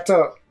strapped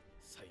up.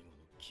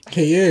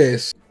 He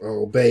is.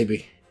 Oh,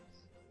 baby.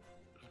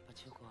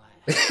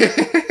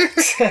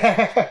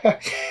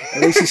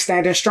 At least he's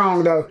standing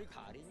strong, though.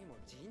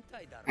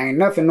 Ain't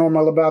nothing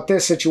normal about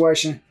this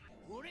situation.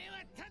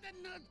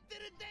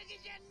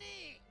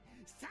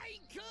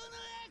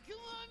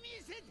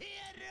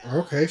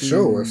 Okay,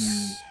 show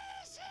us.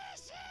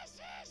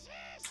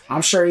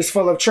 I'm sure he's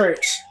full of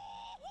tricks.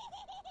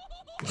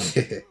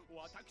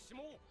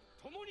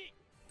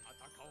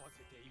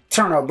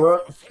 Turn up, bro.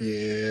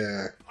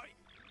 Yeah.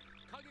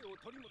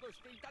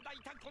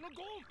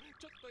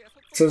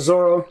 To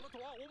Zoro.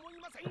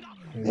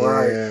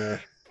 Yeah.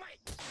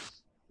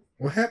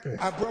 What happened?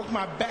 I broke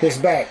my back. His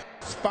back.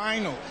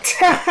 Spinal.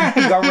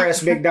 Go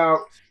rest, big dog.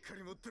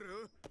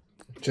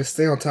 Just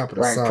stay on top of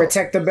the Right, salt.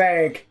 protect the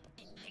bag.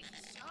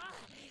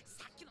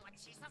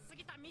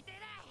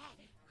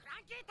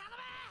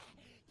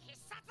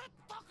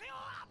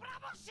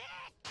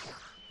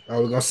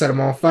 Oh, we're gonna set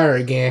him on fire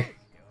again.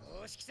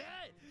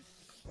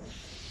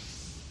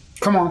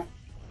 Come on.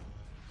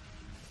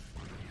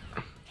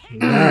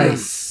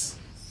 Nice.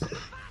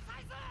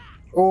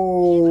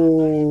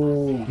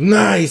 Oh.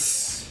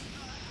 Nice.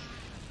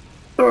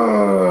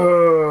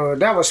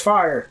 That was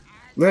fire.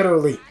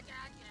 Literally.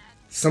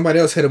 Somebody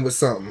else hit him with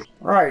something.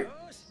 Right.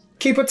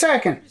 Keep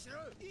attacking.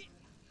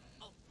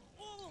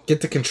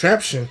 Get the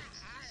contraption.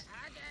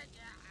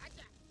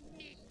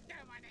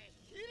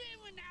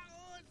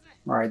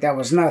 Right, that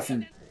was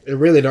nothing. It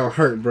really don't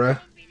hurt,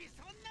 bruh.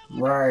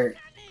 Right.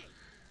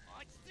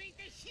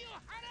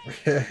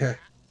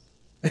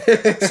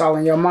 It's all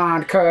in your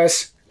mind,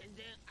 cuz.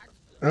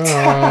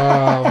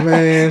 Oh,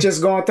 man.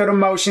 Just going through the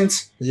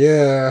motions.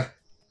 Yeah.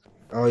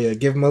 Oh, yeah.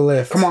 Give him a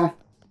lift. Come on.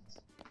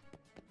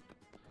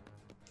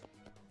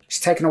 It's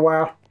taking a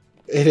while.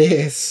 It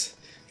is.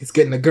 He's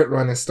getting a good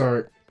running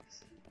start.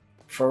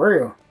 For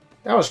real.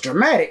 That was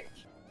dramatic.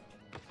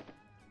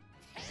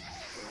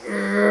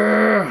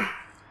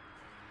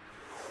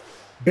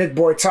 Big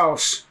boy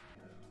toss.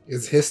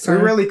 It's his We're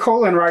turn. really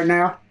cooling right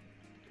now.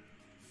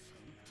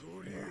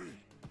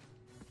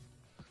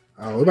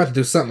 Oh, we're about to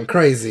do something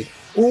crazy.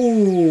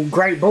 Ooh,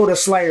 great Buddha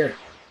Slayer.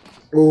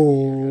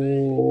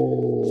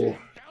 Ooh.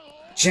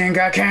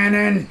 Jenga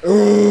cannon.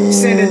 Ooh.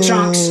 Sending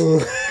chunks.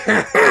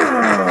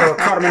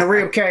 Caught him in a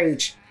rib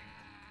cage.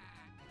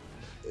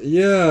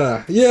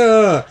 Yeah.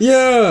 Yeah.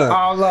 Yeah.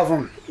 All of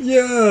them.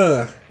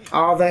 Yeah.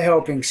 All the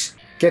helpings.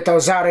 Get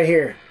those out of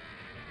here.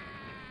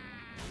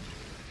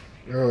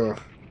 Ugh.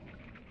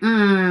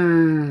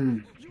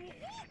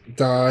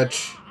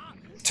 Dodge.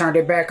 Turned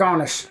it back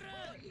on us.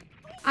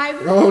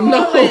 Oh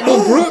no,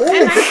 Brooke.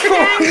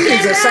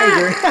 He's a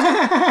savior.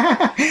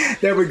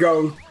 There we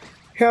go.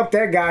 Help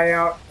that guy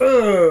out.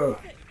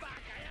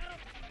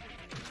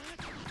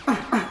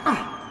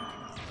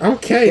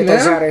 Okay, Get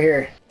those out now. of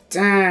here.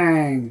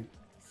 Dang.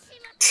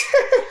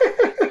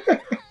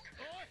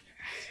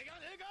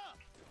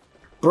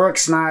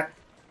 Brooks not.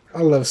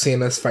 I love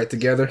seeing us fight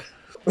together.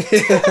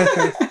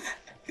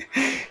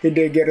 He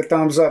did get a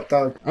thumbs up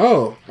though.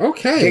 Oh,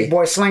 okay. Big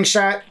boy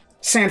slingshot.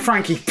 San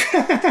Frankie.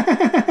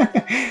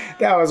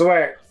 That was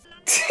whack.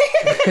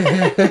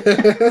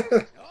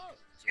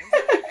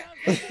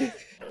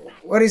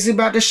 What is he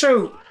about to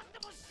shoot?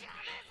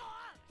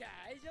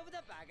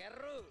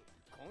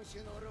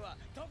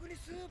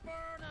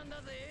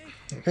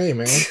 Hey,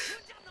 man.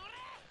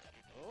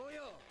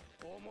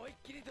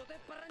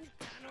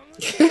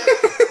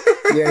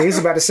 Yeah, he's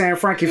about to San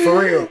Frankie for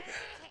real.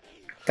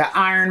 The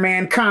Iron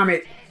Man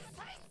comet.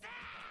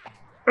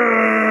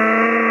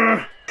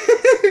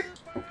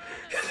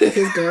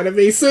 It's gonna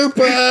be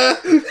super.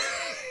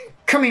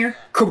 Come here,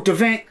 Coupe de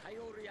Vent.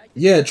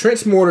 Yeah,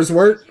 trench mortars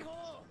work.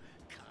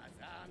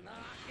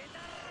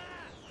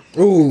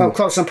 Ooh. Up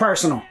close and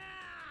personal.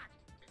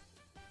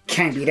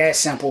 Can't be that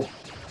simple.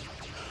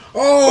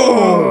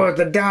 Oh. Oh,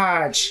 the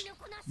dodge.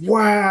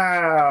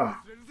 Wow.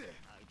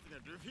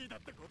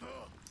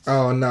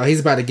 Oh no,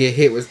 he's about to get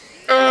hit with.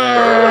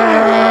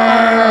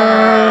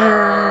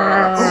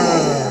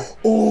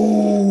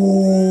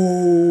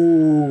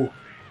 Ooh,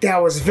 that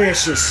was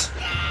vicious.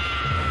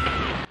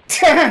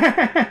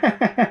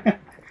 Yeah,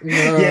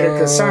 the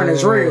concern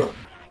is real.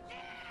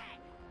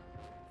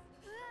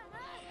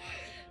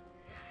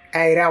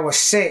 Hey, that was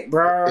sick,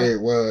 bro. It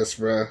was,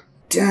 bro.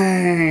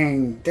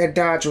 Dang, that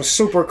dodge was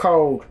super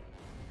cold.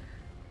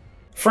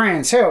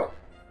 Friends, help.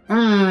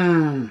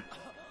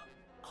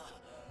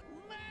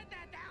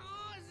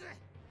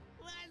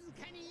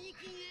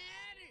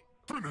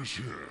 Finish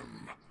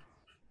him.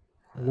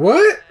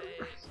 What?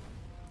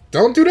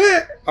 Don't do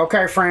that.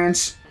 Okay,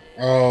 friends.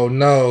 Oh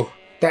no.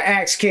 The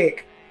axe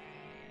kick.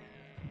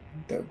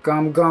 The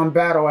gum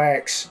battle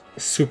axe.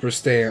 Super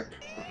stamp.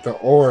 The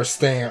Oars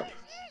stamp.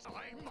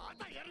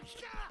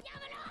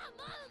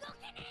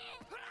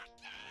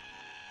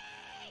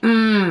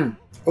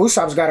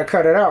 Usopp's gotta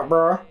cut it out,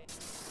 bro.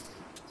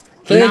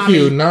 Thank Nami.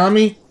 you,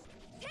 Nami.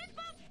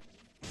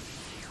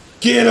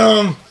 Get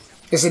him.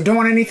 Is it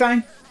doing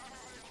anything?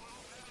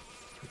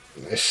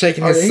 It's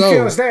shaking Oh, his he soul.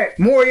 feels that.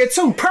 Moria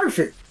too.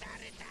 Perfect.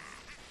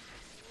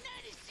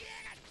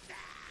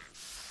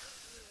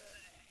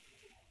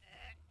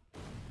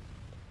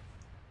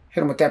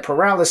 Hit him with that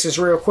paralysis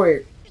real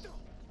quick.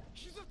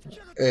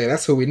 Hey,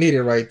 that's what we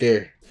needed right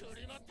there.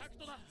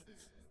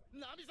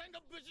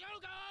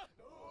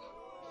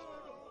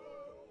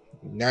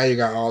 Now you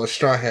got all the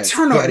Strawhats.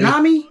 Turn up, buddy.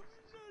 Nami.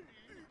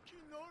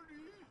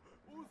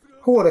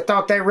 Who would have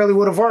thought that really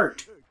would have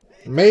worked?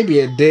 Maybe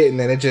it didn't,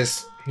 and it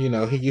just, you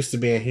know, he used to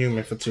being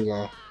human for too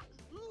long.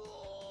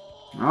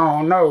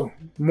 Oh no.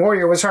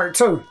 Moria was hurt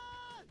too.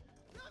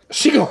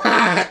 She go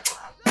hide.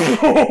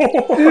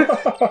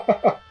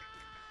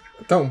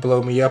 Don't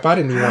blow me up. I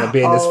didn't even want to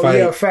be in this fight.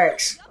 Yeah,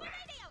 facts.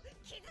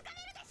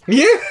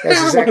 Yeah,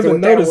 That's exactly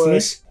what that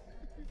was.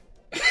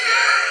 He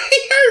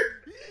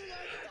hurt.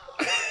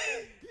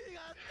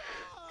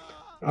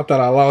 I thought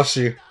I lost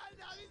you.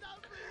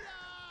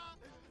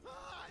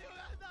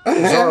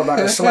 Zoro about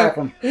to slap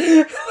him.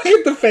 Look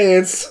at the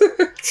fans.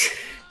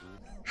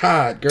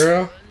 Hot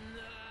girl.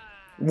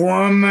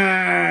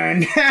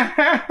 Woman.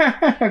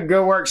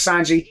 Good work,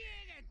 Sanji.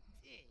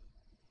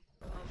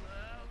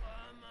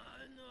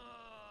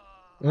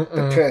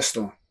 The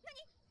pistol.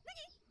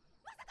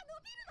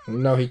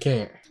 No, he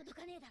can't.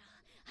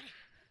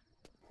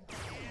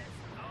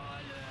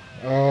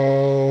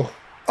 Oh.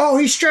 Oh,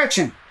 he's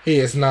stretching. He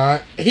is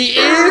not. He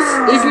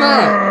is? He's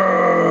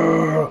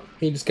not.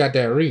 He just got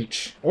that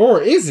reach.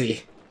 Or is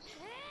he?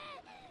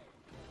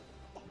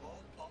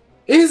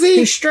 Is he?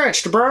 He's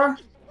stretched, bro.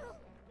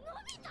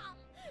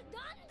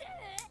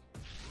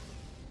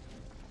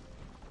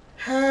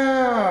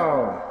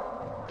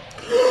 How?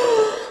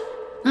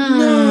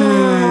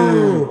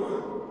 No.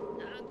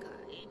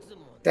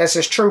 That's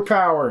his true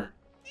power.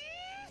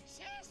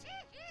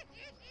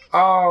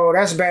 Oh,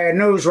 that's bad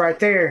news right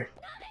there.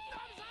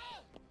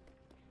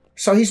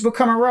 So he's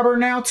becoming rubber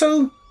now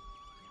too?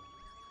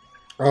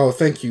 Oh,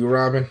 thank you,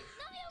 Robin.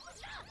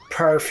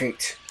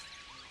 Perfect.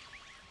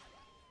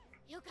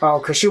 Oh,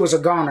 because she was a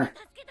goner.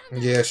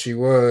 Yeah, she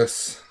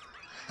was.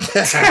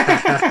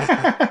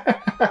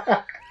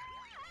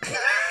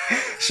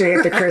 She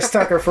hit the Chris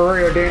Tucker for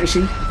real, didn't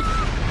she?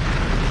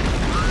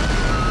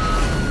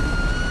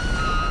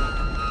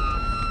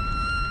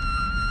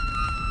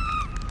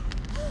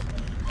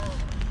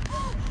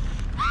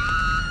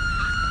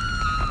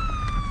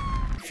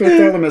 Fifth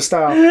Element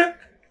style.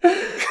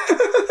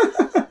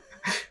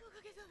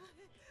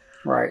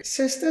 Right.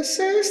 Sister,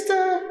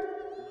 sister.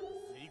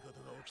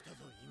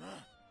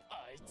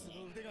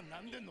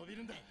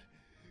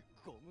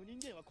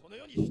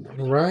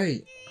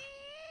 Right.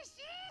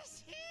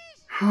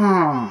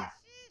 Huh.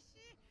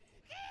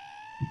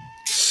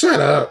 Shut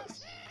up.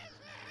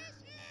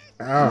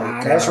 Oh,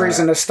 Nah, that's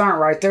reason to stunt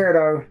right there,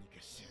 though.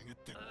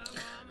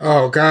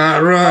 Oh,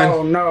 God, run.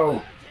 Oh,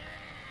 no.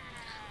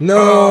 No.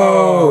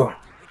 Oh.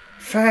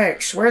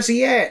 Facts. Where's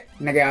he at?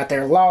 Nigga out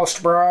there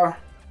lost, bro.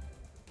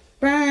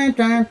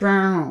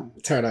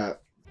 Turn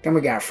up. Then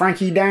we got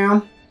Frankie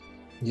down.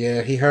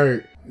 Yeah, he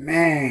hurt.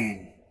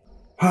 Man.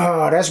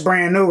 Oh, that's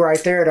brand new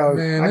right there, though.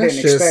 Man, I that's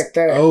didn't expect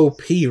that.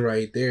 OP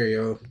right there,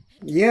 yo.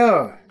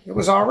 Yeah, it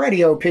was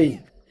already OP.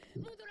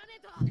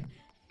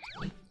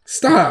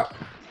 Stop.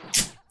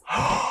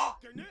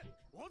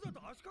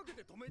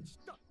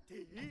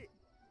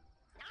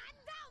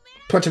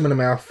 Punch him in the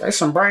mouth. That's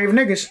some brave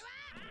niggas.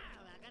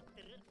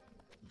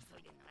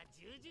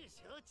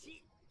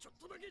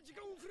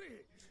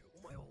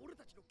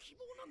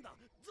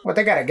 What,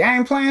 they got a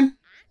game plan?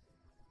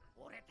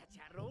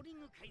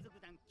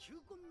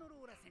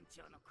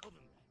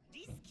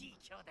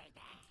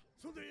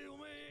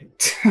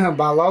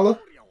 By Lola?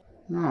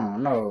 Oh,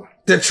 no.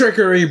 The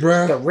trickery,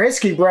 bro. The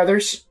Risky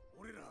Brothers?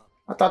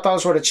 I thought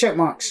those were the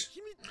Chipmunks.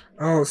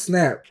 Oh,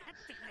 snap.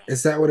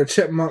 Is that where the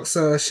Chipmunks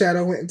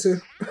shadow went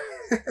into?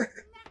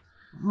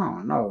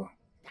 Oh, no.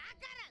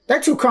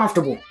 They're too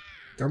comfortable.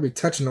 Don't be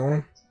touching on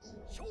them.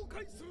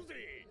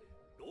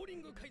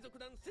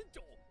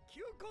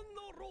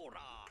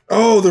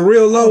 Oh, the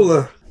real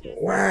Lola.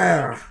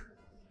 Wow.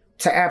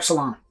 To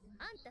ABSALOM.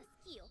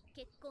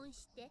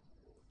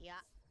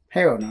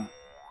 Hell no.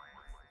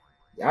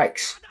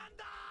 Yikes.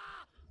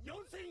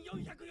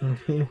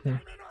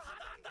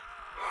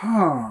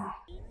 Huh.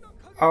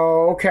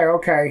 Oh, okay,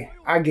 okay.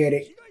 I get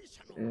it.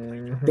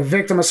 The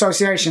Victim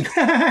Association.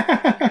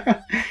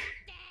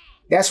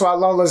 That's why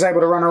Lola's able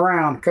to run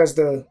around, because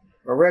the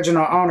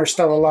original owner's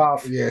still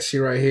alive. Yeah, she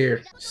right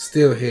here.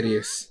 Still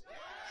hideous.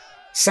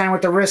 Same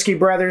with the Risky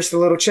Brothers, the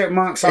little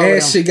chipmunks. All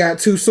And she got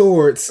 2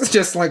 swords,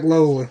 just like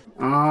Lola.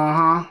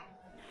 Uh-huh.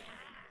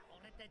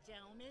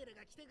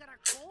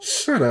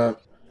 Shut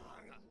up.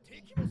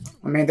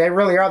 I mean, they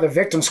really are the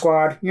victim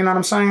squad. You know what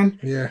I'm saying?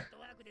 Yeah.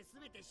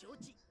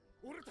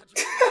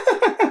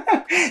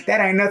 That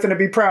ain't nothing to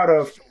be proud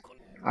of.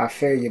 I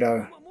feel you,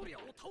 though.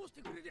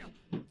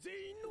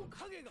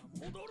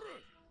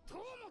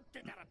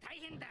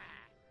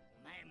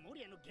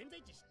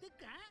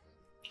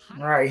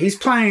 Right, he's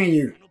playing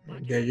you.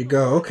 There you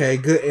go. Okay,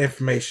 good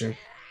information.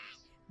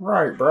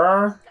 Right,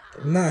 bro.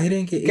 No, he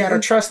didn't get. You gotta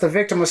trust the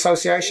Victim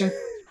Association.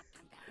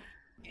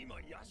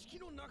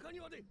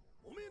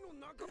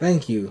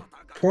 Thank you.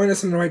 Point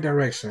us in the right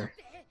direction.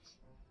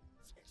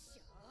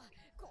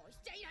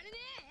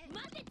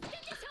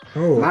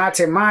 Oh.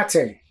 Mate,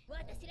 mate.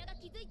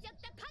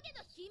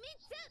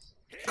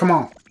 Come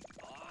on.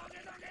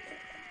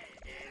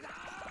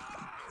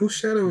 Whose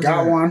shadow is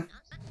Got that? one.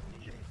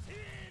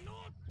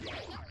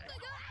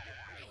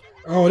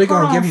 Oh, they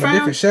gonna give him a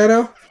different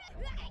shadow?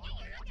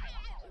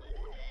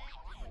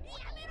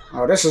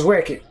 Oh, this is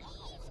wicked.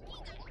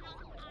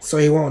 So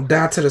he won't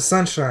die to the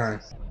sunshine.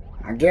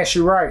 I guess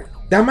you're right.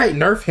 That might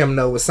nerf him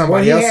though with Well,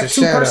 somebody he else's had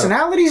 2 shadow.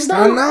 personalities, though.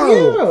 I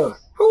know. Yeah.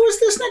 Who is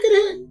this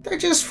nigga? They're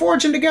just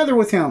forging together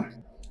with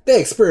him.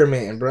 They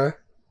experimenting, bruh.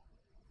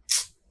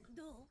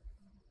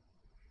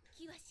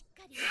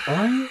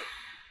 Alright.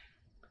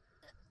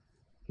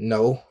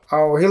 No.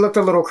 Oh, he looked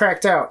a little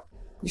cracked out.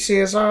 You see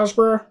his eyes,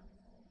 bro?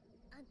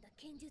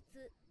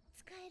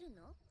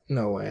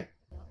 No way.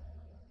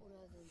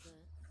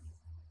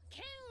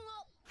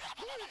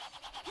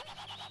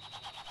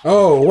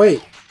 Oh,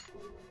 wait.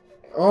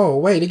 Oh,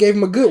 wait. They gave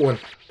him a good one.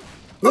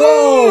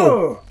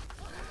 Whoa!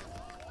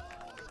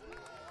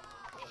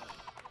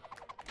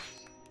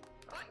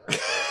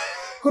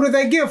 Who did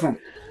they give him?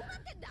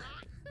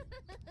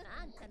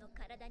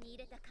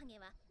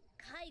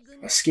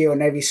 A skilled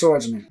Navy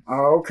swordsman.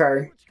 Oh,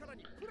 okay.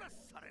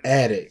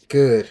 Added.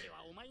 Good.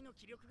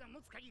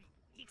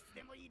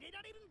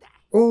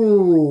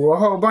 Ooh, a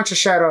whole bunch of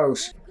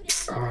shadows.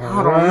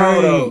 I don't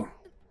know, though.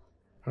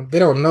 They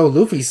don't know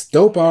Luffy's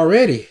dope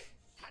already.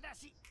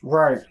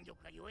 Right.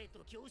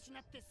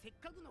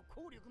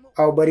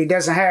 Oh, but he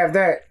doesn't have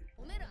that.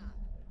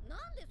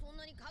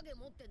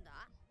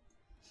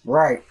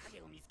 Right.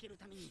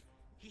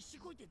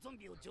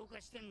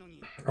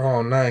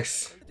 Oh,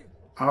 nice.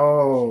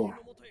 Oh.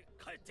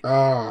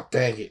 Oh,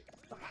 dang it.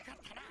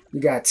 You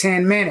got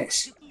 10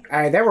 minutes.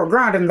 Hey, they were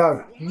grinding,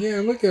 though.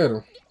 Yeah, look at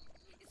him.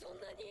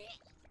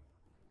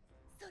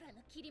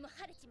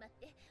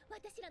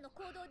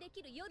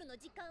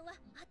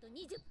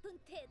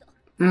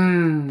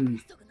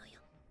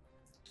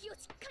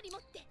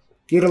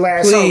 You the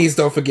last Please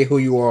don't forget who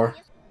you are.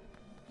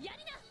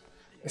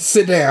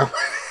 Sit down.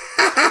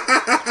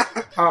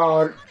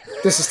 Oh,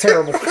 this is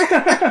terrible.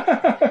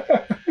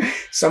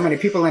 So many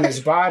people in his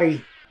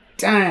body.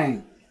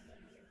 Dang.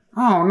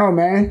 I don't know,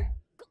 man.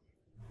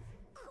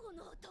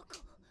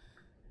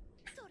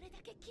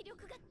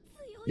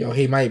 Yo,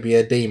 he might be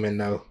a demon,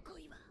 though.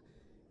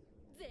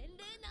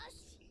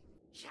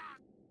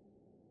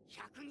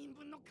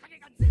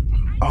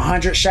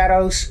 100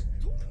 shadows.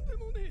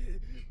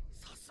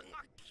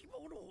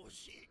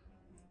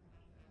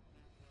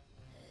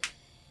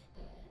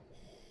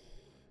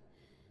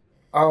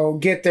 Oh,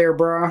 get there,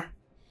 bro.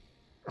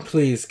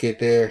 Please get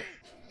there.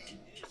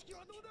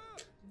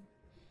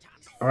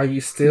 Are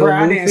you still Bro,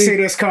 I Luffy? didn't see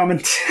this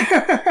coming.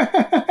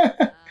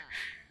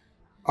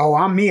 Oh,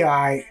 I'm me,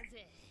 alright.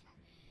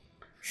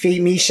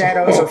 Feed me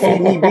shadows or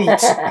feed me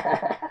beats.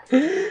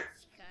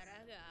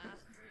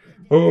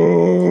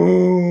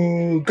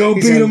 Oh, go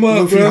He's beat in him up,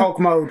 Luffy bro. Hulk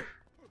mode.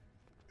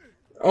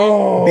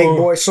 Oh, Big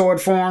boy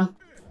sword form.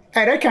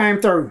 Hey, they came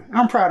through.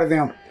 I'm proud of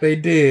them. They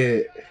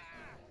did.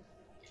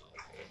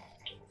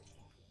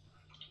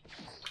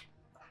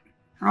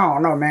 I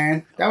don't know,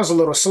 man. That was a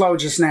little slow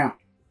just now.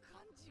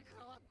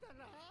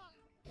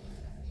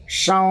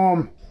 Show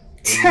 'em.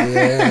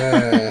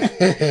 Yeah.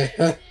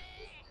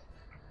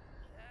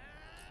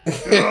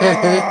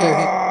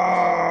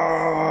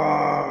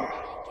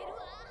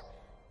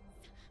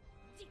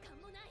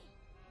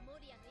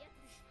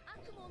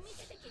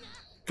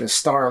 The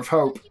Star of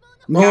Hope.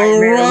 All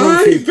Nightmare right,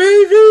 Luffy.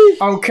 baby.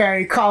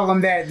 Okay, call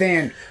him that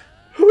then.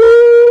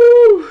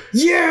 Woo!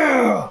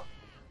 Yeah!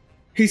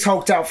 He's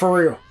hulked out for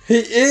real. He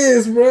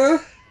is, bro.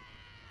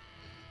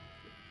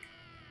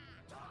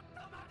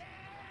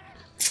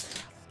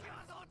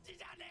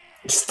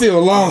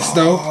 Still lost,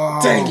 though.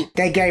 Dang it.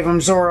 They gave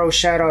him Zoro's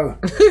shadow.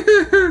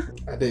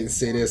 I didn't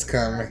see this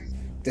coming.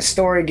 The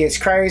story gets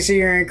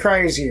crazier and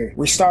crazier.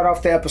 We start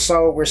off the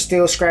episode, we're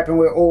still scrapping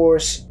with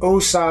Oars.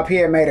 Usopp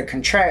here made a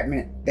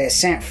contraptment that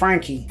sent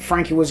Frankie.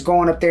 Frankie was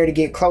going up there to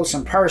get close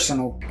and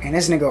personal, and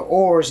this nigga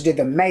Oars did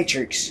the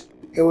Matrix.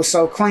 It was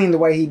so clean the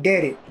way he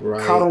did it.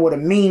 Right. Caught him with a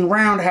mean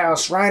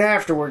roundhouse right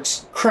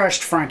afterwards.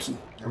 Crushed Frankie.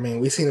 I mean,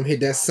 we seen him hit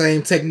that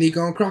same technique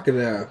on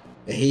Crocodile.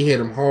 And he hit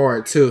him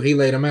hard, too. He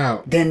laid him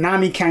out. Then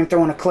Nami came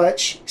through in a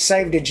clutch,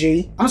 saved a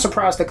G. I'm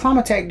surprised the Climb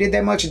Attack did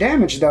that much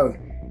damage though.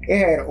 It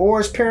had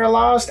Oars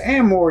paralyzed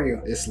and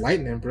Moria. It's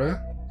lightning,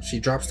 bruh. She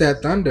drops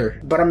that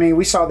thunder. But I mean,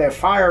 we saw that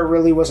fire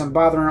really wasn't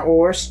bothering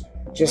Oars.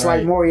 Just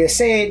like Moria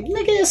said,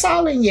 nigga, it's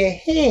all in your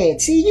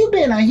head. See, you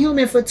been a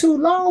human for too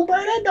long, bro.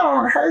 That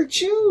don't hurt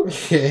you.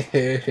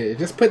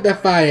 Just put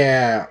that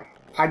fire out.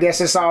 I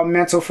guess it's all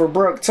mental for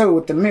Brook, too,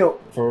 with the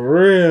milk. For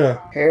real.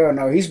 Hell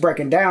no, he's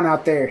breaking down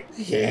out there.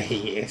 Yeah,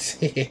 he is.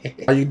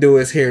 All you do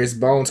is hear his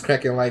bones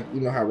cracking like, you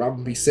know how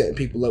Robin be setting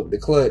people up with the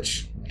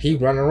clutch. He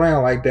running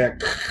around like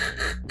that.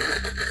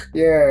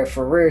 Yeah,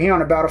 for real. He on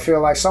the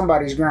battlefield like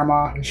somebody's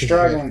grandma,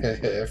 struggling.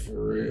 For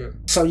real.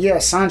 So yeah,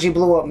 Sanji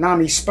blew up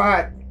Nami's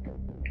spot,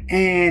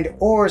 and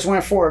Oars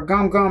went for a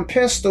gum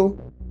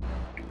pistol,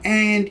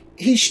 and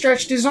he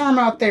stretched his arm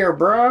out there,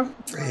 bruh.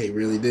 He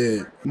really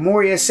did.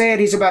 Moria said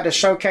he's about to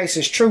showcase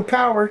his true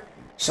power,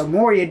 so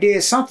Moria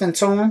did something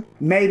to him.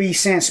 Maybe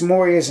since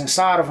Moria's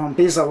inside of him,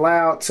 he's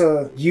allowed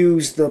to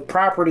use the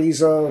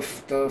properties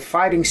of the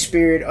fighting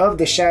spirit of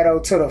the shadow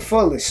to the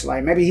fullest.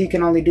 Like maybe he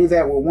can only do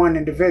that with one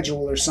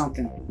individual or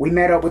something. We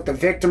met up with the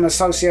Victim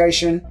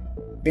Association,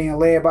 being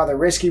led by the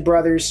Risky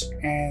Brothers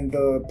and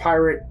the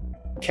pirate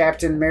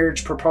captain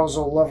marriage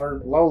proposal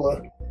lover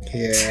Lola.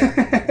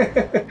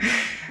 Yeah.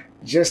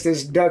 Just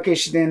as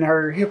duckish than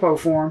her hippo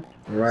form.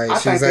 Right, I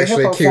think she's the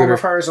actually hippo form cuter.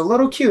 of her is a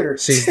little cuter.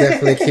 She's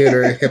definitely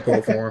cuter in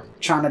hippo form.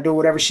 Trying to do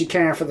whatever she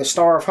can for the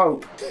Star of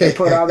Hope. They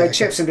put all their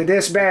chips into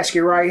this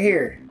basket right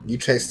here. You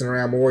chasing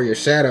around Moria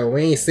Shadow.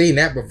 We ain't seen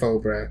that before,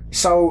 bro.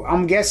 So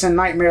I'm guessing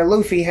Nightmare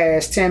Luffy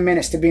has 10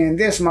 minutes to be in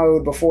this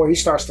mode before he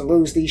starts to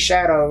lose these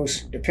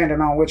shadows,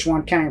 depending on which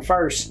one came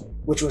first,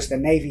 which was the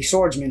Navy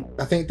swordsman.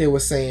 I think they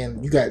were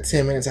saying you got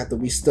 10 minutes after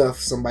we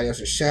stuff somebody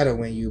else's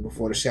shadow in you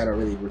before the shadow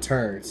really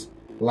returns.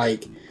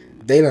 Like,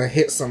 they done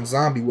hit some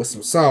zombie with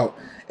some salt,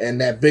 and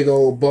that big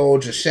old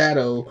bulge of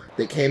shadow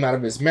that came out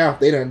of his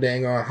mouth, they done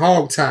dang on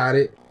hog-tied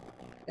it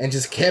and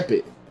just kept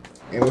it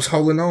and was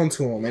holding on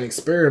to him and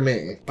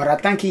experimenting. But I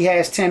think he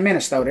has 10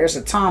 minutes though. There's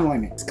a time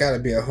limit. It's gotta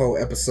be a whole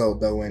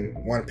episode though in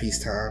One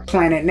Piece time.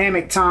 Planet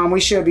Namek time,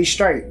 we should be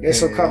straight.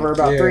 This will cover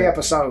about 3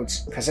 episodes.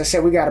 Because I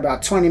said we got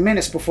about 20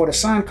 minutes before the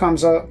sun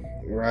comes up.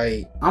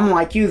 Right. I'm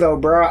like you though,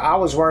 bro. I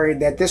was worried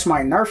that this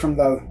might nerf him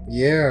though.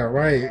 Yeah,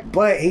 right.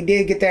 But he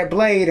did get that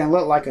blade and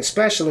look like a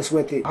specialist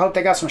with it. I hope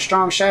they got some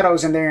strong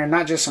shadows in there and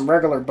not just some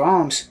regular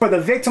bums. For the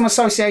Victim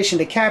Association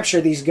to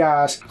capture these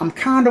guys, I'm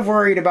kind of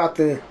worried about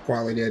the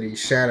quality of these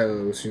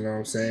shadows, you know what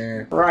I'm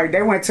saying? Right,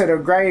 they went to the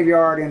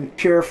graveyard and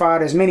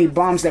purified as many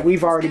bums that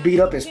we've already beat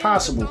up as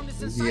possible.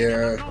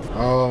 Yeah.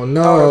 Oh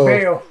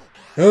no.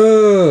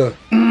 Oh,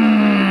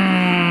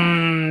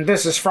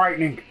 this is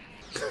frightening.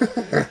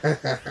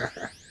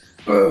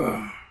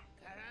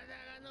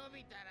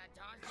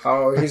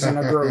 Oh, he's in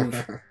a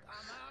groove.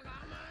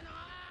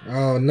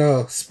 Oh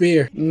no,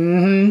 spear.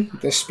 Mm-hmm.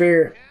 The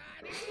spear.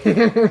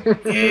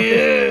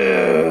 Yeah.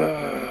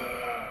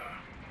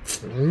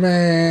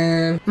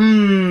 Man.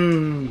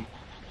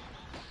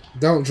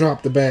 Don't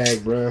drop the bag,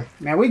 bruh.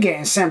 Man, we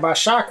getting sent by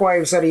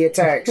shockwaves of the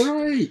attacks.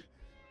 Right.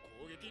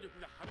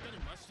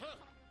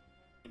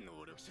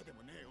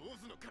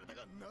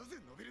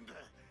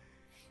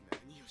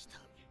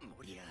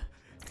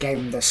 Gave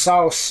him the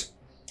sauce.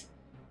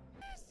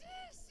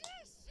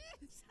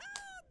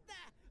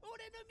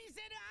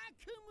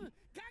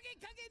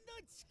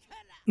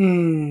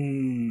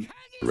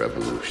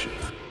 Revolution.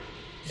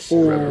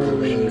 Ooh.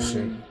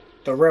 Revolution.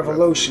 The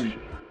revolution.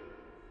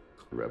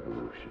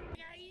 Revolution.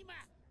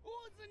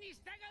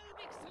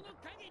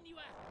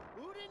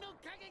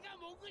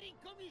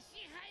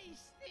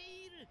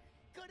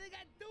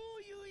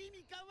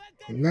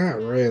 Not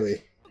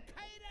really.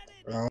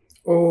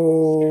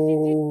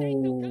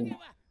 Oh.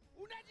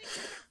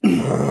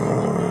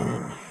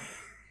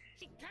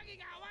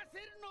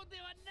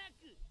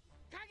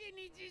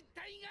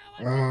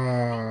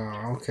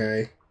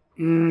 Okay.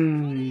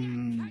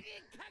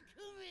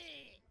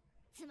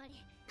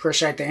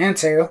 Appreciate the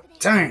intel.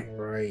 Dang.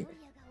 Right.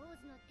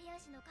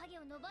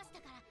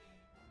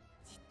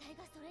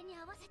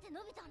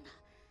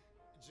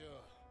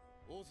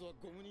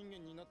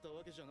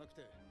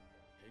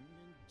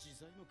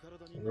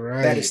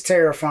 Right. That is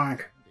terrifying.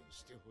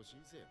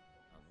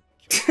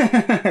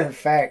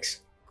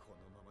 Facts.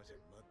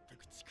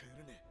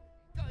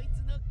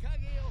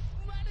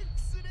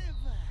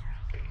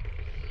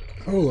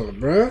 Hold on,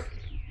 bruh.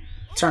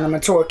 Turn him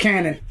into a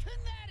cannon.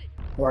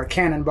 Or a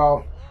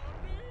cannonball.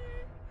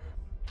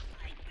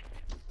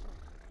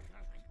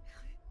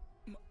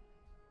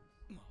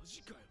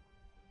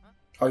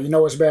 Oh, you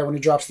know it's bad when he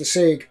drops the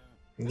sig.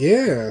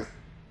 Yeah.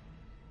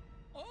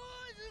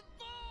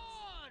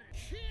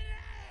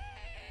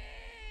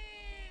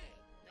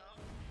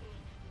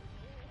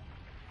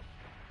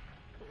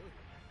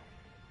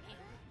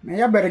 Man,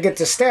 y'all better get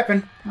to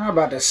stepping. I'm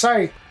about to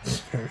say.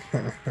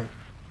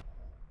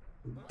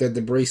 The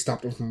debris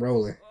stopped him from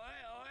rolling.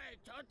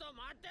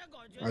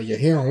 Oh yeah,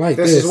 he don't like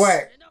this. This is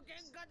whack.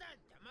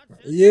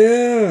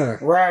 Yeah.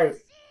 Right.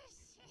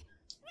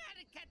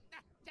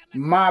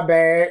 My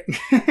bad.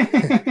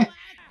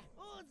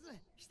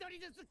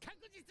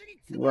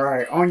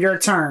 Right, on your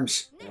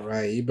terms.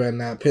 Right, you better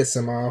not piss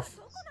him off.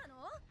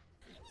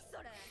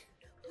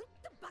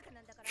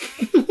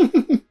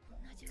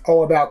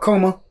 Oh, about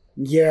Kuma?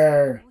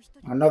 Yeah.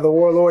 Another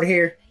warlord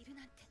here?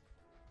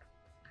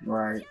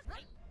 Right.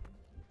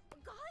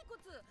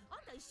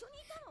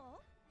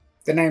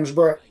 The name's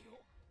Brooke.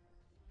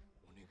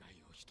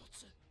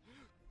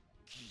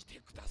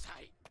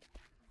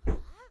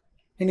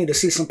 He need to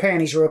see some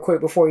panties real quick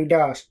before he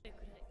dies.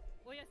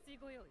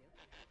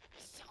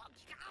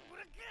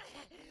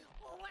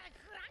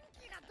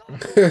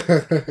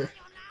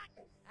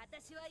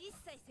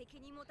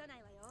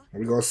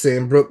 We're gonna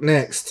send Brooke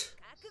next.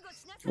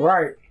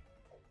 Right.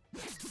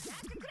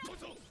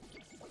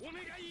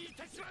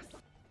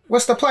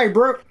 What's the play,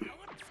 Brooke?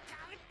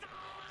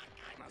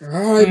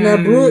 Alright, now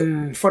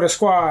Brooke. For the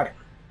squad.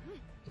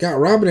 Got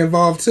Robin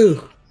involved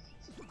too.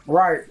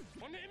 Right.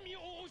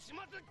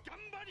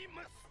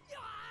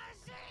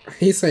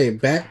 He say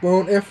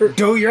backbone effort.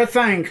 Do your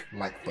thing.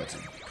 Like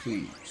button,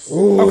 please.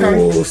 Ooh,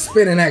 Okay.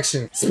 spinning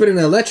action. Spinning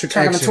electric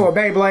Turn him action. into a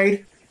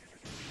Beyblade.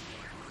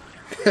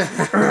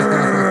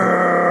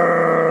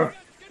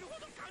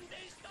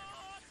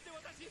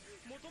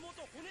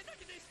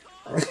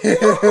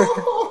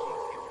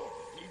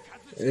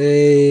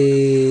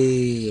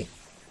 Hey.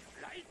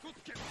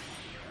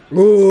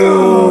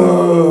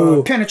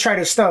 Ooh.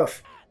 Penetrative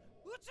stuff.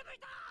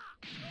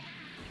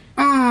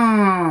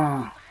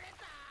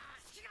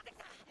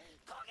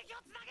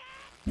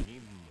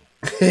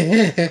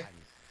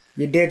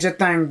 You did your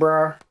thing,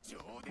 bro.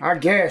 I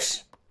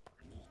guess.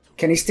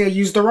 Can he still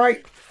use the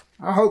right?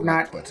 I hope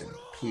not. Button,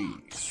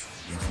 please.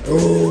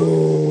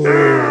 Ooh.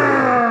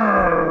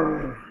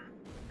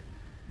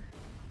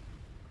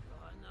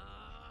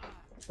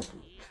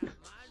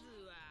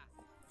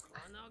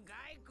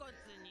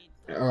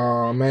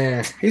 Oh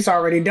man, He's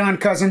already done,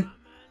 cousin.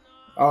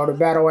 Oh, the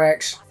battle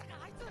axe.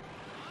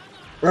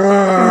 Did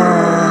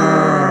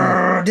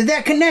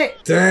that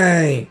connect?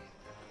 Dang.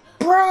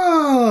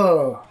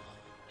 Bro,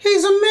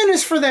 he's a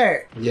menace for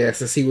that. Yeah,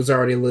 since he was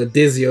already a little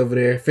dizzy over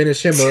there,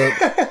 finish him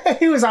up.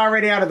 He was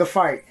already out of the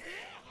fight.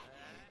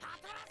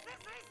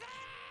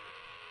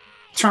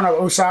 Turn up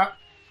Usopp.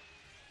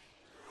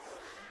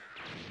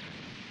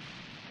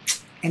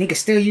 And he can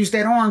still use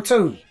that arm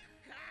too.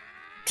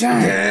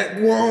 Dang. That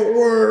won't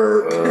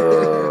work.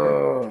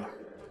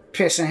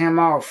 Pissing him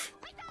off.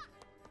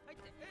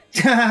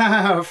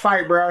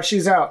 Fight, bro.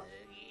 She's out.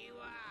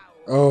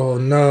 Oh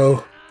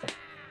no.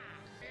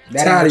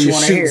 That Tired of ain't you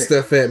what you shooting want to hear.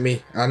 stuff at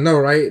me. I know,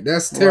 right?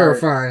 That's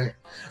terrifying.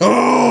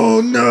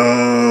 Oh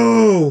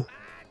no!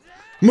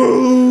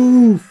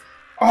 Move!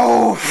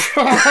 Oh,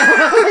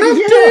 I'm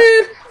yeah.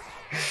 dead.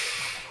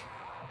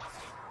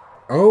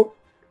 Oh,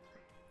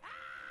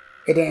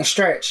 It didn't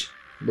stretch.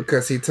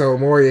 because he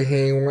told Moria he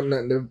ain't want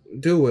nothing to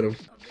do with him.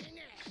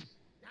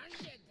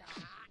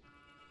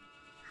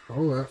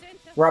 Hold up.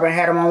 Robin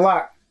had him on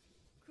lock.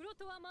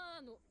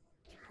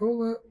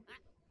 Hold up.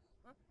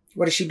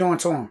 What is she doing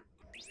to him?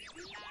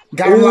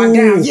 Got him locked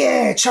down.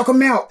 Yeah, choke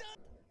him out.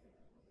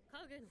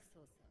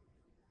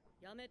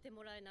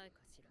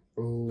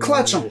 Ooh.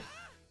 Clutch him.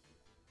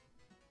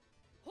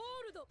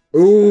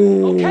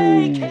 Ooh.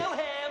 Okay, kill him.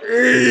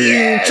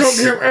 Yes. Choke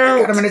him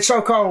Got him out. in the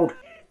chokehold.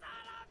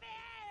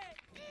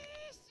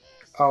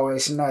 Oh,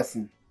 it's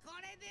nothing.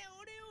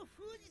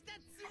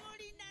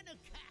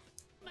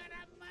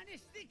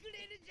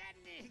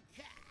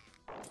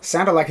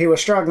 Sounded like he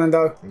was struggling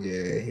though.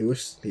 Yeah, he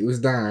was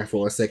dying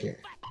for a second.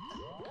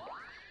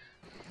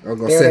 I'm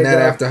gonna There send they that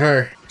go. after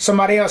her.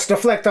 Somebody else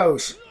deflect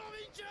those.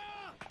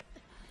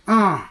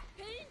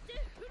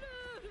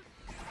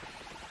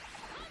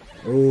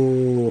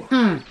 Ooh.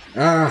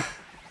 Ah.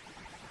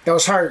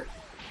 Those hurt.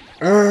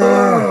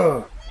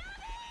 Ah.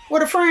 Where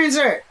the friends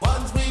at?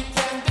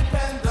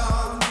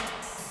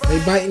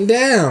 They biting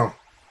down.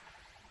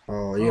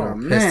 Oh, you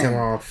done pissed him man.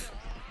 off.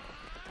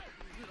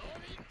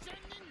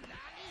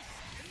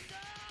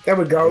 There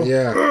we go.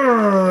 Yeah.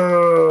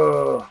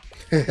 Ugh.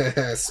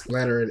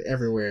 Splattering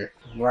everywhere.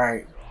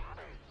 Right.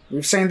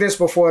 We've seen this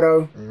before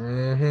though.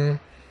 Mm-hmm.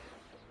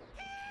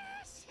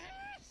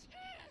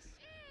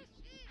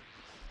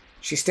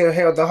 She still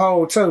held the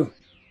hold too.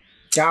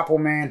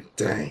 Doppelman.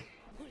 Dang.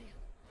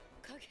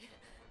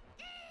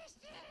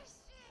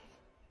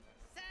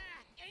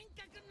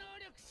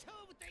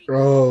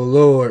 Oh,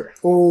 Lord.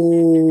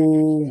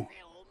 Ooh.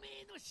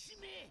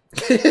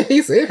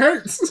 He said it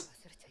hurts.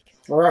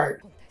 Right.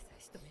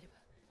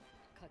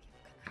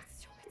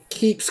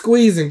 Keep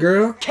squeezing,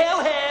 girl.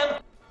 Kill him.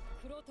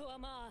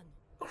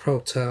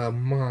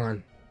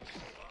 Crotamon.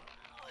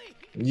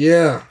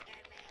 Yeah.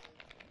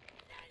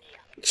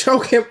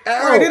 Choke him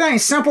out. Right, it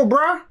ain't simple,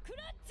 bruh.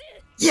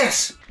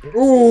 Yes.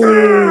 Ooh.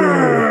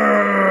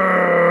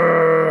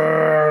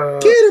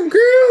 Get him,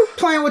 girl.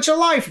 Playing with your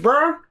life,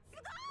 bruh.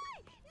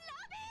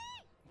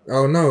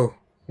 Oh, no.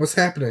 What's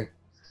happening?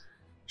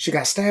 She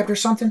got stabbed or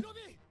something?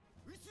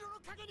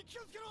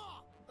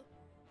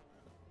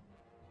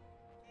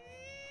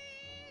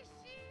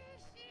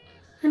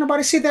 Ain't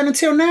nobody see that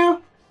until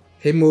now?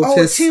 He moved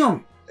Oh, it's his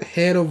him.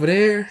 head over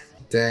there.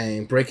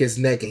 Dang, break his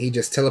neck and he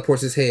just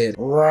teleports his head.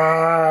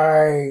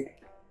 Right.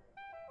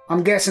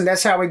 I'm guessing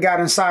that's how we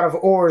got inside of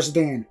Oars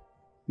then.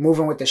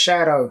 Moving with the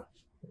shadow.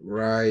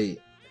 Right.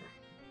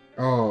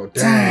 Oh,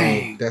 dang.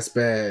 Dang. That's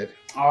bad.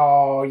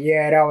 Oh,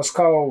 yeah, that was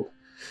cold.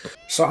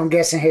 So I'm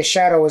guessing his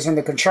shadow is in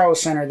the control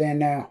center then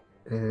now.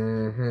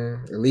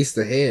 Mm-hmm. At least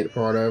the head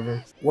part of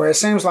him. Where it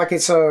seems like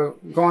it's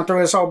going through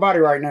his whole body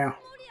right now.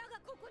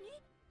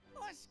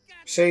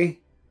 See?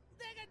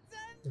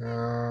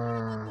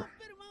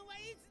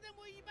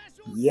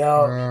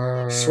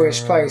 Yup.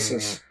 Switch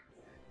places.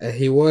 And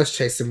he was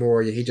chasing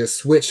Moria. He just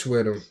switched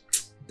with him.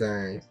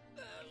 Dang.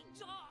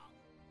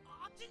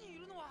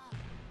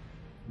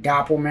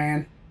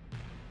 Doppelman.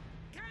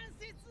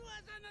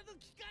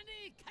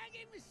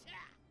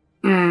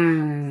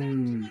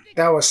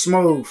 That was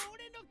smooth.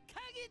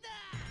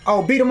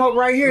 Oh, beat him up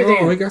right here Oh,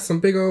 then. he got some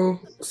big old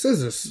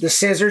scissors. The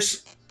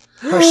scissors.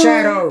 Her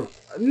shadow.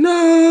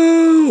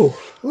 No!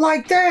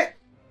 Like that?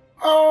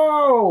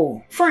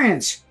 Oh,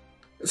 friends.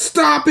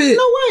 Stop it!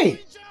 No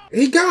way.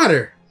 He got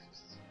her.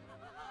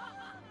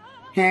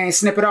 He ain't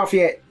snip it off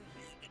yet.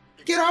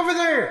 Get over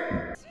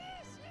there.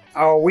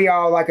 Oh, we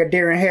all like a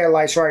deer in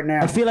headlights right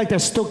now. I feel like they're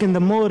stuck in the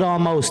mud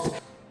almost.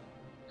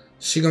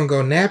 She gonna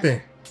go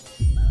napping.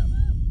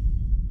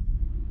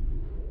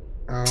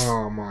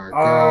 Oh my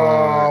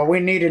god. Oh, we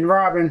needed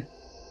Robin.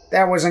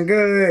 That wasn't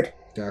good.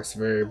 That's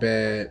very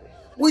bad.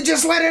 We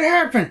just let it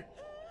happen.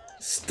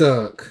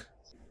 Stuck.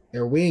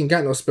 And we ain't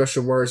got no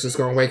special words that's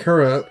gonna wake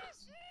her up.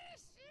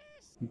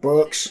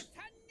 Books.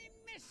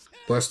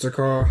 Buster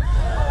call.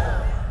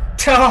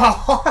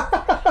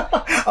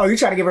 Oh, you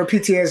trying to give her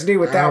PTSD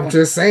with that I'm one.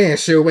 just saying,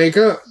 she'll wake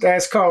up.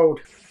 That's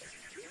cold.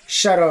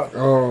 Shut up.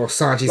 Oh,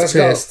 Sanji's Let's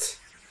pissed.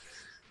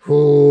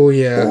 Oh,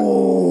 yeah.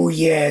 Oh,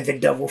 yeah, the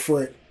double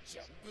foot.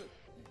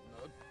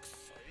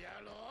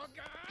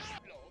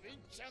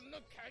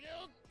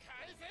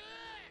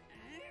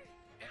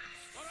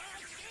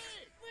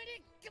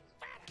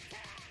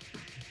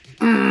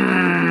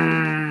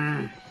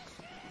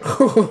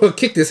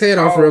 Kicked his head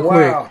off real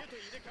quick.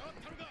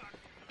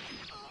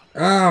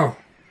 Oh.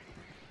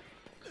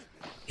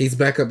 He's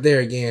back up there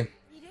again.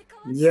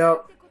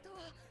 Yep.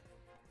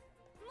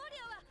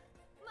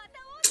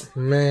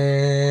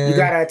 Man. You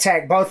gotta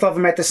attack both of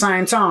them at the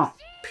same time.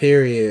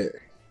 Period.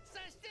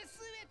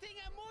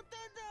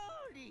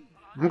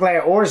 I'm glad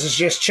Oars is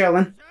just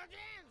chilling.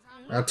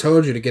 I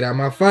told you to get out of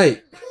my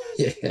fight.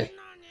 Yeah.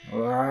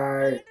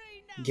 Alright.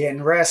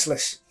 Getting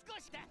restless.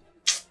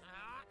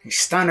 He's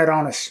stunned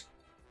on us.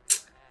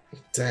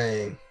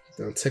 Dang.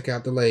 Done took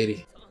out the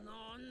lady.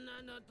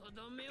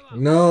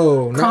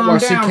 No, not Calm while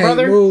she down, can't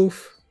brother.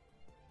 move.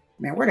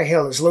 Man, where the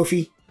hell is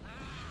Luffy?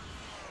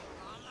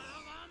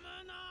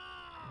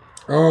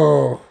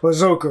 Oh.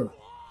 Bazooka.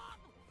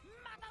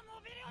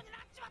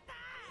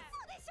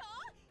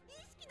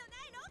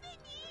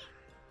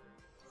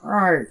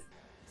 Alright.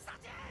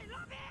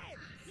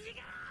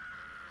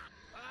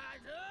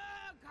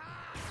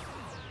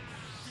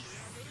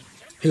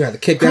 He got to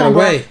kick that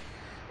away.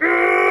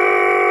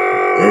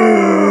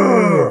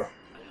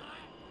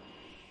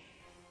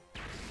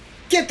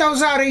 Get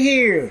those out of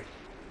here.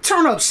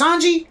 Turn up,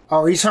 Sanji.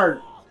 Oh, he's hurt.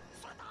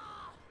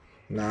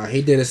 Nah,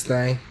 he did his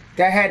thing.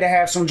 That had to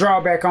have some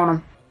drawback on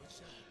him.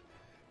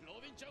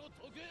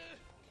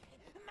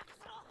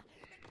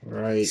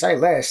 Right. Say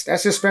less.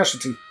 That's his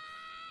specialty.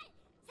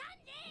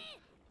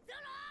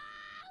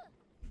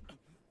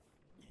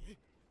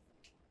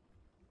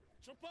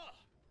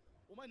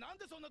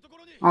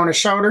 On his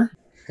shoulder.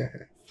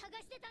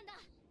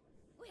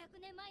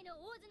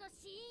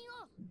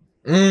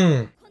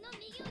 Mmm.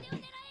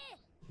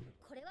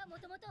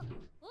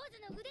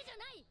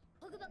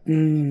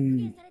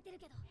 Mmm.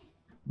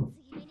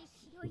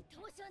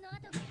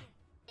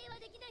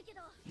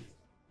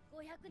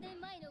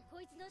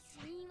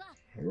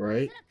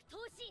 Right.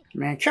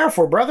 Man,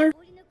 careful, brother.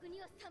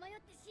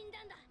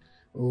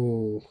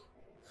 Ooh.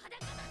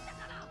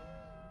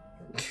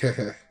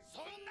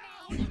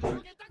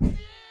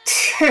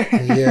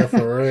 Yeah,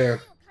 for real.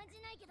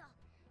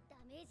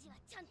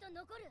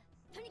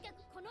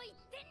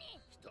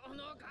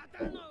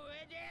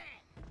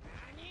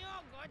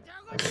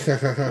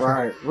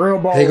 Right, real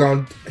ball. He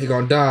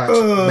gonna dodge.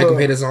 Make him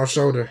hit his own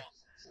shoulder.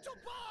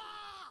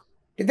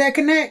 Did that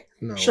connect?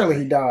 No. Surely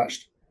he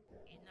dodged.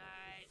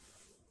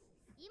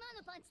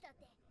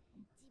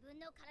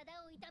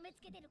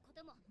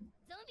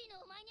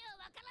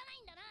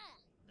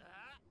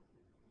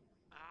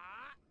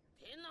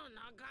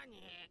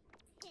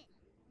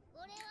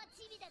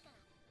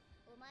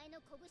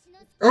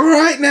 All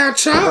right now,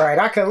 Chop. Right,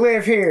 I could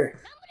live here.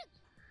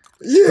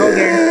 Yeah. Go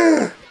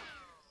there.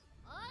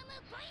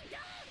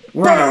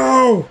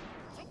 Bro.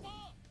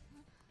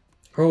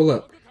 Hold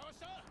up.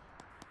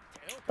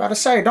 About to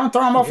say, don't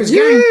throw him off his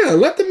game. Yeah,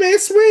 let the man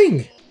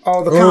swing.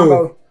 Oh, the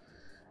combo.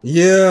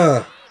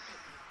 Yeah.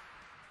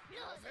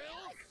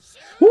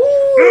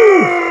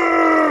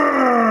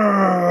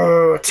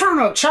 Turn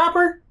up,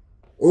 Chopper.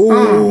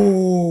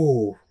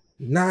 Ooh.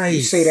 Nice.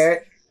 You see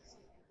that?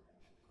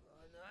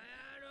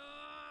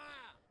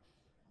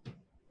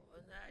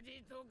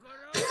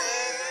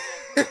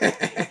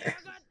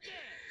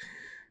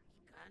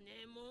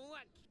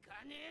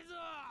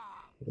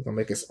 We're gonna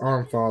make his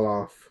arm fall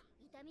off.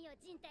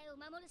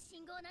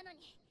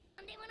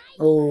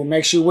 Oh,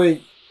 makes you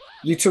weak.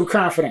 You too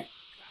confident.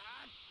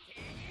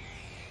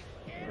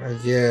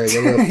 Yeah,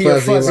 your little fuzzy,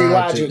 Your fuzzy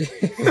logic.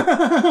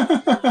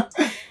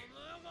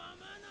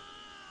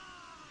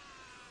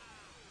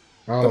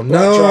 Oh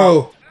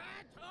no!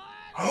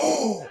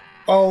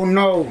 Oh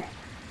no!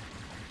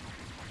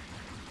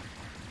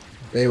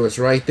 They was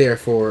right there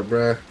for it,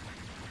 bruh.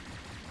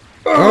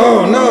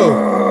 Oh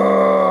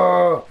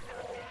no!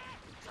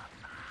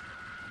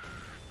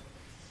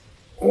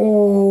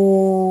 Oh,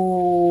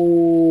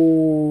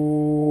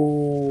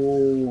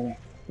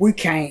 we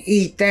can't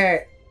eat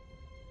that.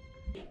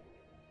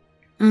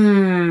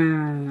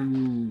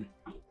 Mmm.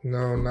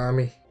 No,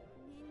 Nami.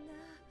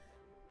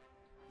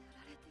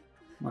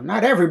 Well,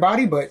 not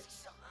everybody, but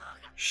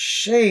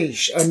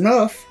sheesh,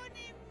 enough.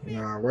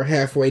 Nah, we're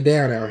halfway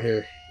down out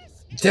here.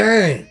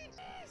 Dang.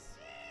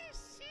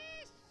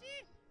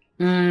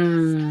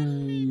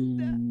 Mmm.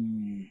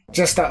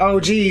 Just the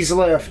OGs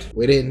left.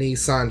 We didn't need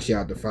Sanji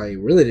out to fight.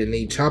 Really didn't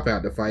need Chop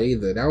out to fight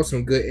either. That was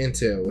some good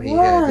intel he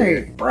had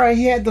there. Bro,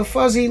 he had the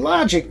fuzzy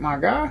logic, my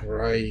guy.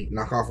 Right.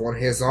 Knock off one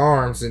of his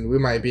arms and we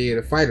might be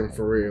able to fight him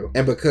for real.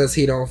 And because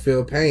he don't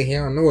feel pain, he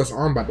don't know his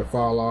arm about to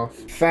fall off.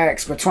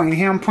 Facts. Between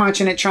him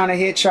punching it, trying to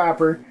hit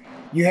Chopper,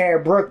 you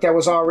had Brook that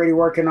was already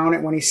working on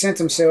it when he sent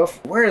himself.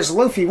 Where's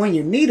Luffy when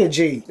you need a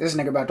G? This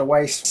nigga about to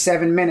waste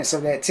 7 minutes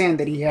of that 10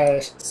 that he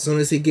has. As soon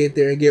as he get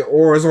there and get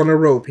Oars on the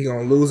rope, he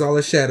gonna lose all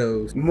his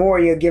shadows.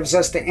 Moria gives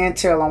us the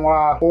intel on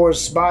why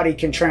Oars' body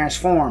can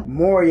transform.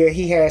 Moria,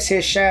 he has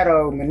his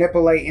shadow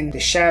manipulating the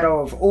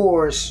shadow of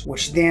Oars,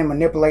 which then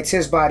manipulates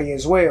his body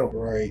as well.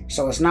 Right.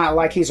 So it's not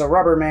like he's a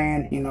rubber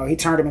man. You know, he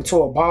turned him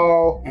into a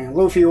ball, and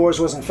Luffy Oars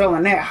wasn't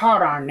feeling that.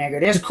 Hold on,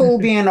 nigga. It's cool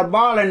being a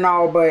ball and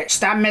all, but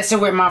stop messing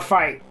with my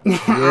fight. I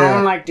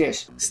don't like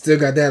this. Still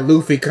got that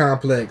Luffy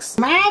complex.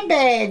 My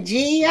bad,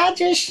 G. I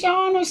just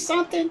showing her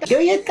something.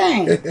 Do your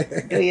thing.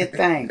 Do your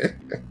thing.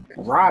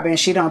 Robin,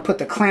 she done put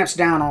the clamps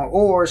down on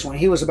Oars when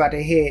he was about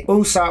to hit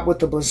Usopp with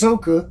the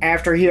bazooka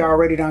after he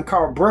already done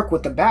caught Brook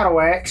with the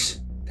battle axe.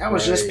 That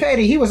was just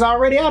petty. He was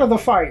already out of the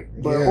fight,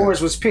 but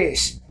Oars was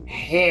pissed.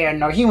 Hell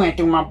no, he went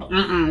through my...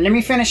 Let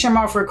me finish him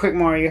off real quick,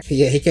 Moria.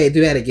 Yeah, he can't do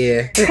that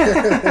again.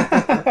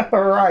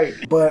 Right.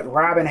 But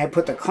Robin had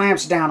put the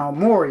clamps down on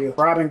Moria.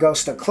 Robin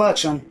goes to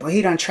clutch him, but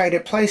he done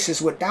traded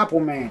places with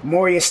Doppelman.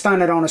 Moria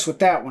stunned on us with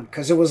that one,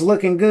 because it was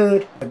looking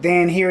good, but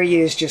then here he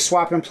is just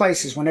swapping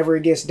places whenever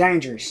it gets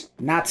dangerous.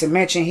 Not to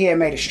mention he had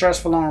made it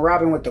stressful on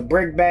Robin with the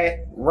brick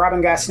bat. Robin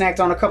got snacked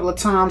on a couple of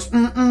times.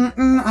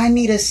 I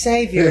need a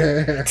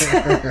savior.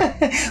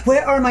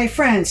 Where are my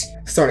friends?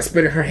 Started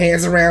spinning her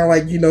hands around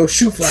like, you know,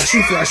 shoot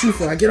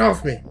fly, get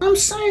off me. I'm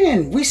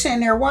saying, we sitting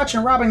there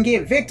watching Robin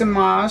get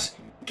victimized,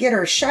 get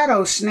her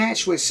shadow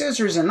snatched with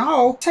scissors and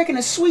all, taking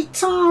a sweet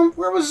time.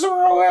 Where was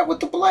Zoro at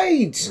with the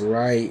blades?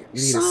 Right. We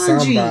needed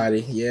Sanji.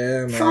 somebody.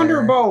 Yeah, man.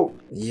 Thunderbolt.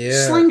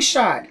 Yeah.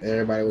 Slingshot.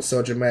 Everybody was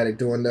so dramatic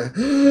doing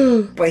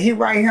the... But he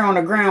right here on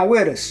the ground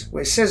with us,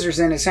 with scissors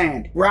in his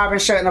hand. Robin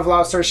shouldn't have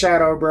lost her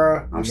shadow,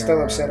 bro. I'm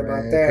still upset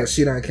about that. Because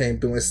she done came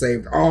through and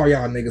saved all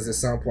y'all niggas at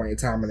some point in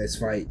time in this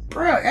fight.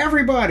 Bro,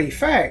 everybody,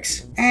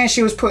 facts. And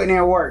she was putting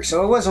in work,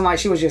 so it wasn't like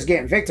she was just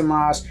getting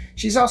victimized.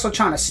 She's also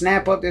trying to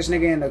snap up this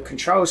nigga in the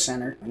control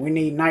center. We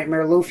need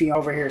Nightmare Luffy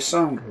over here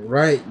soon.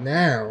 Right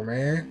now,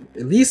 man.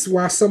 At least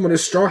while some of the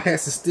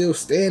Strawhats is still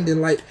standing,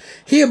 like,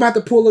 he about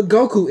to pull a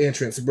Goku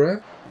entrance, bruh.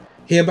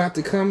 He about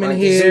to come in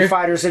here. The Z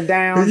fighters are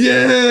down.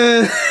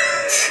 Yeah.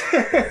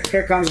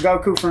 Here comes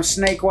Goku from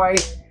Snake Way.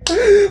 For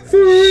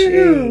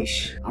real.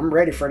 Sheesh. I'm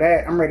ready for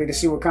that. I'm ready to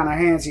see what kind of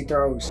hands he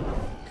throws.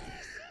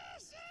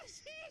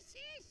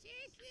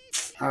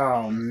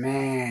 Oh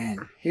man,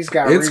 he's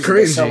got reason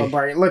to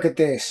celebrate. Look at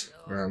this.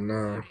 I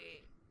know.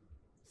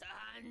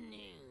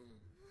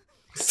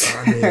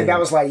 That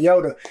was like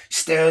Yoda.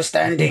 Still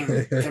standing.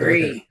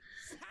 3.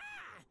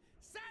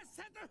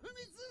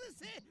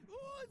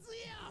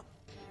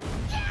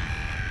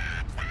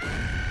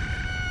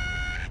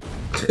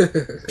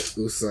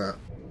 Usopp.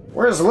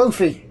 Where's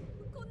Luffy?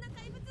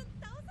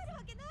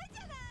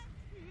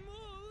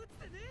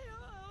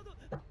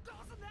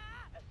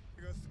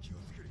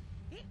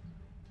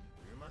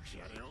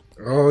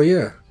 Oh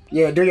yeah.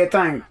 Yeah, do your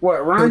thing.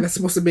 What, run? Hey, that's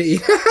supposed to be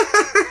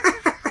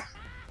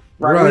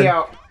right, run. we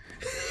out.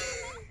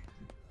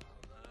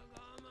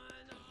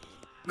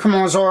 Come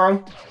on,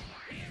 Zoro.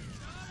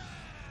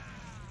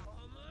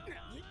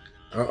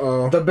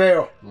 Uh-oh. The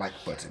bell. Like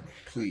button,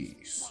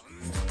 please.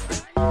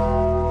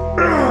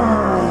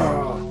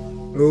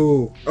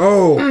 Oh.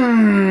 Oh.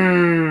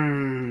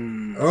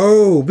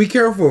 Oh, be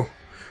careful.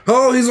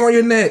 Oh, he's on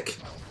your neck.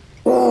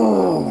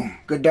 Oh,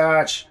 good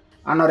dodge.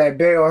 I know that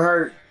bell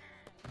hurt.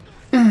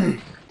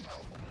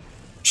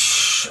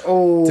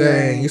 Oh.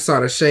 Dang, you saw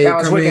the shade come in.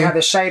 That was wicked how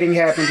the shading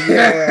happened.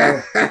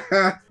 Yeah.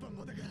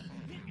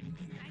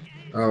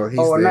 Oh, he's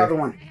there. Another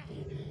one.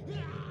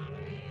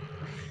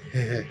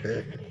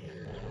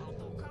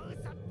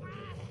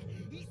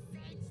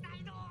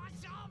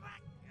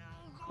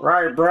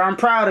 Right, bro. I'm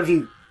proud of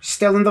you.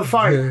 Still in the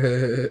fight.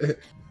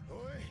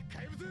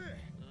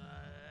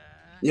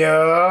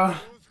 Yeah.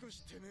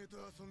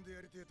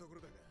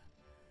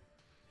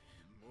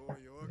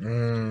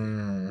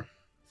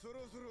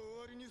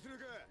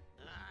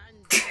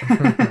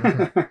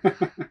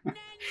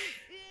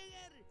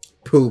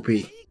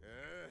 Poopy.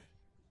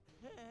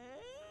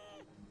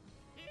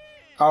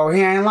 Oh,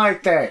 he ain't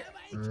like that.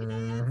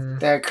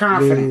 That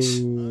confidence.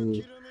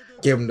 Ooh.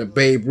 Give him the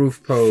Babe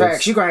Ruth pose.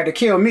 Facts, you gonna have to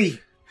kill me.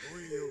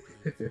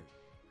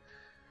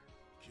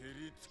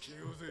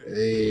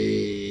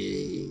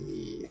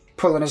 Hey.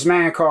 Pulling his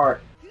man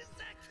card.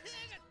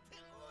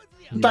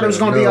 Thought it was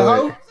gonna be a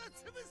hoe?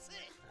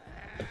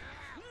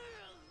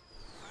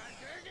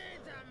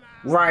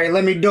 Right,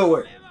 let me do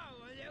it.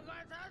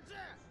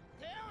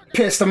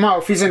 Pissed him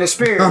off. He's in the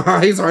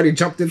spirit. He's already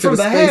jumped into From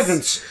the space.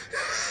 heavens.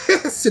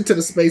 Into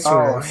the space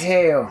realms. Oh,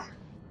 hell.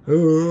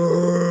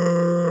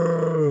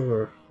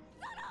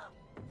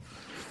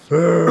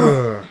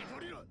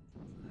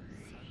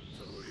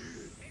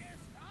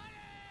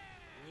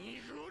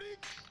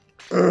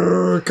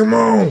 come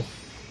on.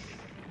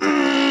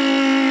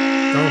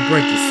 Don't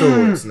break your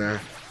swords now.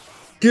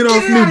 Get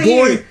off me,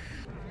 boy. Here.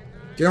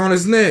 Get on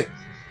his neck.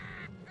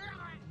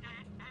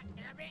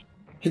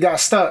 He got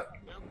stuck.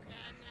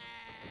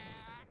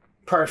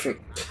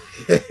 Perfect.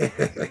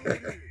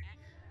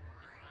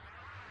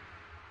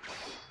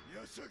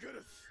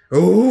 Ooh.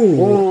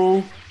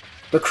 Ooh.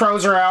 The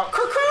crows are out.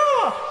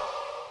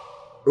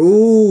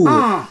 Ooh.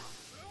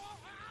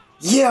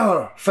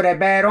 Yeah, for that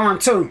bad arm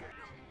too.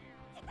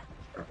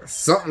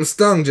 Something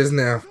stung just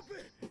now.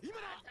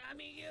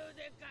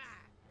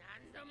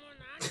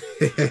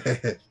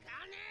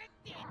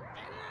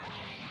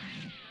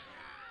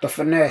 The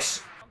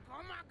finesse.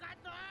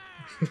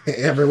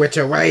 Every which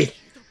way.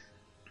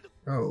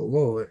 Oh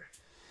Lord.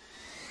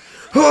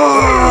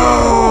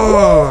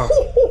 Oh!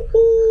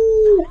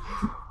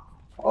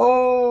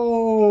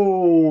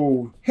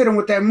 Oh! Hit him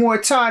with that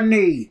Muay Thai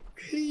knee.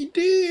 He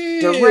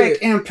did.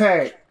 Direct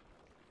impact.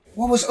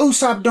 What was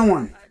Usopp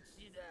doing?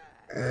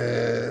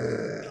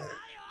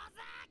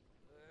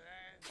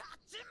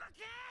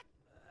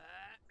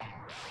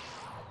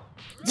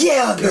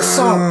 Yeah, the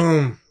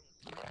salt.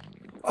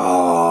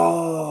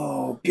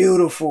 Oh,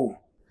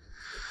 beautiful.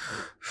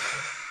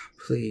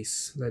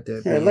 Please let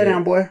that be. Here, lay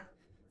down, boy.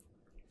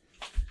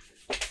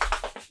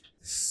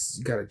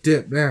 You gotta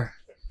dip now.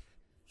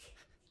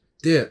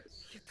 Dip.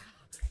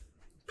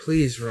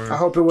 Please, Ron. I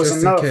hope it was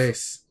just enough. in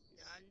case.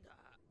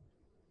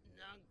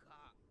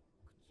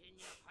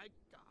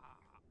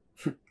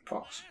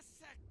 Pause.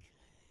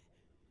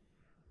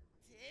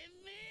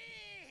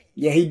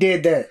 Yeah, he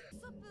did that.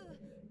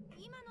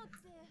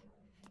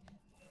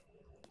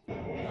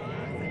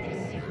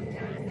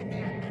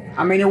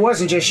 I mean, it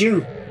wasn't just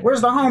you.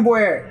 Where's the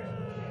homeboy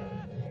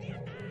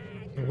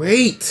at?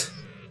 Wait.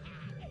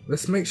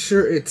 Let's make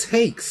sure it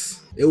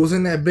takes. It was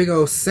in that big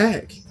old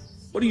sack.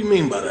 What do you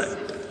mean by that?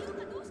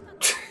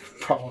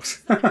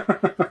 Pause.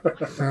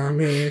 I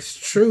mean, it's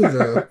true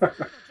though.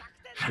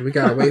 We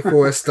gotta wait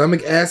for a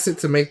stomach acid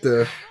to make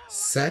the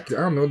sack, I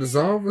don't know,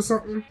 dissolve or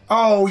something.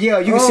 Oh, yeah,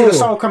 you can see the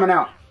soul coming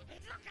out.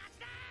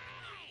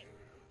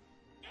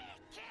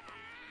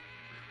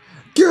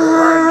 Girl!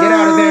 Right, get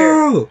out of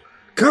there.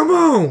 Come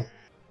on!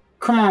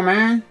 Come on,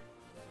 man.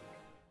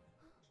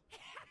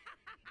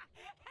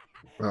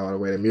 Oh, the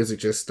way the music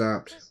just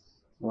stopped.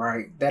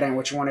 Right, that ain't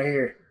what you want to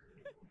hear.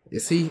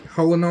 Is he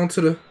holding on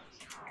to the...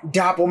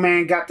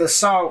 Doppelman got the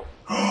salt.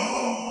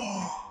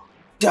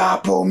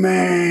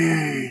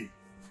 Doppelman.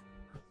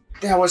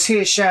 That was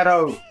his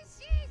shadow.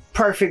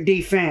 Perfect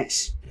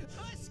defense.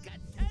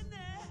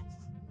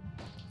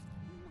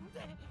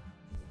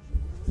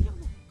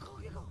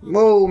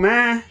 Move,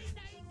 man.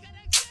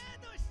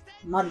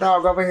 My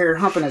dog over here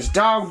humping his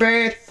dog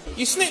bed.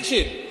 You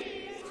snitching.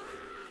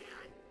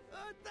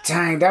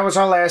 Dang, that was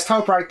our last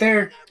hope right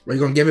there. Are you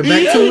gonna give it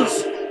back to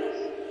us?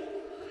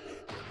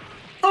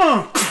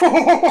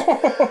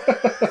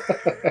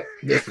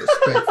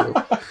 Disrespectful.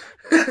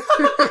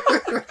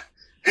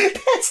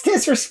 That's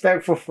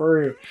disrespectful for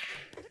real.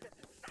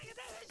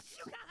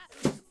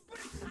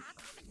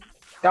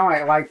 Don't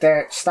act like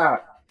that.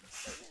 Stop.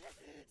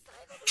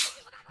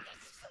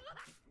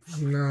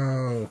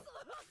 No.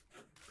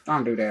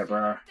 Don't do that,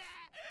 bro.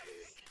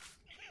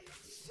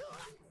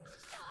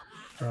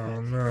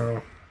 Oh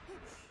no.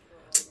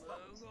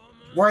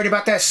 Worried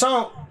about that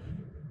salt?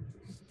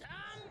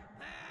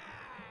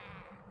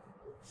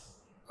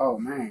 Oh,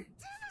 man.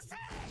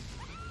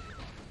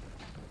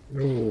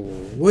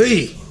 Oh,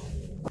 wait.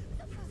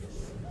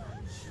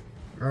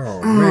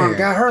 Oh, man.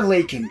 Got her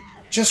leaking.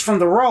 Just from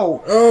the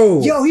roll.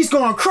 Oh. Yo, he's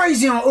going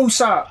crazy on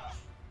Usopp.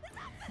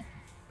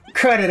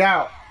 Cut it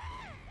out.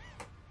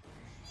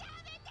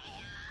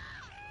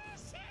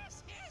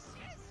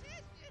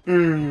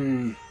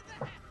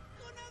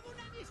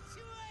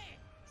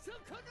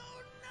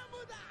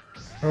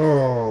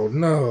 Oh,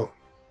 no.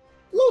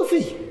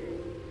 Luffy.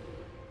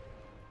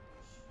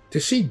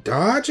 Did she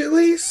dodge at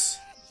least?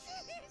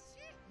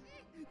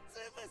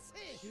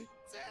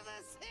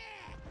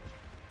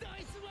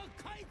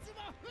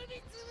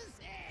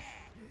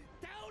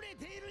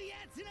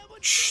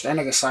 Shh, that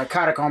nigga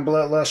psychotic on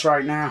bloodlust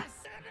right now.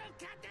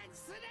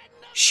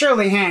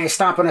 Surely he ain't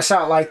stomping us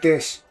out like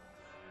this.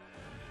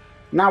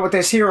 Not with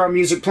this hero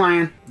music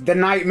playing. The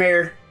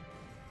nightmare.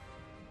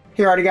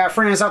 He already got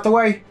friends out the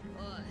way.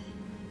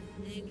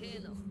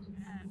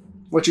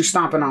 What you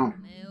stomping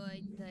on?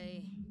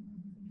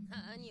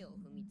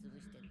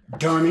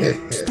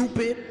 Dummy.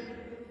 Stupid.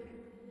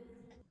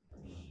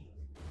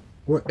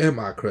 What am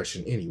I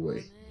crushing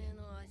anyway?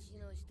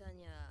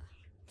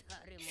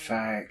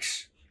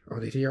 Facts. Oh,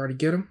 did he already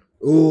get him?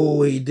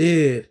 Oh, he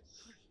did.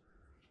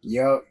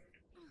 Yup.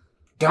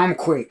 Dumb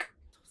quick.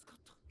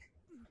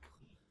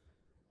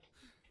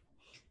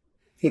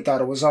 He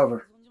thought it was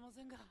over.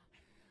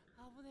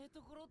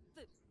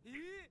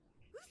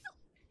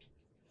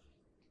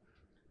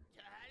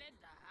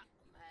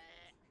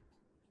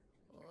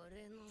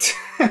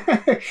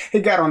 He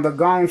got on the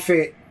gone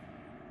fit.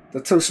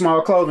 The too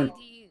small clothing.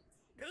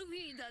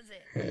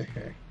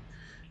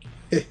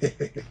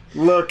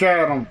 Look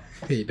at him.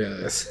 He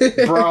does.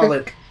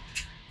 Brolic.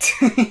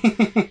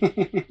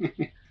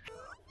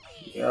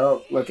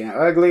 Yo, looking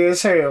ugly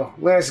as hell.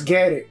 Let's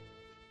get it.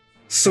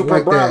 Super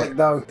like brolic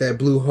though. That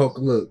blue Hulk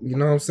look. You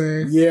know what I'm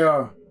saying?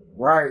 Yeah,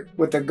 right.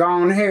 With the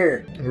gone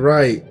hair.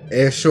 Right.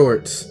 And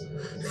shorts.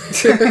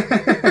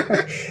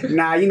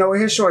 Nah, you know what?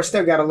 His shorts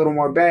still got a little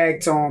more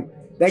bag to them.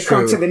 They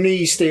come to the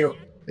knees still.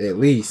 At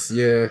least,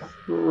 yeah.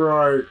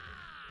 Right.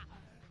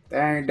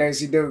 Dang,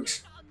 Daisy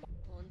Dukes.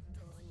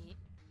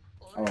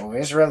 Oh,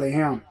 it's really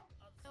him.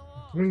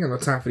 We ain't got no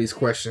time for these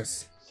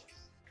questions.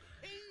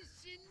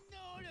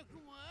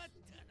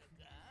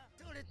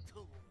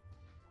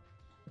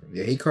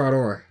 Yeah, he caught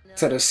on.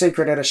 To the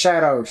secret of the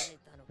shadows.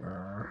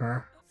 Uh-huh.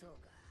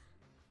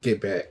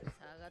 Get back.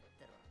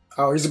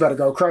 Oh, he's about to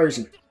go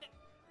crazy.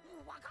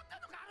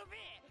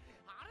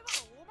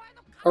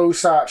 Oh,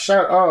 stop.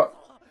 Shut up.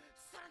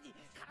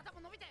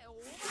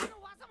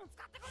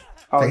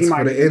 Oh, Thanks he might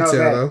for the even know intel,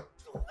 that. though.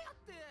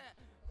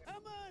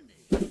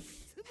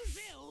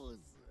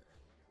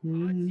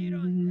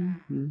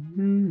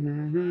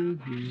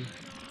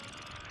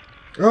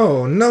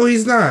 Oh, no,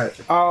 he's not.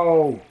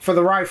 Oh, for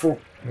the rifle.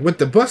 With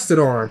the busted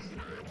arm.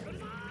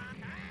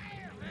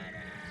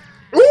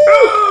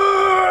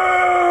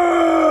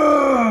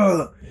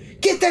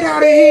 Get that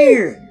out of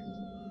here!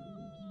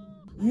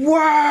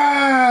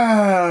 Wow!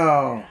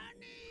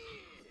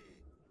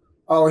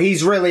 Oh,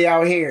 he's really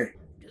out here.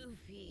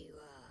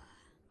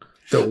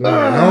 The one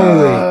and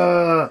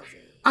only.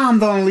 I'm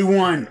the only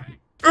one.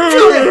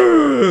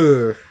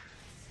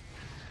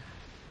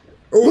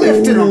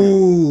 Lifted him.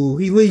 Ooh,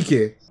 he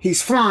leaking.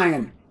 He's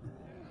flying.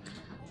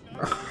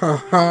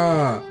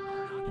 Haha.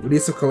 We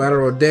need some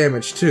collateral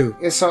damage too.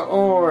 It's a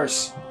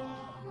Oars.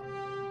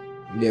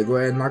 Yeah, go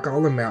ahead and knock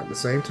all them out at the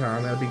same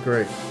time. That'd be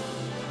great.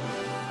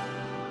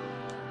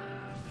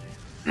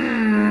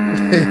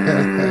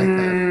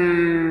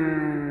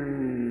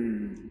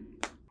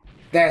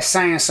 That's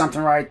saying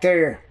something right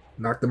there.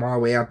 Knocked them all the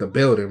way out the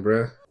building,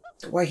 bruh.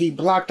 The way he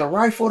blocked the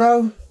rifle,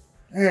 though,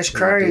 that's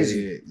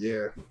crazy.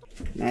 Yeah.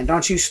 Man,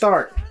 don't you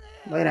start.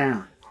 Lay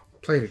down.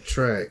 Play the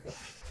track.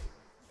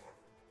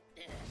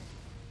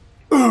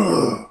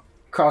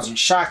 Causing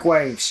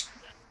shockwaves.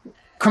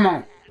 Come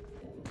on.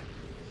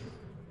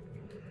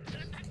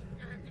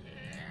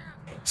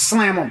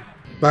 Slam him.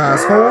 By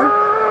his horn?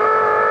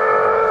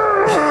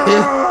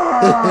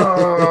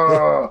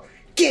 Oh,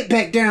 get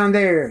back down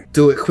there.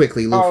 Do it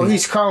quickly, Luffy. Oh,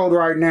 he's cold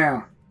right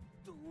now.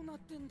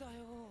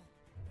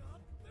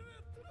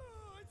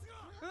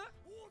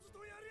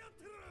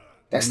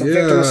 That's the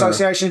Victim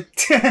Association.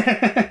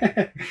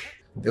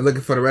 They're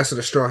looking for the rest of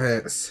the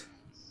Strawhats.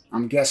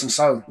 I'm guessing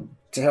so.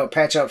 To help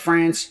patch up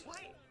friends.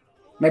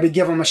 Maybe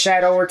give them a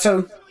shadow or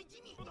two.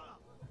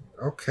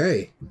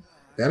 Okay.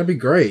 That'll be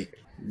great.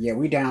 Yeah,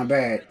 we down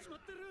bad.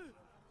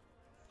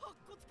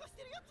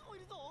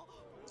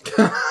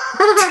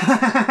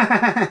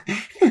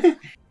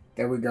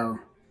 There we go.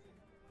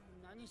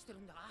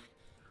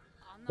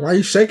 Why are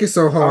you shaking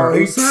so hard?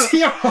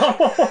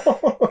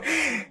 Oh,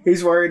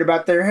 he's worried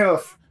about their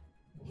health.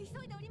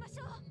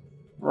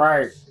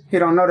 Right. He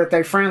don't know that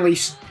they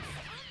friendlies.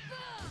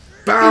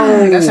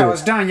 Bow! That's how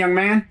it's done, young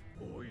man.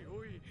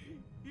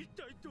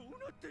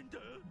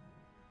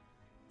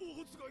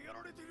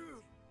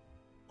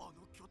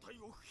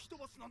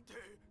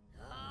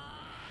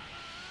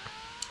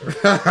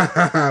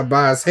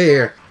 By his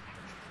hair.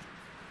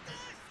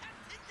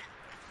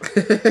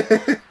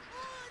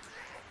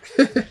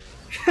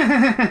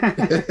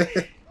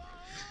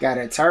 Got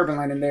it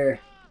turbulent in there.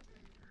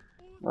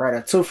 Right,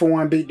 a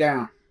 2-for-1 beat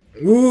down.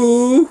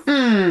 Ooh.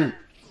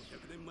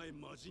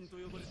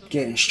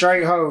 Getting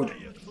straight hold.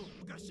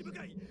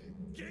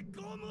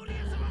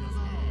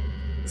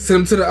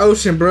 Send him to the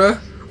ocean, bruh.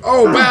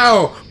 Oh,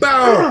 bow!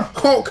 Bow!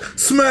 Hulk!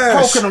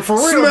 Smash! Poking him for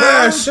real,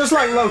 Smash! bro. Just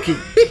like Loki.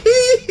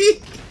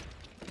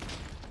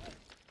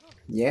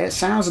 Yeah, it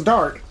sounds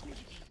dark.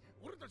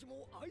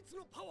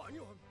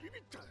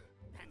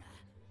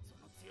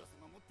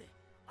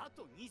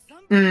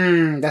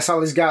 That's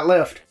all he's got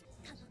left.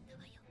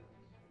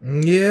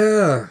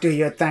 Yeah. Do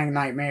your thing,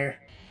 Nightmare.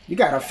 You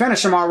gotta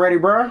finish him already,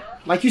 bro.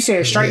 Like you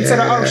said, straight into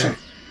the ocean.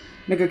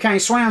 Nigga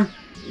can't swim.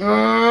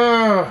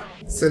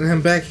 Send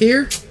him back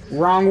here?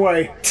 Wrong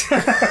way.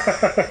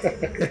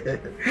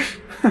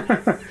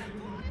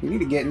 You need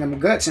to get in them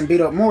guts and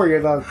beat up Moria,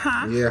 though.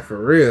 Yeah, for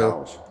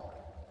real.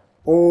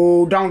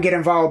 Oh, don't get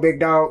involved, big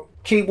dog.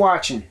 Keep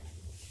watching.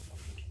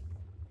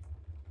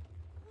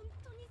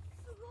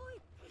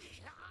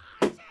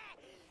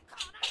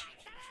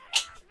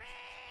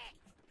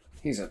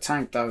 He's a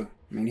tank, though.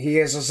 I mean, he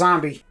is a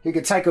zombie. He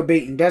could take a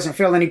beating. Doesn't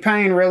feel any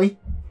pain, really.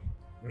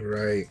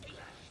 Right.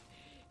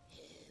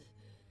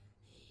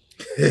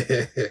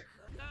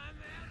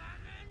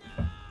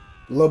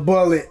 La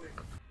bullet.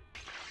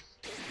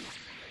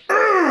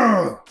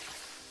 Oh.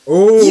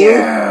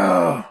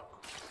 Yeah.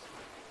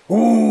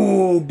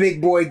 Ooh,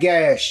 big boy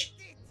gash.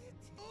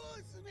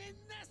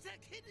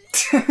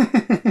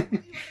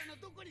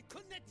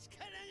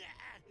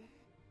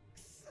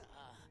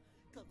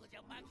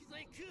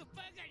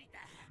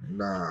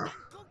 Nah.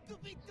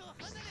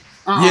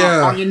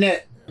 Yeah. On your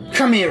neck.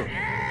 Come here.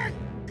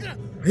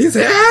 He's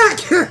hack.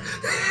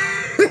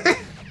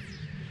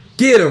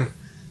 Get him.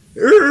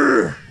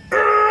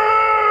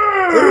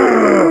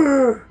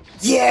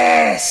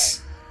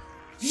 Yes.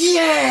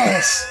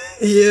 Yes.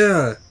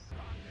 Yeah.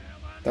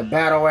 The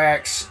battle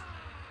axe.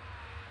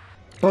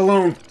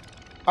 Balloon.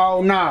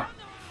 Oh, nah.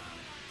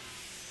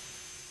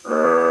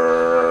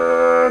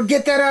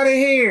 Get that out of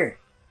here.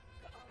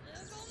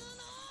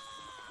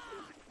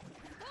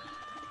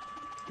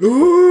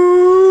 Ooh.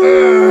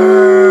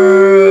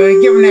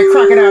 Give him that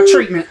crocodile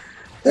treatment.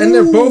 And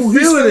they're both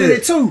he's feeling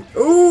it too.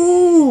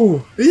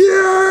 Ooh. Yeah.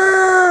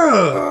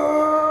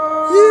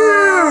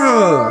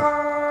 Yeah.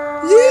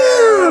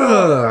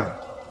 Yeah.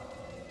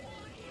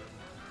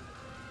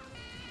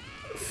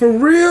 For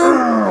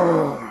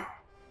real?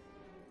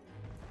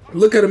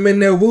 Look at him in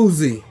there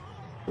woozy.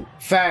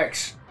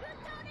 Facts.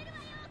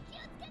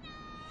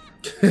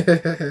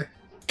 Get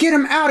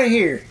him out of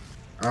here.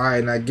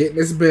 Alright, now get in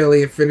his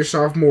belly and finish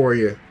off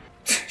Moria.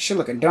 She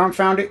looking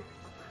dumbfounded.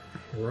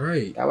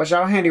 Right. That was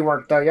y'all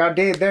handiwork though. Y'all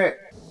did that.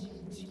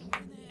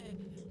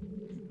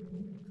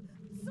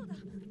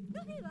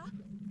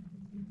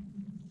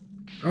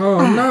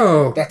 Oh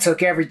no. That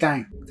took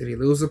everything. Did he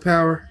lose the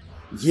power?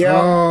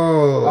 Yeah.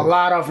 Oh. A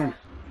lot of them.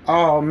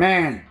 Oh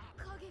man.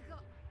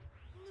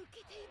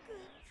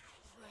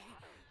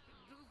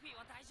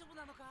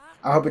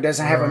 I hope it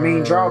doesn't have a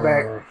mean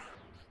drawback.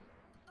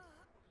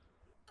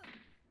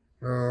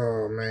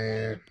 Oh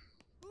man.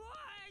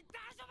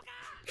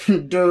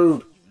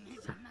 Dude.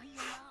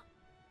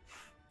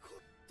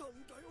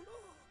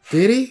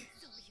 Did he?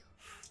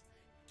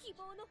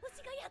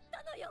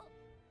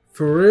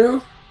 For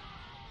real?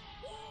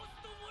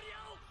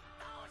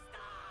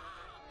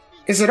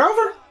 Is it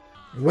over?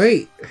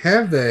 Wait,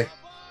 have they?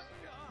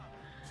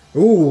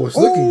 Ooh, it's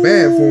looking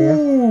bad for him.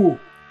 Ooh.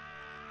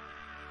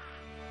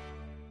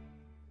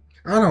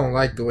 I don't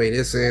like the way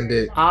this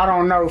ended. I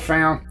don't know,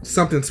 fam.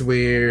 Something's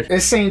weird.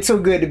 It seemed too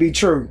good to be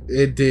true.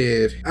 It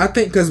did. I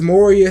think because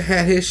Moria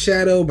had his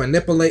shadow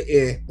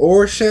manipulating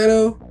Oars'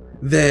 shadow,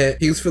 that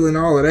he was feeling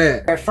all of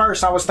that. At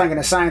first, I was thinking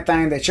the same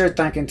thing that you're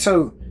thinking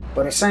too,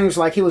 but it seems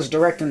like he was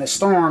directing the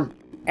storm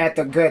at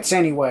the guts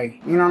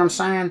anyway. You know what I'm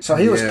saying? So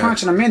he was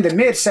punching him in the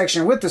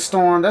midsection with the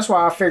storm. That's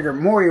why I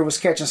figured Moria was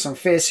catching some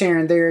fists here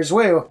and there as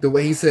well. The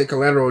way he said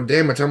collateral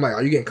damage, I'm like,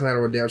 are you getting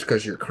collateral damage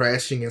because you're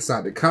crashing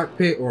inside the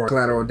cockpit, or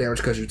collateral damage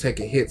because you're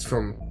taking hits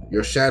from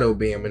your shadow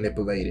being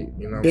manipulated?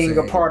 You know what I'm saying?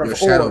 Being a part of your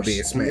shadow Oars,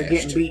 being smashed. you're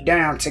getting beat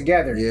down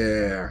together.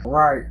 Yeah.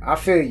 Right, I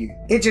feel you.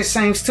 It just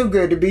seems too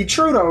good to be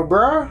true though,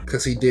 bruh.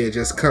 Because he did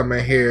just come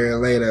in here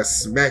and lay that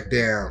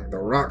smackdown, the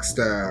rock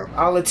style.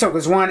 All it took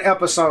was one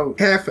episode.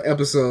 Half an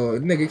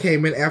episode. Nigga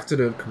came in after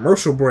the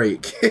commercial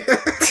break.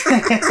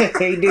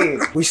 He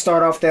did. We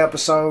start off the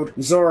episode.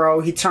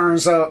 Zoro, he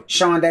turns up,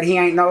 showing that he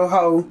ain't no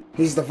hoe.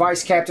 He's the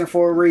vice captain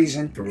for a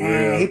reason.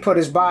 And he put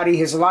his body,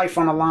 his life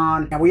on the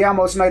line. And we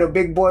almost made a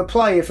big boy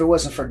play if it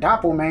wasn't for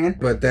Doppelman.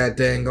 But that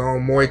dang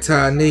on Muay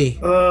Thai knee.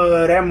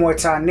 That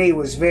Muay Thai knee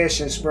was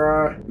vicious,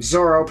 bruh.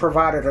 Zoro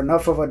provided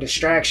enough of a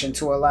distraction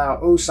to allow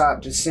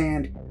Usopp to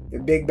send the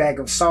big bag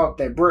of salt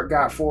that Brook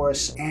got for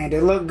us. And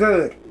it looked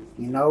good.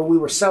 You know, we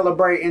were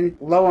celebrating.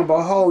 Lo and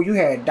behold, you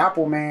had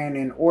Doppelman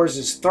in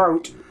Oars'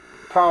 throat.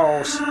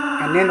 Pause.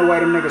 And then the way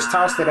them niggas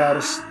tossed it at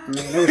us, I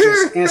mean, it was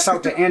just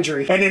insult to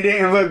injury. And it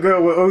didn't look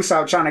good with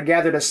Usopp trying to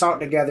gather the salt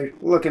together,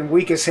 looking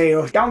weak as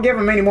hell. Don't give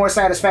him any more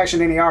satisfaction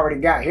than he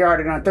already got. He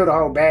already done threw the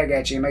whole bag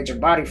at you and made your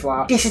body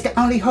fly. This is the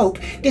only hope.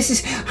 This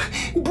is...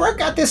 Brook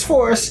got this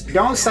for us.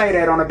 Don't say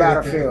that on the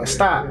battlefield.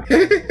 Stop.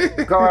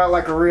 Go out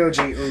like a real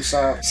G,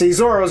 Usopp. See,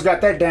 Zoro's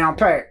got that down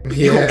pat.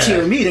 You gonna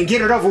kill me, then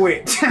get it over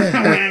with. We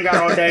ain't got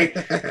all day.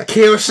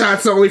 Kill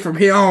shots only from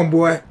here on,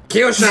 boy.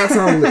 Kill shots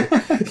only.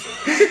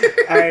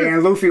 Hey,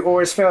 and Luffy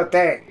always felt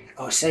that.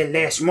 Oh, say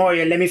less,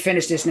 Moria. Let me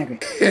finish this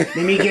nigga. Let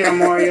me get him,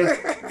 Moria.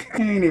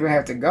 He ain't even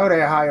have to go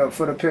that high up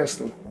for the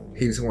pistol.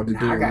 He just wanted to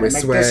do I it gotta with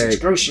make swag. this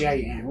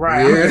excruciating.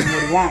 Right, I'm gonna give him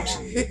what he wants.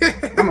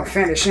 I'm gonna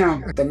finish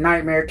him. The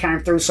nightmare came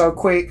through so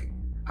quick.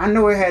 I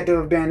knew it had to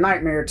have been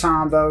nightmare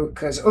time though,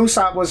 because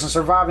Usopp wasn't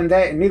surviving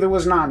that, and neither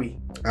was Nami.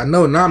 I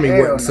know Nami Hell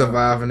wasn't no.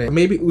 surviving it.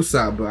 Maybe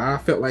Usopp, but I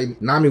felt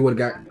like Nami would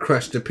have got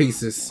crushed to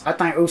pieces. I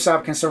think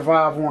Usopp can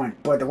survive one,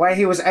 but the way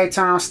he was 8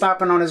 times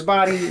stopping on his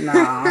body,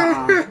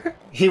 nah,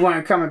 he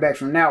wasn't coming back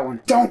from that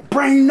one. Don't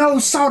bring no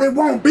salt, it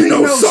won't be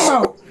no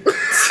salt.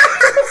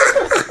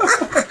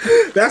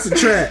 That's a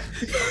trap.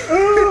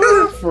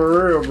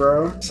 For real,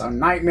 bro. So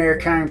Nightmare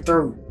came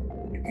through,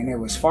 and it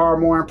was far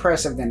more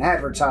impressive than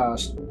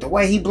advertised. The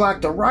way he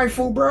blocked the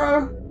rifle,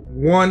 bro.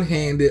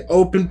 One-handed,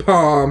 open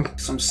palm.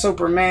 Some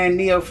Superman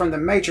Neo from the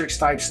Matrix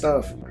type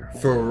stuff.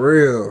 For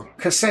real.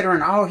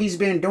 Considering all he's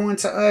been doing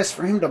to us,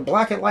 for him to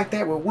block it like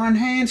that with one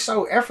hand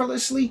so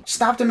effortlessly,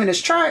 stopped him in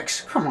his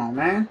tracks. Come on,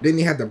 man. Didn't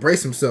he have to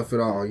brace himself at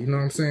all, you know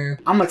what I'm saying?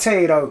 I'm gonna tell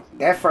you though,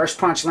 that first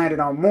punch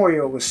landed on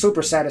Moria was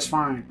super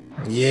satisfying.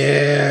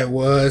 Yeah, it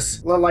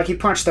was. Looked like he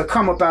punched the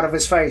cum up out of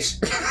his face.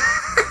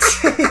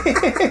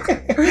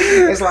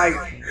 It's like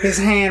His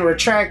hand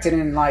retracted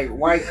and like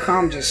white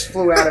cum just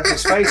flew out of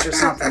his face or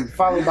something,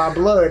 followed by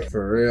blood.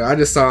 For real. I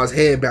just saw his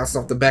head bounce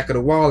off the back of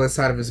the wall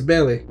inside of his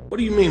belly. What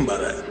do you mean by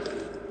that?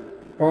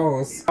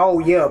 Pause. Oh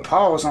yeah,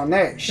 pause on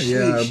that. Sheesh.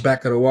 Yeah,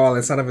 back of the wall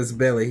inside of his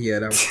belly. Yeah,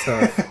 that was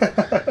tough.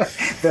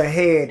 The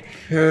head.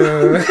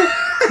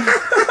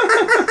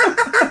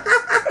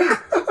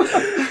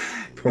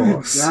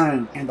 Pause.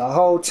 Dang. And the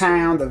whole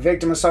town, the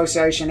victim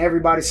association,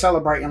 everybody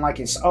celebrating like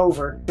it's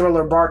over.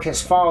 Thriller bark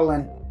has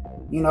fallen.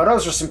 You know,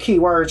 those are some key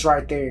words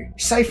right there.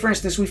 Say, for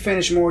instance, we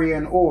finished Moria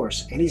and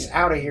Oars, and he's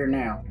out of here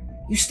now.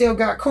 You still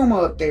got Kuma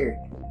up there.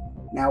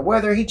 Now,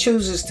 whether he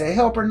chooses to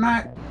help or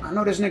not, I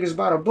know this nigga's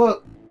about a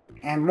book,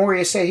 and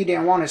Moria said he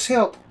didn't want his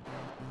help,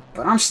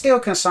 but I'm still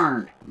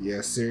concerned.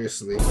 Yeah,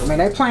 seriously. I mean,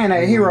 they playing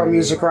that hero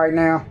music right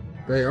now.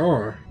 They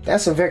are.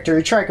 That's a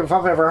victory track if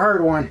I've ever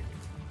heard one.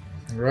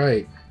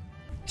 Right.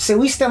 See,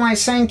 we still ain't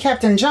seen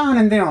Captain John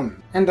and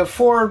them, and the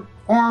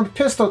 4-armed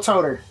pistol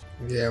toter.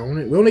 Yeah,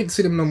 we don't need to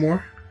see them no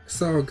more.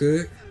 It's all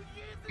good.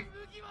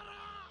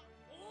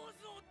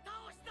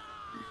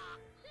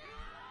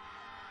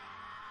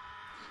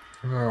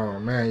 Oh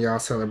man, y'all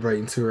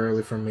celebrating too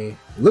early for me.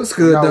 Looks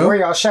good though. Where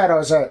y'all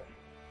shadows at?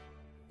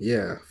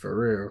 Yeah, for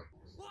real.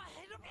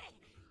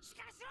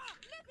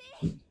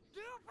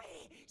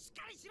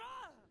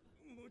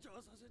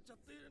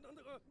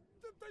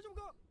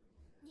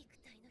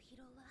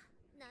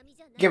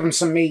 Give him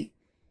some meat.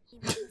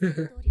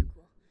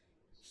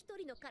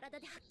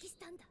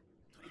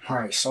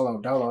 Alright,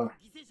 solo dolo.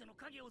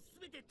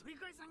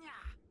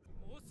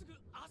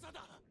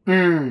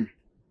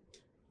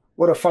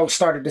 What if folks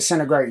started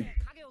disintegrating?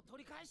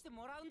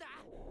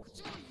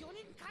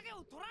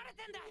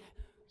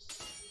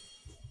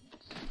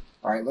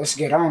 Alright, let's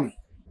get on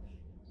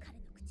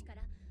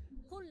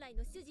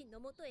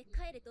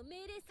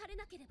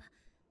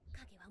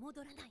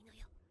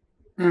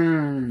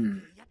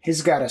it.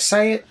 He's gotta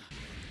say it.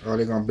 Oh,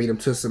 they gonna beat him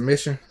to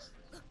submission?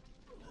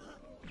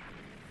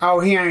 Oh,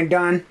 he ain't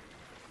done.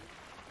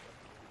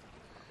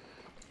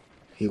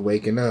 He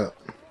waking up.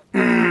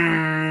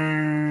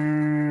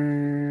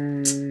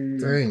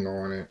 Dang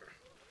on it.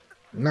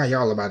 Now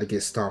y'all about to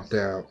get stomped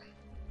out.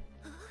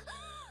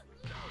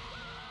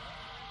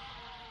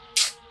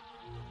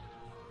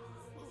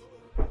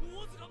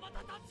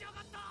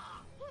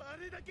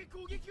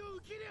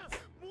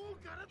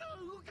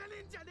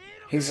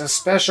 He's a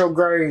special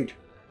grade.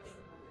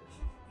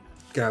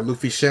 Got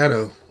Luffy's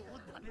shadow.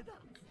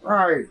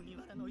 Right.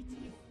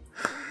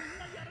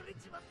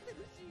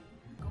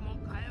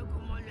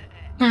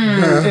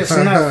 It's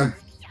nothing.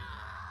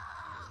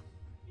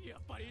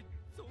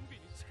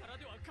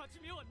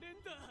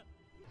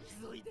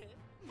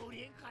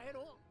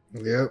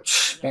 Yep.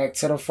 Back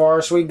to the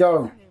forest we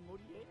go.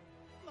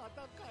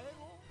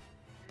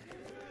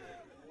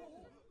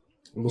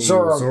 Ooh,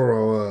 Zoro.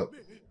 Zoro up.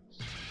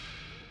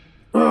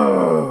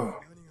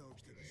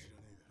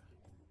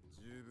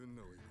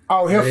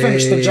 Oh, he'll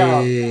finish the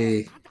job.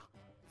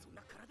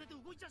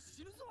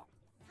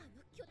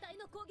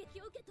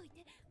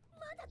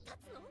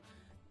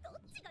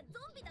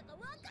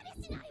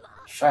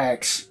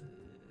 Facts.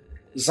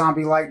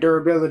 Zombie-like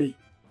durability.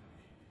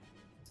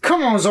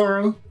 Come on,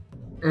 Zoro.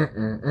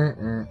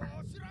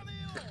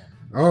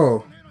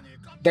 Oh.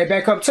 They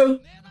back up too?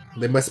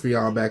 They must be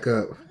all back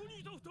up.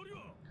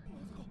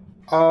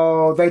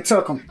 Oh, they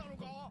took him.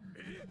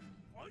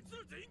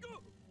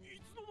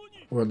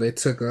 Well, they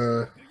took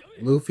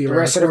Luffy. The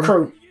rest of the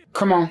crew.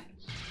 Come on.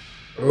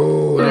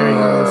 Oh, there he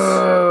goes.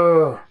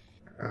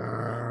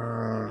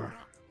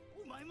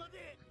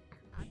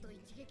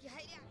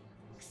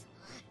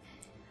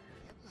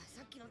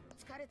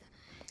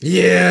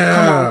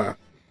 Yeah.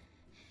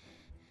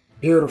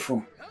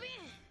 Beautiful.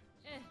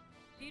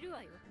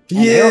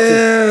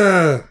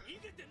 Yeah.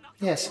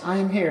 Yes, I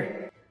am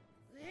here.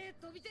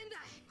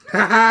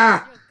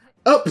 Haha.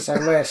 Up.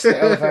 Celeste,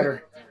 the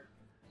elevator.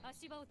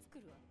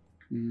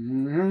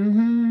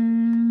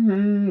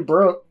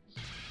 Brooke.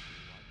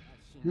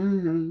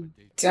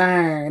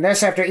 Dang,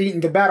 that's after eating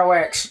the battle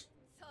axe.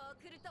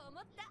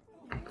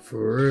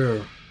 For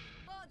real.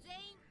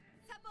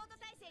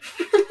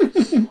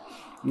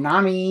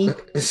 Nami.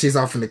 She's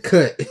off in the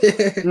cut.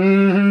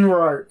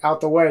 Right,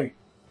 out the way.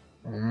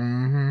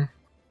 Dun,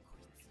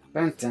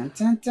 Dun, dun,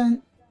 dun,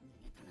 dun.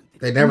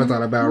 They never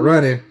thought about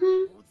running.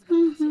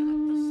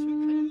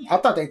 I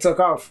thought they took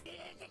off.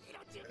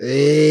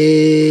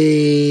 Hey.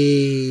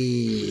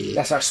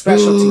 That's our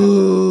specialty.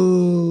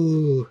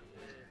 Ooh.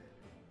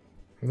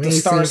 We ain't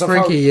seen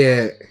Frankie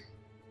yet.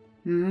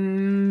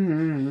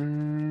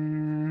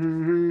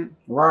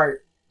 Right.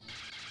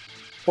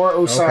 Or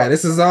Usopp. Okay,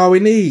 this is all we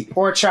need.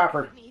 Or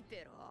Chopper.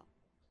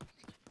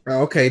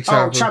 Oh, okay,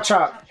 Chopper. Oh, Chop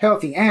Chop.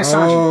 Healthy. And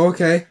Sanji. Oh,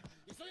 okay.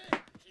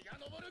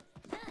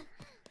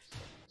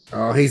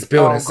 Oh, he's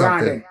building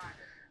something.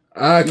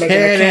 A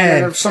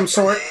cannon of some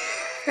sort.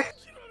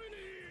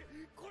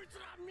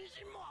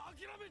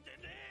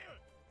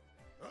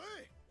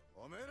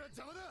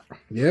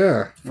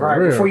 Yeah, right,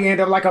 real. before you end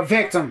up like a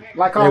victim,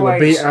 like it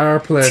always. It would be our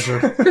pleasure.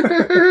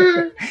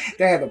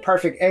 They had the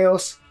perfect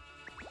L's.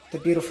 The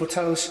beautiful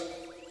toes.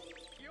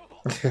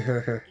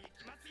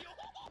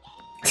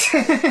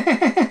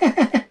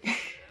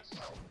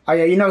 Oh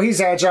yeah, you know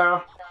he's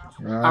agile.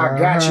 I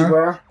got you,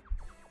 bro.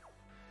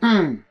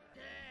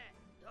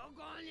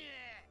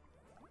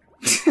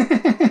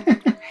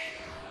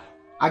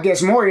 I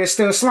guess Moria is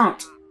still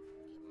slumped.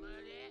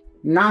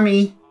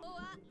 NAMI.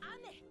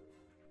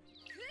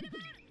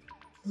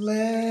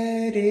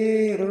 Let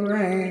it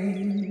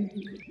rain.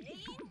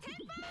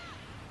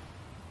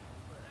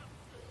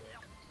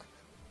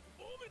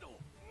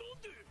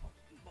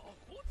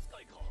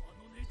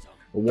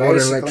 Water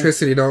and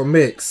electricity don't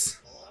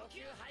mix.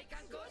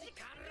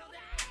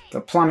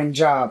 The plumbing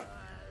job.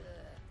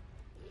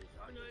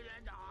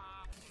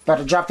 About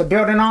to drop the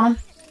building on him?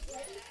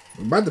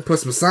 I'm about to put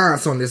some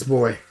science on this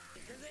boy.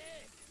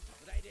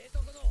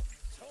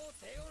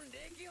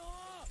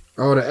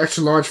 Oh, the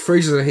extra large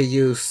freezer that he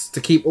used to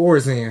keep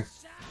ores in.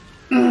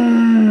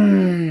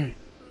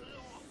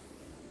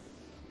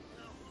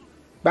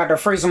 About to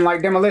freeze him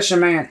like Demolition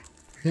Man.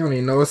 He don't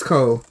even know it's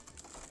cold.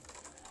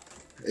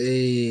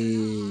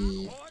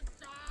 Hey.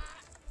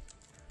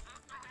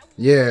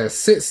 Yeah,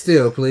 sit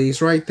still,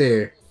 please. Right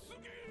there.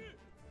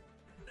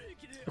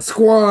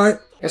 Squad.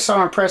 It's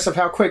so impressive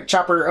how quick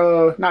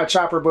Chopper, not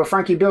Chopper, but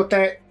Frankie built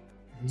that.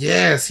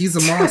 Yes, he's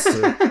a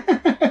monster.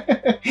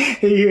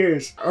 He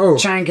is. Oh.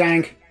 Chain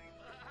gang.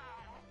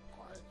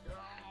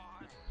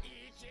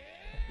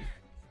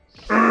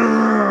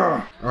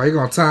 Oh, he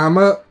gonna tie him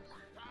up?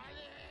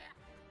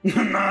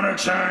 Not a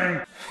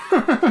chain.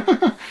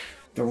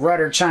 The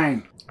rudder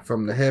chain.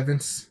 From the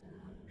heavens.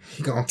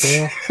 He gonna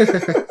throw him.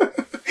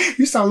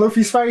 You saw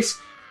Luffy's face?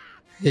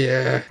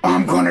 Yeah.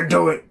 I'm gonna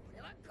do it.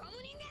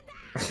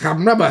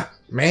 I'm rubber,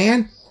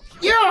 man.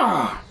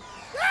 Yeah.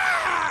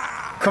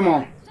 Come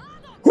on.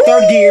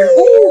 Third gear.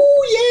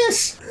 Ooh,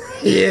 yes.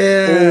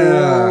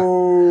 Yeah.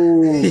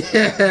 Ooh.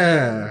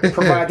 Yeah.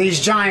 Provide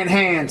these giant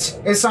hands.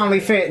 It's only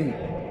fitting.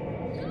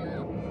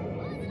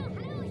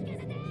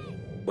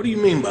 What do you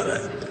mean by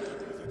that?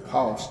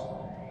 Pause.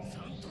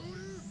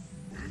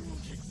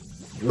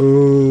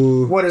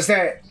 Ooh. What is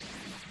that?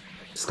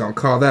 Just gonna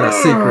call that a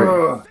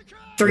secret.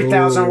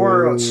 3,000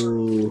 worlds.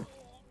 Ooh.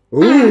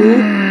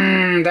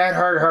 That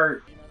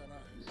hurt.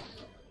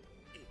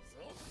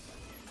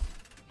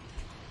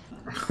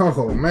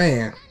 Oh,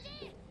 man.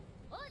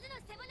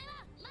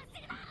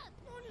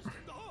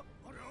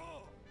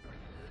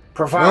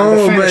 Provide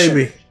the finisher.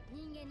 Baby.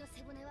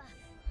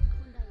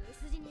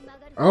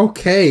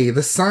 Okay,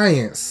 the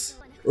science.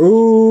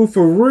 Ooh,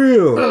 for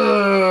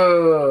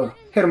real.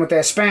 Hit him with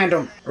that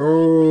spandum.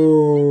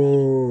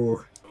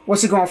 Oh.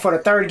 What's he going for, the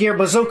third gear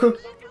bazooka?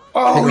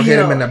 Oh, He gonna hit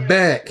him in the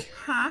back.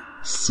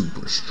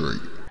 Super straight.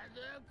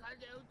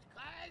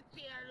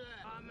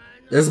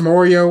 Is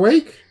Moria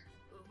awake?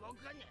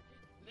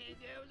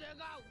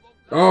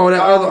 Oh,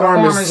 that other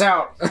arm is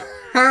out.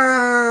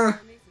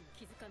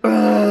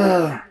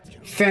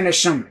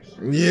 Finish him.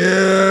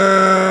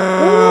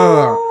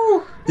 Yeah.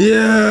 Ooh.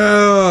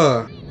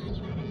 Yeah.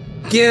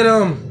 Get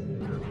him.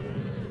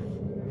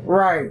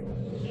 Right.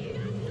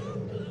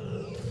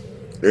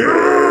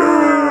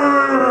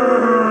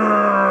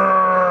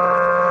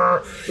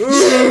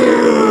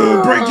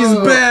 Break his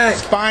back.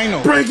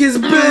 Spinal. Break his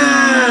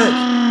back.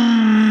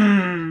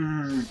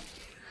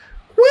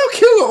 We'll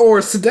kill the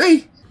Oars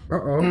today.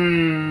 Uh-oh.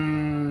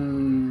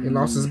 He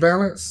lost his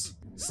balance.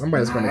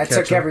 Somebody's gonna catch him.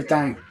 That took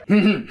everything.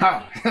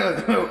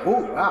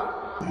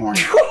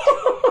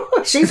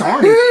 She's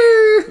horny.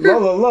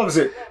 Lola loves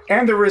it.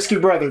 And the Risky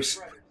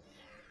Brothers.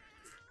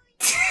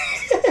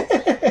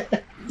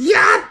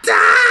 Yatta!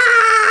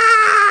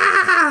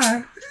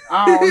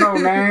 I don't know,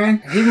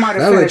 man. He might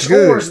have finished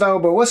Oars, though,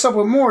 but what's up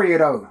with Moria,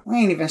 though? We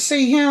ain't even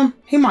see him.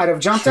 He might have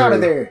jumped out of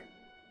there.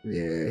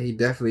 Yeah, he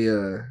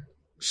definitely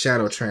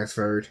shadow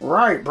transferred.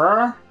 Right,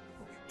 bruh.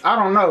 I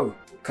don't know,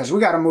 because we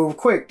got to move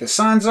quick. The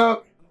sun's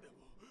up.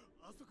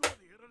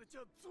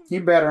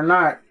 You better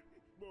not.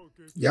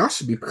 Y'all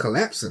should be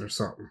collapsing or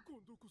something.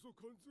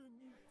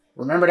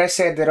 Remember they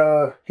said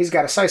that he's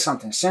got to say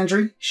something.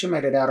 Sindri, she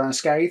made it out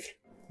unscathed.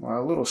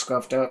 Well, a little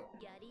scuffed up.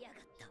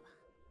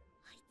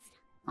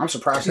 I'm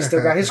surprised he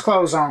still got his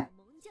clothes on.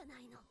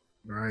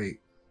 Right.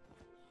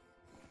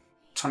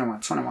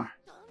 21.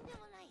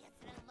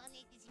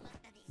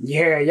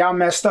 Yeah, y'all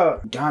messed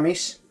up,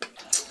 dummies.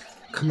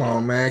 Come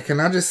on, man. Can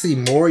I just see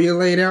Moria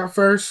laid out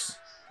first?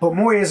 But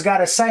Moria's got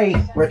to say,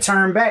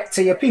 return back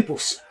to your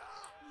peoples.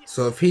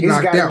 So if he He's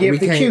knocked got to out, give we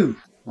the can't. cue.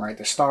 Right,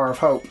 the Star of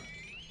Hope.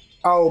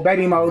 Oh,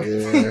 baby mode.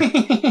 Yeah.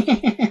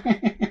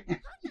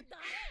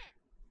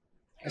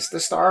 It's the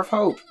Star of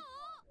Hope.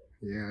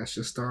 Yeah, that's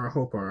just Star of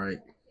Hope, all right.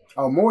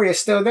 Oh, Moria's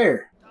still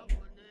there.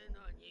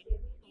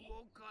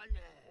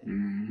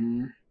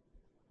 Mm-hmm.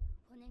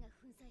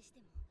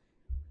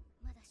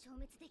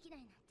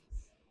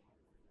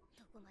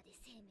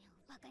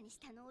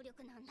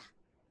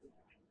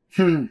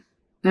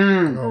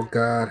 Oh,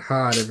 God.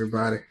 Hide,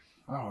 everybody.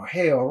 Oh,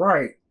 hell,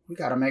 right. We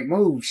gotta make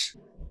moves.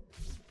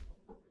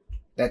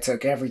 That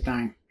took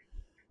everything.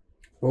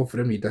 Both of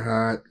them need to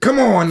hide. Come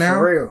on now.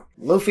 For real.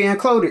 Luffy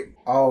included.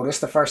 Oh, this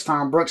is the first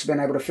time Brooks been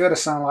able to feel the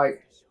sunlight.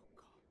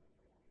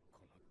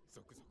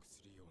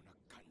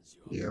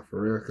 Yeah,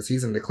 for real, because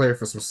he's in the clear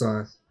for some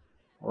sun.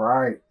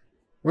 Right.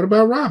 What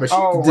about Robin? She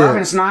Oh, did.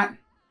 Robin's not.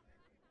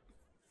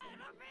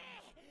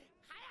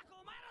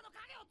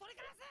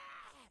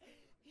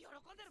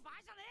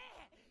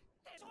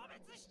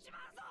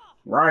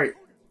 Right.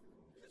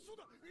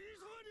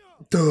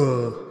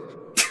 Duh.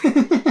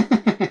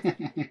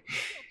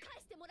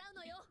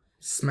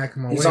 Smack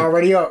him away. He's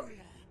already up.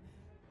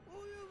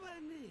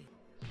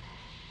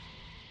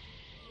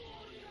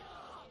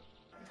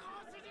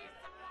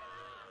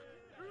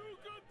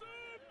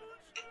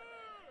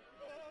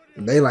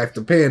 They life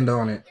depend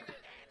on it.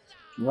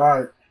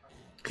 Right.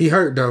 He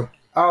hurt though.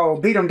 Oh,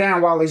 beat him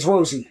down while he's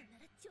woozy.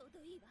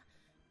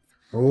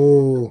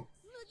 Oh.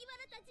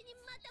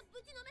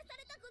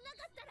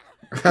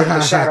 Get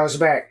the shadows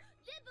back.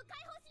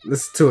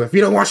 Listen to it. If you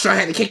don't want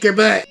Strawhat to kick your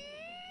butt.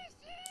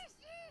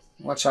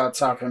 What y'all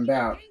talking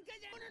about?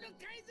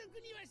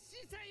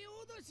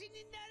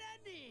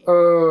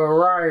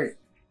 Right.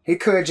 He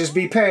could just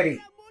be petty.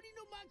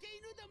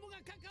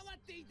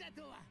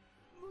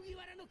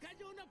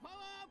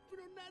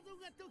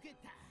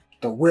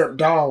 The whip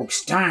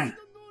dogs, dang.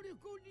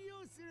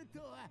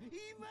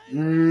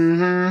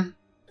 Mm-hmm.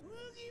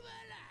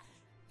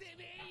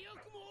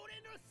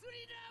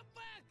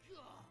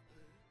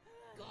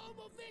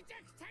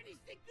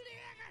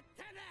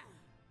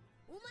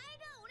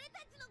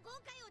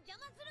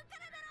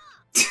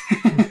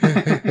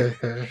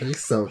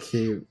 He's so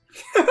cute.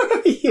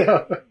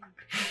 Yeah.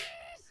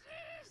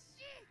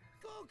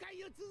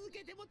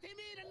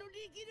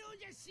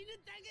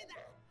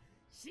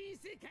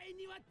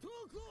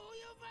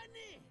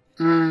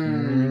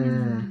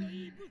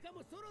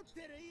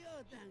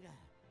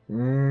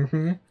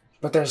 Mm-hmm.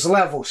 But there's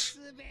levels.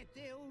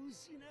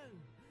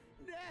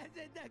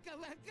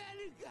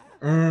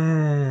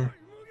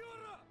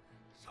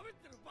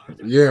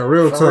 Yeah,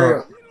 real For talk.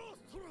 real.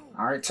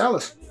 All right, tell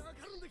us.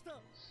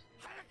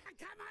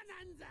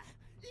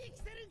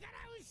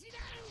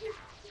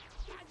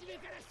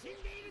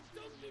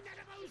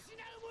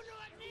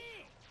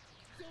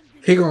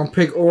 He gonna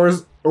pick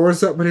Oars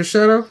up with his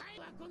shadow?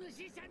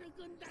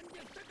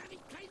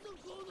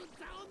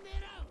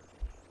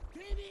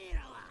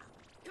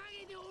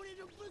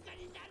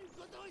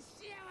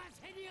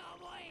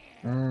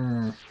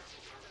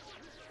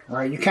 All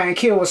right, you can't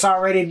kill what's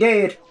already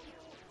dead.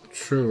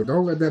 True.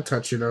 Don't let that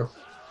touch you though.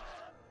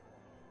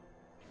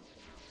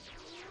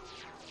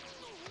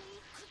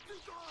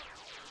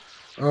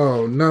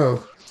 Oh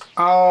no.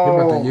 Oh.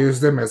 You're about to use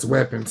them as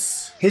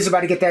weapons. He's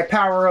about to get that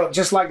power up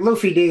just like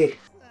Luffy did.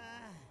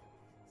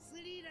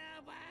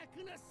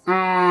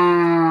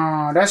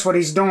 That's what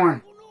he's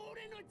doing.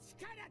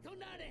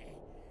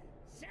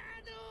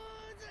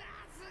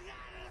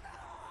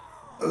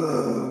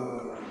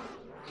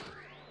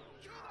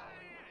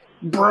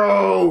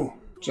 Bro.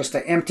 Just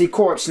an empty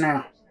corpse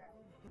now.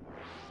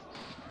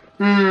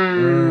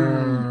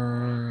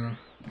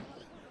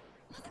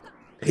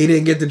 He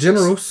didn't get the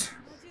generals.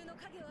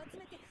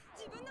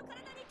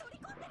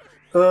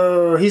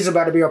 He's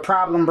about to be a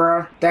problem,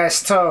 bro.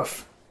 That's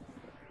tough.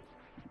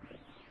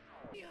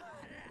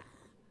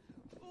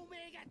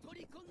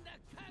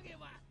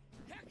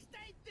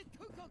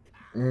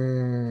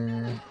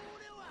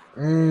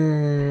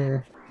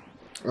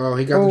 Oh,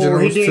 he got the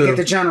generals he did too. get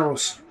the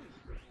generals.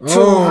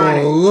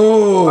 Oh,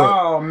 Lord.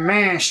 Oh,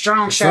 man.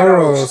 Strong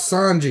Zoro, shadows.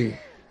 Sanji.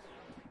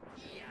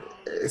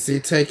 Is he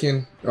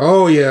taking...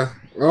 Oh, yeah.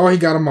 Oh, he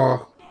got them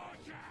all.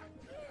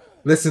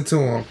 Listen to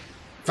him.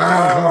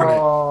 500.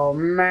 Oh,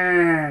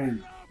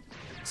 man.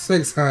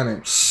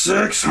 600.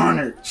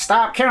 600.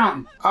 Stop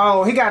counting.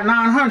 Oh, he got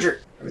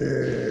 900.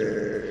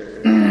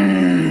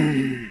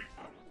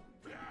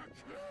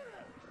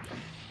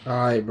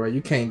 Alright, bro.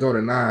 You can't go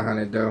to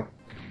 900, though.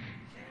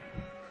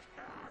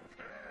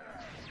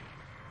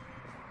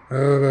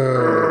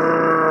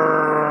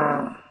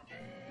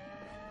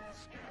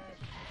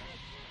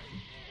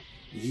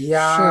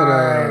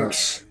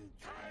 Yikes.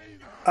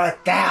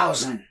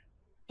 1,000.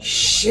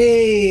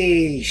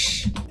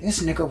 Sheesh.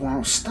 This nigga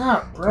won't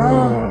stop,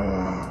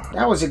 bro.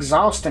 That was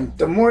exhausting.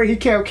 The more he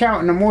kept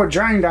counting, the more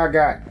drained I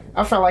got.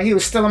 I felt like he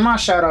was stealing my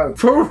shadow.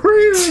 For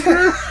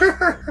real,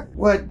 bro.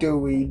 What do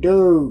we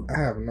do? I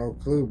have no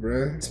clue,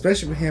 bro.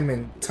 Especially with him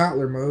in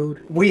toddler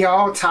mode. We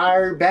all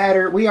tired,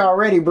 battered. We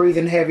already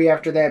breathing heavy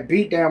after that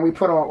beatdown we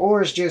put on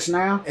Oars just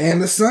now.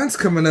 And the sun's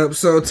coming up,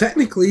 so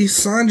technically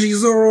Sanji,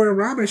 Zoro, and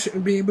Robin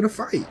shouldn't be able to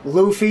fight.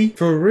 Luffy.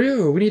 For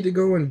real, we need to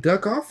go and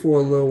duck off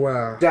for a little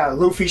while. Got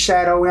Luffy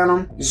shadow in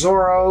them.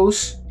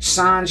 Zoro's,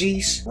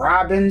 Sanji's,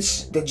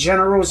 Robin's, the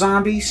general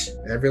zombies.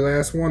 Every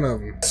last one of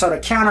them. So the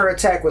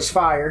counterattack was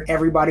fire.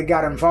 Everybody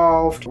got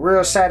involved.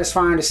 Real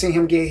satisfying to see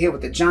him get hit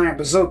with the giant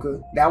bazooka.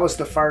 That was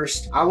the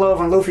first. I love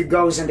when Luffy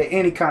goes into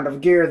any kind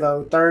of gear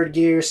though. Third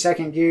gear,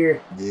 second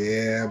gear.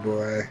 Yeah,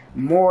 boy.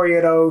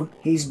 Moria though,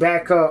 he's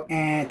back up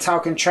and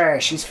talking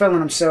trash. He's feeling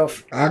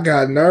himself. I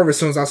got nervous as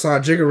soon as I saw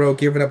GEKKO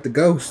giving up the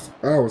ghost.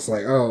 I was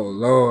like, oh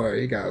lord,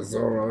 he got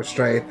Zoro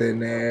strength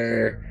in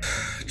there.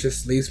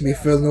 Just leaves me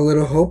feeling a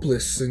little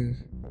hopeless and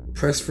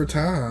pressed for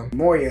time.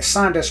 Moria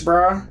sunned us,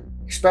 bruh.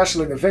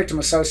 Especially the Victim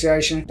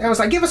Association. They was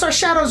like, give us our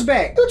shadows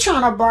back. You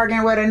trying to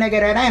bargain with a nigga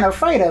that ain't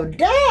afraid of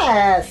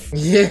death.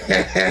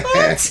 Yeah.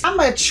 What? I'm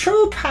a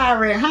true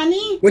pirate,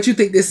 honey. What you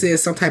think this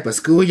is? Some type of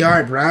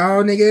schoolyard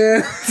brawl,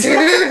 nigga?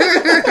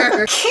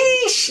 Y'all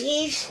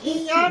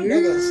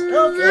niggas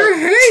stupid. I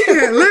hate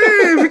that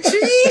line.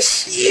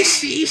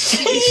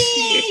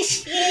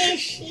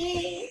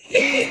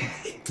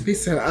 He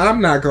said,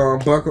 I'm not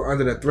gonna buckle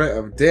under the threat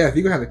of death.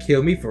 You gonna have to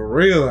kill me for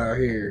real out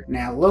here.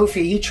 Now,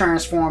 Luffy, he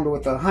transformed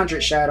with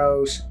 100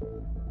 shadows,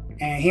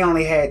 and he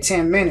only had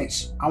 10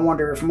 minutes. I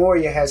wonder if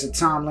Moria has a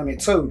time limit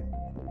too,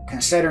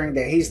 considering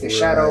that he's the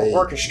shadow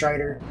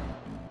orchestrator.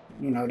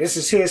 You know, this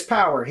is his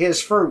power,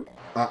 his fruit.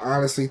 I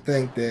honestly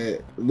think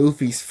that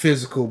Luffy's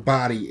physical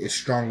body is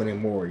stronger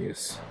than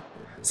Moria's.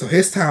 So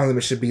his time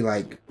limit should be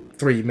like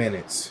 3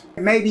 minutes.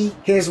 Maybe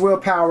his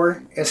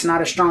willpower is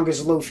not as strong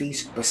as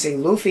Luffy's, but see,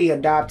 Luffy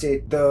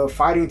adopted the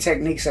fighting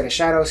techniques of the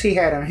shadows he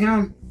had on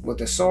him with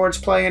the swords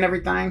play and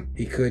everything.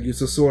 He could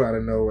use a sword out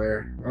of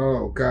nowhere.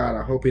 Oh God,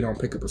 I hope he don't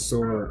pick up a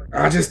sword.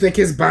 I just think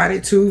his body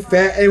too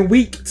fat and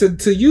weak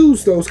to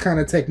use those kind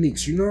of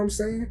techniques. You know what I'm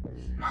saying?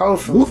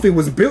 Hopefully. Luffy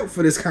was built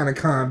for this kind of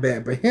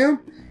combat, but him,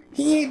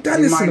 he ain't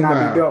done this in a while. He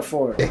might not be built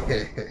for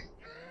it.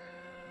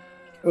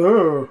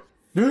 Oh.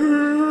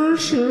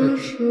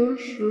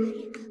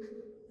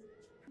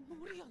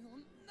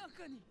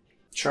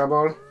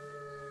 Trouble.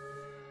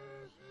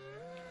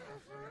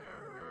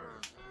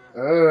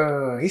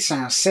 He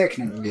sounds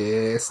sickening.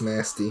 Yeah, it's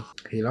nasty.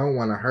 He don't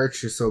want to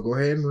hurt you, so go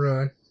ahead and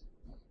run.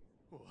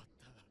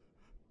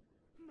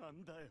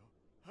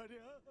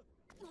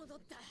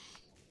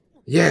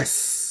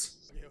 Yes.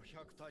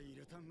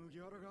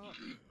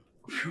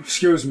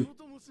 Excuse me.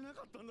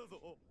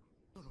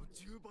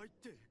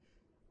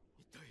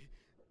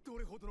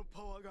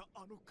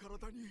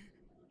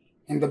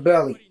 In the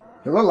belly.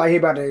 It look like he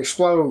about to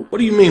explode. What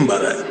do you mean by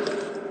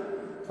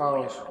that?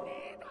 Pause.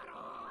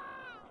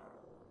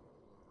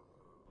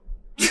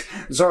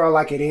 Zoro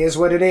like it is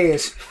what it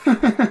is.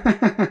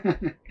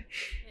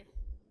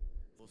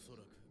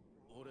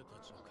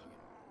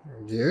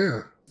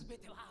 Yeah.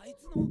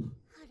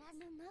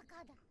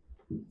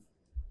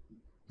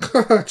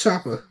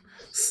 Chopper.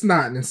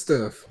 Snotting and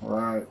stuff.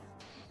 Right.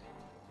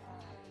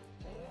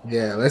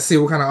 Yeah, let's see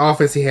what kind of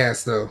offense he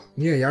has, though.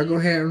 Yeah, y'all go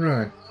ahead and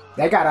run.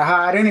 They gotta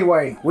hide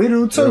anyway. We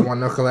do too. Don't want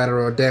no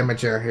collateral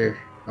damage out here.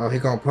 Oh, he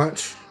gonna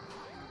punch?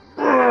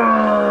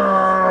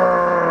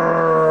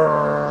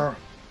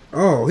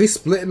 Oh, he's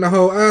splitting the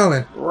whole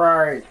island.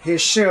 Right.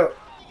 His ship.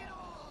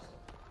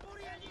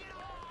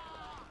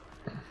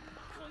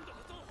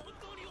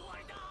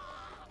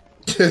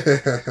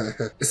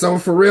 It's over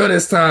for real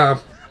this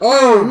time.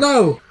 Oh,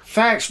 no.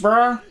 Facts,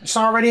 bro. It's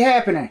already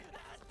happening.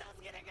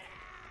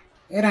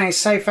 It ain't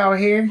safe out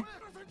here.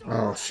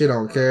 Oh, she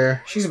don't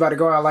care. She's about to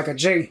go out like a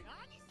G.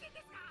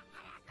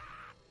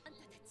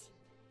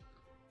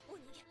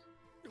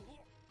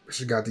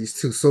 She got these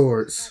 2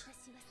 swords.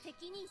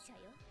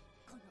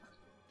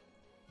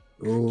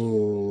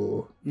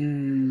 Ooh.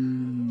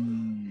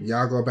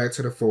 Y'all go back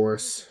to the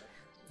forest.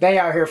 They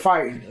out here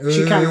fighting.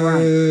 She kind of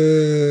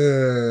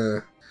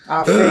running.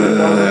 I feel you,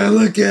 bro.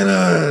 Look at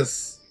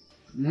us.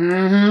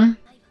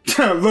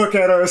 Look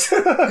at us.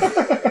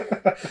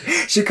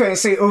 She couldn't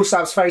see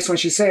Usopp's face when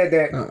she said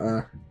that.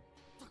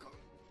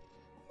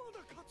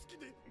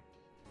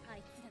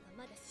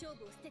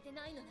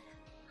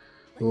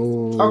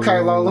 Ooh. Okay,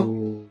 Lola.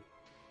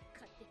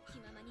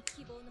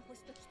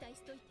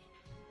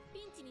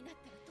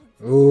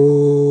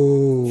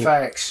 Ooh.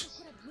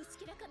 Facts.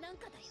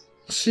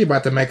 She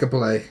about to make a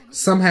play.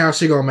 Somehow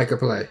she gonna make a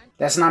play.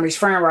 That's Nami's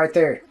friend right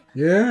there.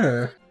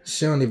 Yeah.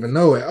 She don't even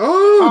know it.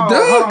 Oh,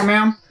 duck! Hold on,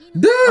 ma'am.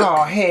 Duck!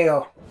 Oh,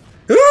 hell.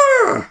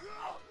 Ah!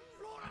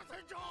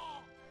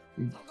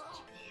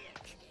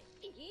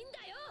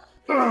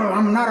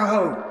 I'm not a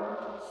hoe.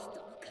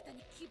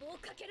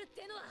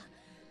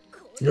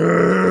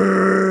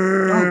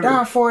 Don't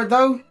die for it,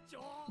 though.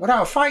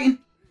 Without fighting.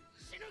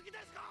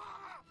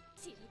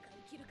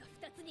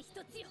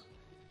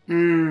 I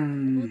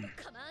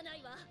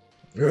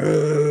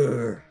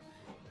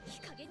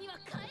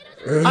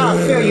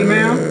feel you,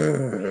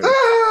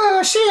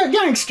 ma'am. She a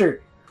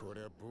gangster.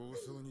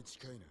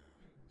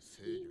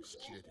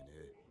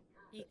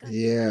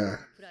 Yeah.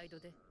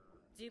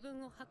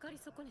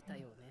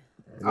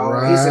 Oh,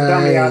 right. He's a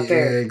dummy out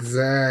there.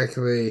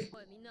 Exactly.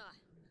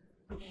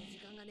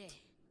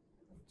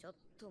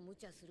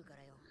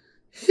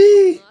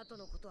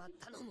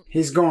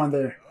 He's going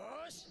there.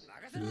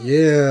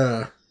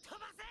 Yeah.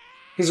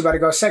 He's about to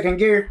go second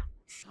gear.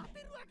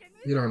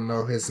 You don't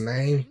know his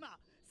name?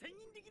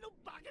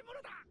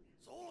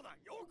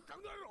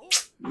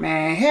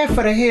 Man, head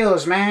for the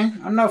hills, man.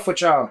 Enough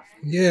with y'all.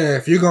 Yeah,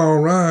 if you're gonna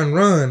run,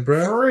 run,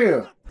 bruh. For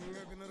real.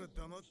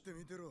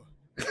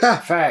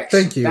 Facts.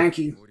 Thank you. Thank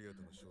you.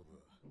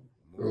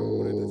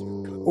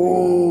 Ooh.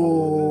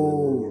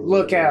 Ooh,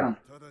 look at him.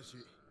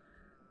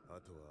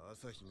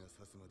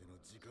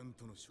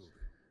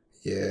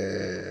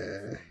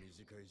 Yeah.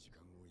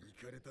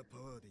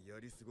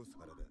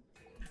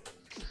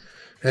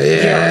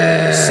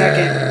 Yeah.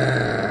 Second.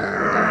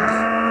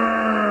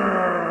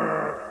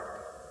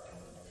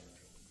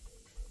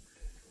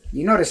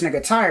 You know this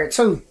nigga tired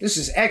too. This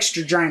is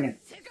extra draining.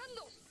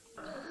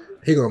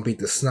 He gonna beat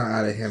the snot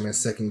out of him in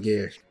second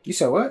gear. You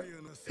said what?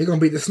 He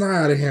gonna beat the snot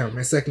out of him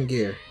in second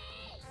gear.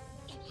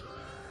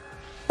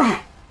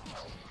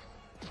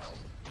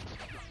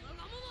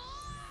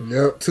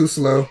 Yep, too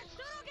slow.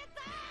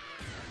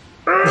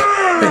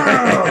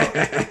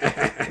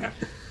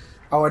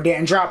 Oh, it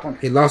didn't drop him.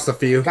 He lost a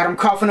few. Got him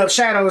coughing up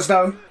shadows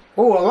though.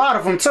 Oh, a lot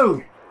of them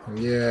too.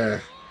 Yeah.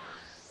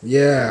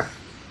 Yeah.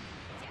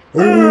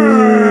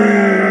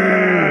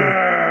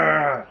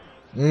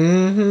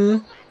 Mm-hmm.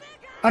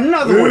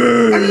 Another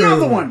one.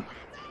 Another one.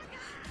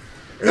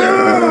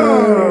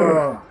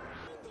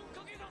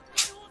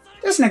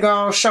 This nigga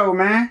all show,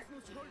 man.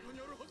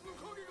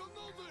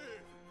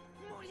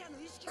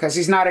 Cause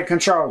he's not in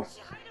control.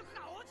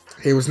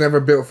 He was never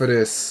built for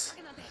this.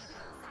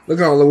 Look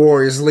at all the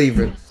warriors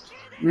leaving.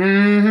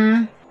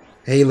 Mm-hmm.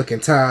 He looking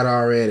tired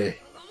already.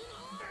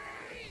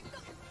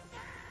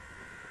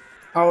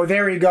 Oh,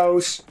 there he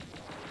goes.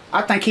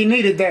 I think he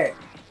needed that.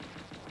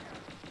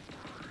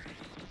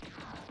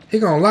 He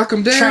gonna lock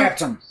him down? Trapped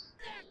him.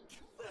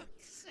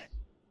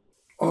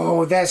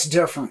 Oh, that's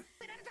different.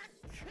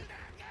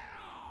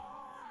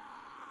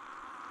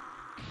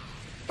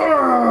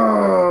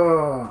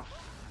 Oh.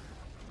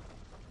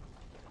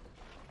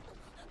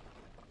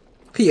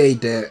 He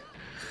ate that.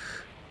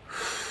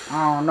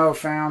 I don't know,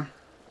 fam.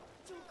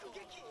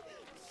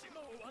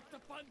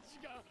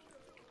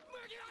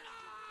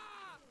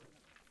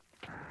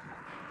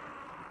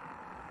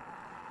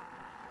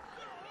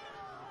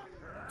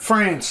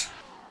 Friends.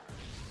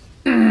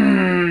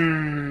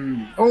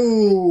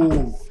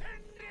 Ooh.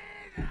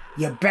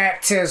 Your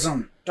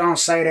baptism. Don't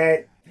say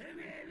that.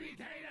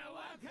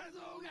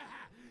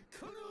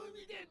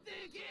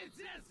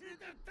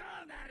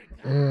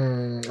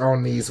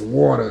 On these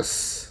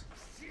waters.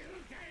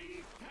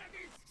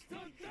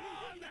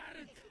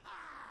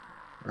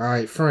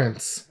 Alright,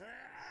 friends.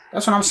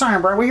 That's what I'm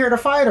saying, bro. We here to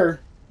fight her.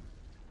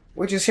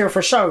 We're just here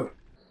for show.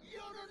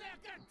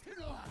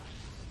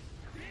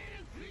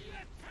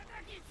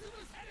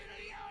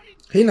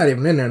 He not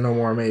even in there no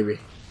more, maybe.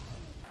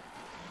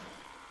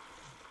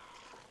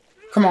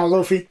 Come on,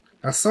 Luffy.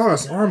 I saw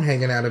his arm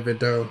hanging out of it,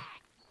 though.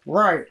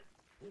 Right.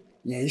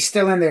 Yeah, he's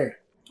still in there.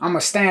 I'm a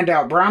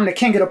standout, bro. I'm the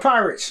king of the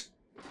pirates.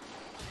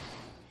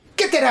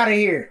 Get that out of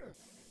here.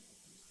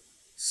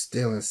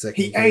 Still in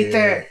second He gear. ate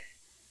that.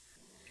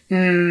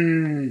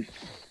 You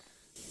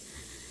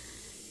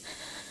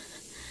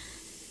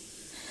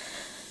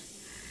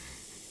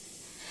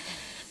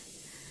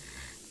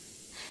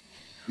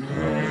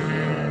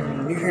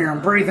hear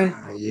him breathing?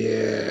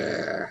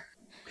 Yeah.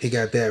 He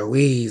got that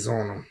wheeze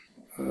on him.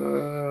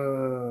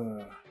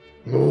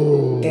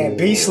 Ooh. That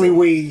beastly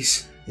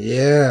wheeze.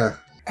 Yeah.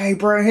 Hey,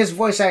 bro, his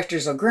voice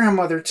actor's a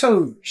grandmother,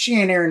 too.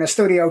 She in there in the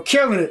studio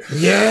killing it.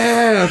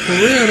 Yeah, for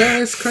real. That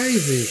is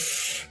crazy.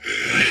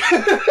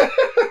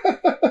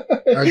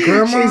 A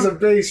grandma? She's a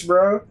beast,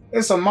 bro.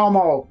 It's a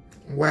mama.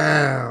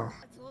 Wow.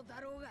 Oh,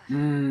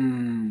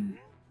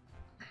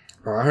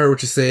 Oh, I heard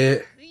what you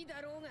said.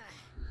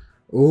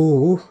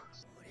 Ooh.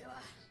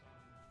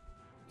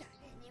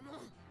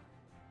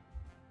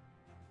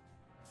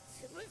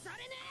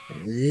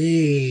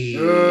 Yeah.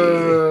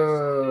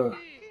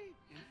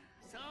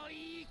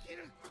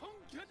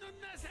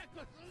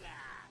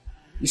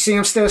 You see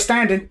him still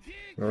standing?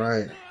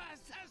 Right.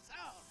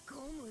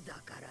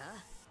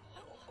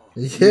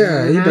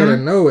 Yeah, you better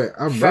know it.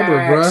 I'm rubber,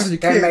 bruh. You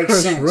That can't makes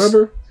crush sense.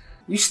 rubber.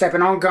 You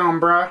stepping on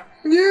gum, bruh.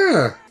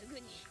 Yeah.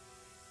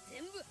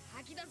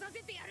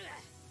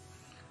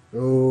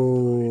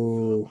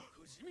 Oh.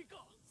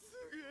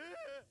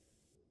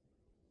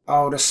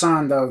 Oh, the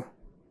sun, though.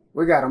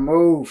 We gotta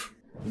move.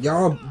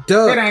 Y'all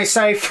duck. It ain't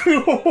safe.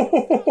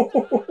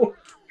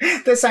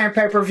 This ain't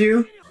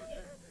pay-per-view.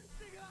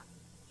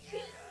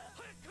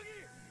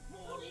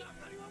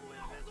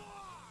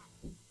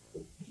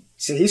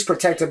 See, he's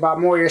protected by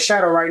Moria's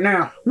shadow right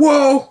now.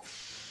 Whoa.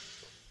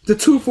 The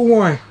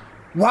 2-for-1.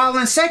 While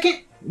in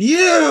second?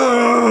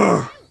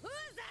 Yeah.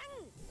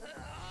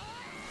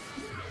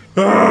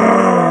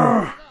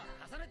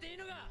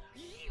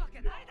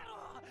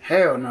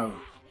 Hell no.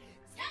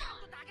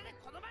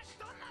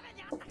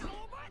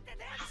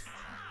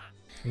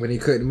 When he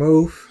couldn't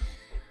move.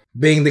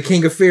 Being the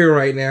king of fear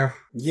right now.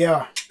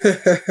 Yeah.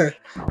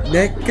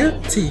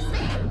 Negative.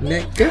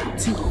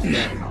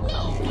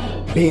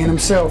 Being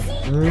himself.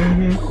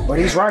 But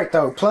he's right,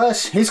 though.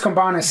 Plus, he's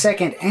combining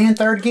second and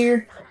third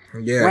gear.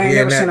 Yeah, We ain't he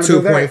in never that seen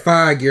him do that.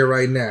 2.5 gear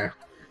right now.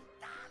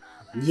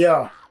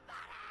 Yeah.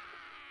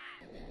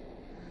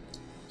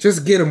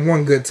 Just get him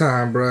one good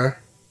time, bruh.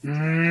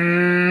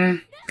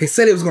 He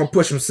said he was gonna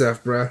push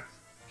himself, bruh.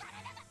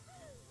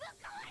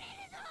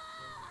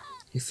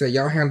 He said,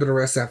 y'all handle the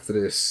rest after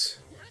this.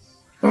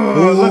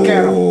 Oh, look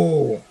at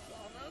him.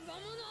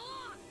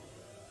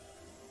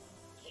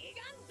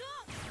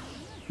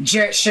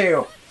 Jet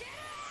shell.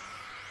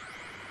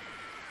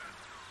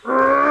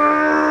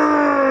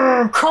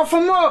 Cough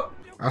him up.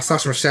 I saw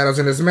some shadows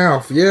in his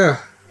mouth. Yeah.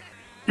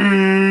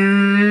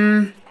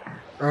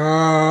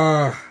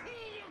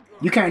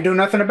 You can't do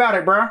nothing about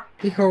it, bro.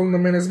 He holding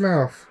them in his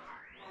mouth.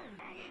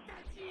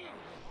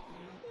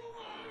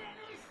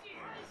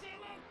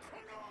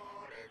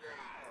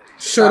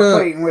 Shut up.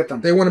 Fighting with them.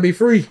 They want to be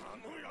free.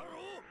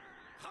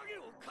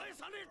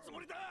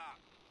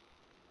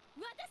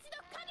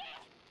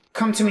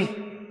 Come to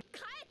me.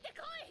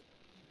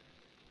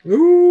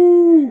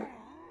 Ooh.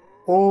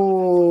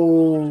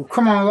 Oh,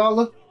 come on,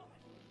 Lola.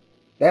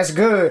 That's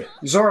good.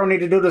 Zoro need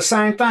to do the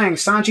same thing.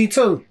 Sanji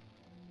too.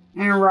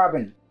 And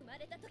Robin.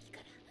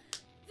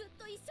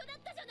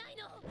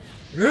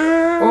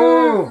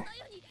 Oh.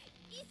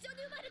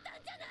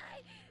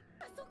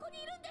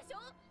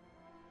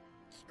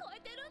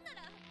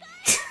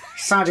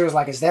 Sanji was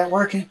like, is that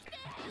working?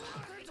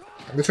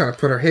 They're trying to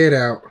put her head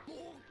out.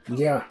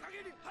 Yeah.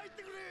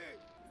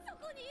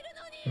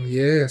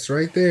 Yeah, it's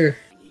right there.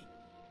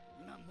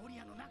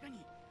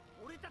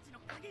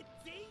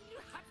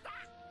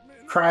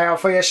 Cry out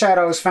for your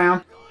shadows,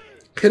 fam.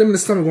 Hit him in the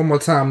stomach one more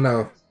time,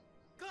 though.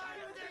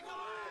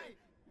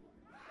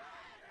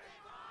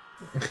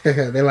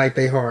 They like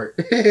they heart.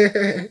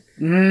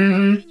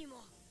 Mm-hmm.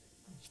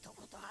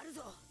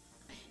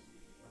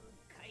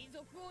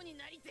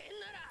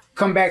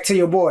 Come back to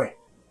your boy.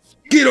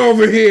 Get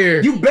over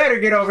here. You better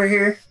get over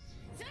here.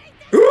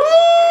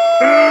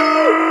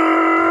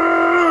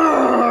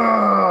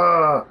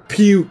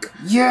 Puke.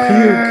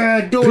 Yeah,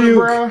 Puke. do Puke. it,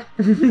 bro.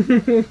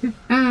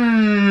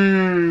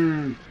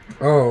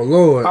 Oh,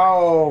 Lord.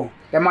 Oh,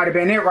 that might have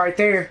been it right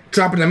there.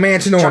 Dropping the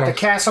mansion on Drop him. the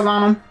castle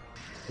on him.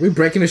 We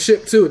breaking the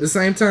ship, too, at the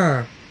same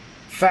time.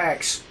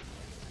 Facts.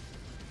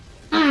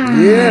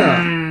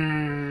 Yeah.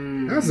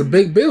 That was a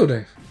big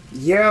building.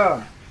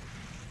 Yeah.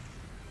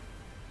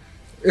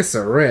 It's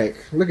a wreck.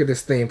 Look at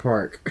this theme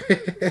park.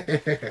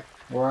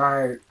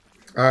 Right.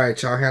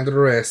 Alright, y'all handle the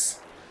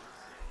rest.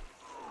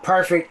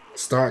 Perfect.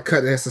 Start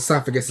cutting his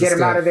esophagus Get and him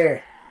stuff. out of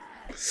there.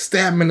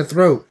 Stab him in the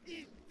throat.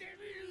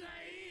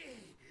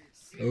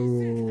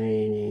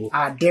 Ooh.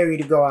 I dare you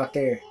to go out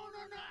there.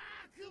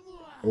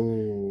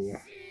 Ooh.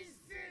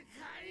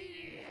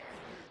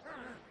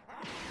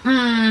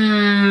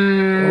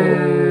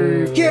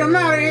 Get him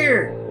out of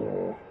here.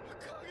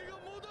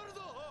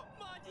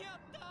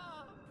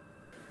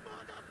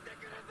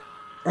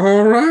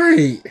 All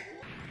right.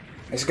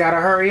 It's gotta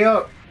hurry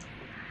up.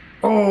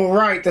 Oh,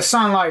 right. The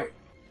sunlight.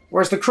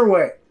 Where's the crew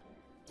at?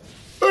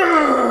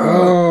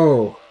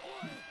 Oh.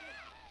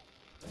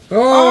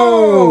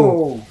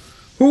 Oh.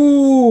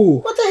 Ooh.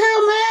 What the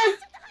hell, man?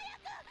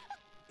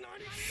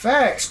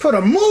 Facts. Put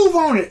a move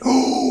on it.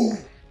 Ooh.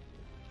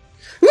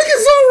 Look at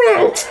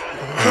Zoro.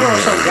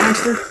 Zoro's so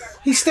gangster.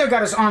 He still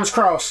got his arms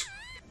crossed.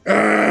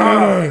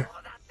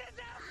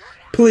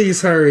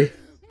 Please hurry.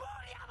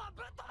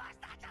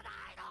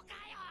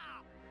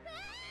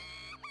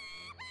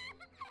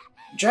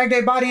 Drag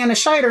their body in the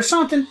shade or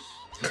something.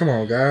 Come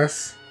on,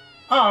 guys.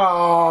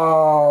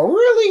 Oh,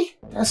 really?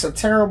 That's a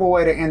terrible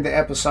way to end the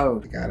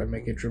episode. Gotta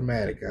make it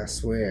dramatic, I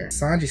swear.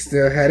 Sanji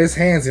still had his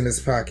hands in his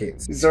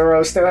pockets.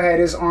 Zoro still had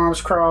his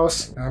arms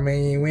crossed. I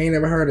mean, we ain't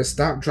never heard of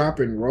stop, drop,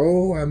 and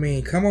roll. I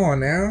mean, come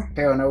on now.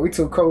 Hell no, we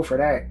too cool for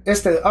that.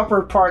 It's the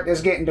upper part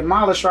that's getting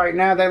demolished right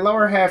now. That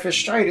lower half is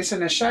straight. It's in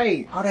the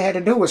shade. All they had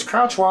to do was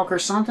crouch walk or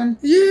something.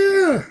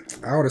 Yeah.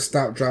 I would've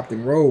stopped, dropped,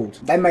 and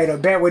rolled. They made a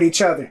bet with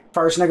each other.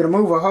 First nigga to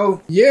move a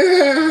hoe.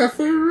 Yeah,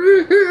 for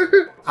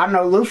real. I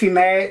know Luffy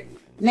mad.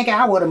 Nigga,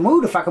 I would've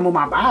moved if I could move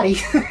my body.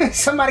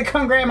 Somebody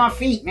come grab my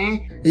feet,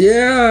 man.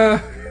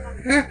 Yeah.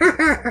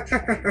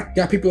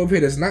 Got people up here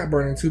that's not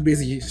burning, too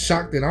busy,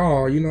 shocked and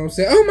all, you know what I'm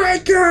saying? Oh my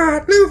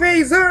god,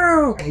 Luffy,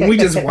 Zoro! And we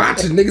just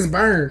watching niggas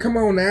burn. Come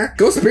on now.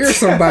 Go spear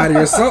somebody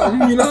or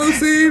something, you know what I'm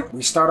saying?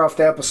 We start off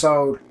the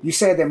episode. You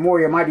said that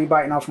Moria might be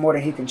biting off more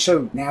than he can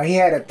chew. Now, he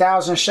had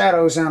 1,000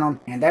 shadows in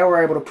him, and they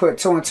were able to put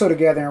 2 and 2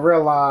 together and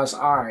realize,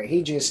 alright,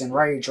 he just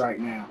enraged right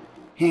now.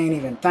 He ain't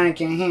even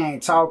thinking, he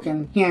ain't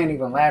talking, he ain't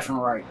even laughing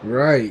right.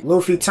 Right.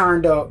 Luffy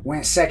turned up,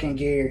 went second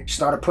gear,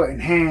 started putting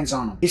hands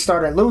on him. He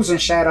started losing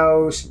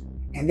shadows,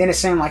 and then it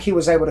seemed like he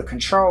was able to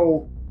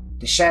control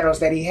the shadows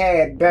that he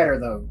had better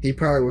though. He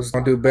probably was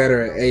gonna do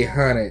better at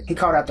 800. He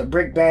caught out the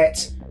brick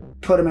bats,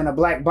 put them in a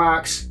black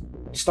box,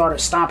 started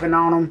stomping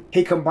on them.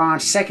 He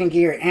combined second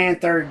gear and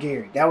third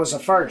gear. That was a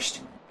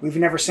first. We've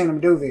never seen him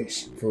do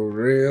this. For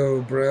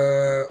real,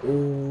 bruh.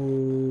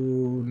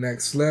 Ooh,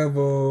 next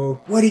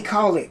level. What'd he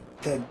call it?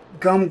 The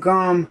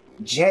gum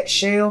jet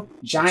shell?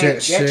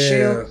 Giant jet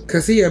shell?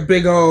 Cause he a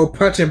big old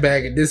punching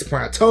bag at this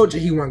point. I told you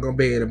he wasn't gonna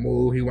be able to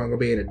move. He wasn't gonna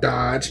be able to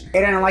dodge. It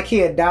ain't like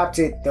he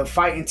adopted the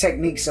fighting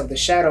techniques of the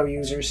shadow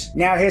users.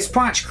 Now his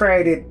punch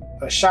created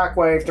a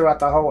shockwave throughout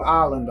the whole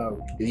island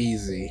though.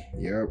 Easy.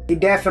 Yep. He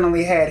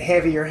definitely had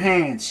heavier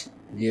hands.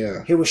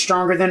 Yeah. He was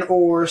stronger than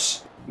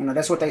Oars. You know,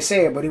 that's what they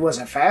said, but he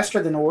wasn't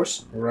faster than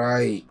Oars.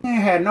 Right. He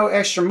had no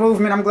extra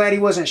movement. I'm glad he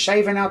wasn't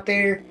shaving out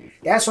there.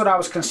 That's what I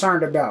was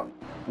concerned about.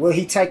 Will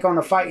he take on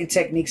the fighting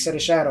techniques of the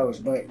shadows?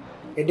 But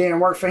it didn't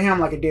work for him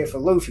like it did for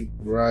Luffy.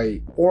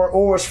 Right. Or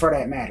Oars for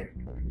that matter.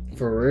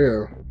 For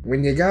real.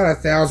 when you got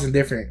 1,000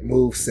 different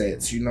move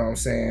sets, you know what I'm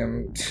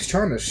saying?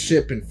 Trying to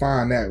ship and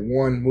find that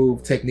one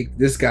move technique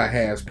this guy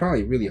has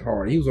probably really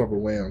hard. He was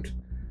overwhelmed.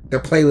 The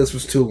playlist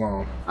was too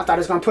long. I thought he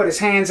was gonna put his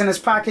hands in his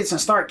pockets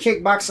and start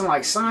kickboxing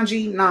like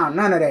Sanji. Nah,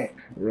 none of that.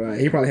 Right,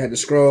 he probably had to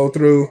scroll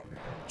through,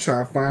 try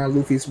to find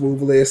Luffy's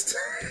move list.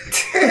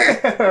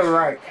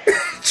 Right.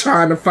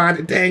 Trying to find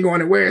the dang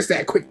on it. Where's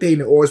that quick thing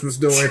that Oars was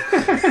doing?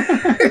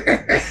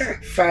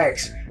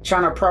 Facts.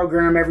 Trying to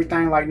program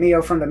everything like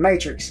Neo from the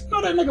Matrix.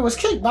 No, that nigga was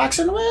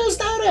kickboxing. Where's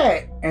that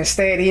at?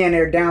 Instead, he in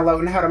there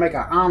downloading how to make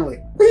an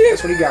omelet.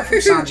 That's what he got from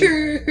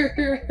Sanji.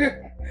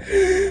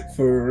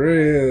 For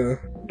real.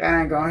 That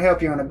ain't gonna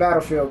help you on the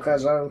battlefield,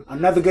 cuz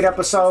another good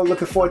episode.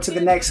 Looking forward to the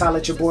next. Holla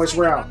at your boys.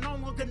 We're out.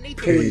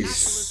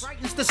 Peace.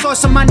 The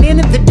source of my name,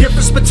 the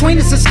difference between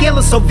us and scale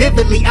is so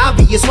vividly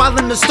obvious. While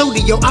in the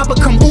studio, I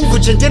become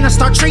uberage and then I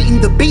start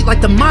treating the beat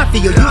like the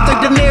mafia. You think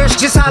Daenerys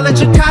just holla at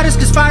Jakarta's,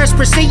 cause fire's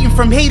proceeding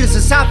from Heatah's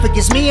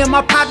esophagus. Me and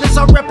my partners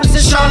all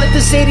represent Charlotte,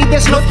 the city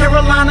that's North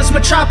Carolina's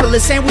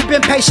metropolis. And we've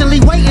been patiently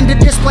waiting to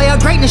display our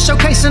greatness,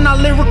 showcasing our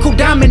lyrical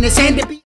dominance. And to be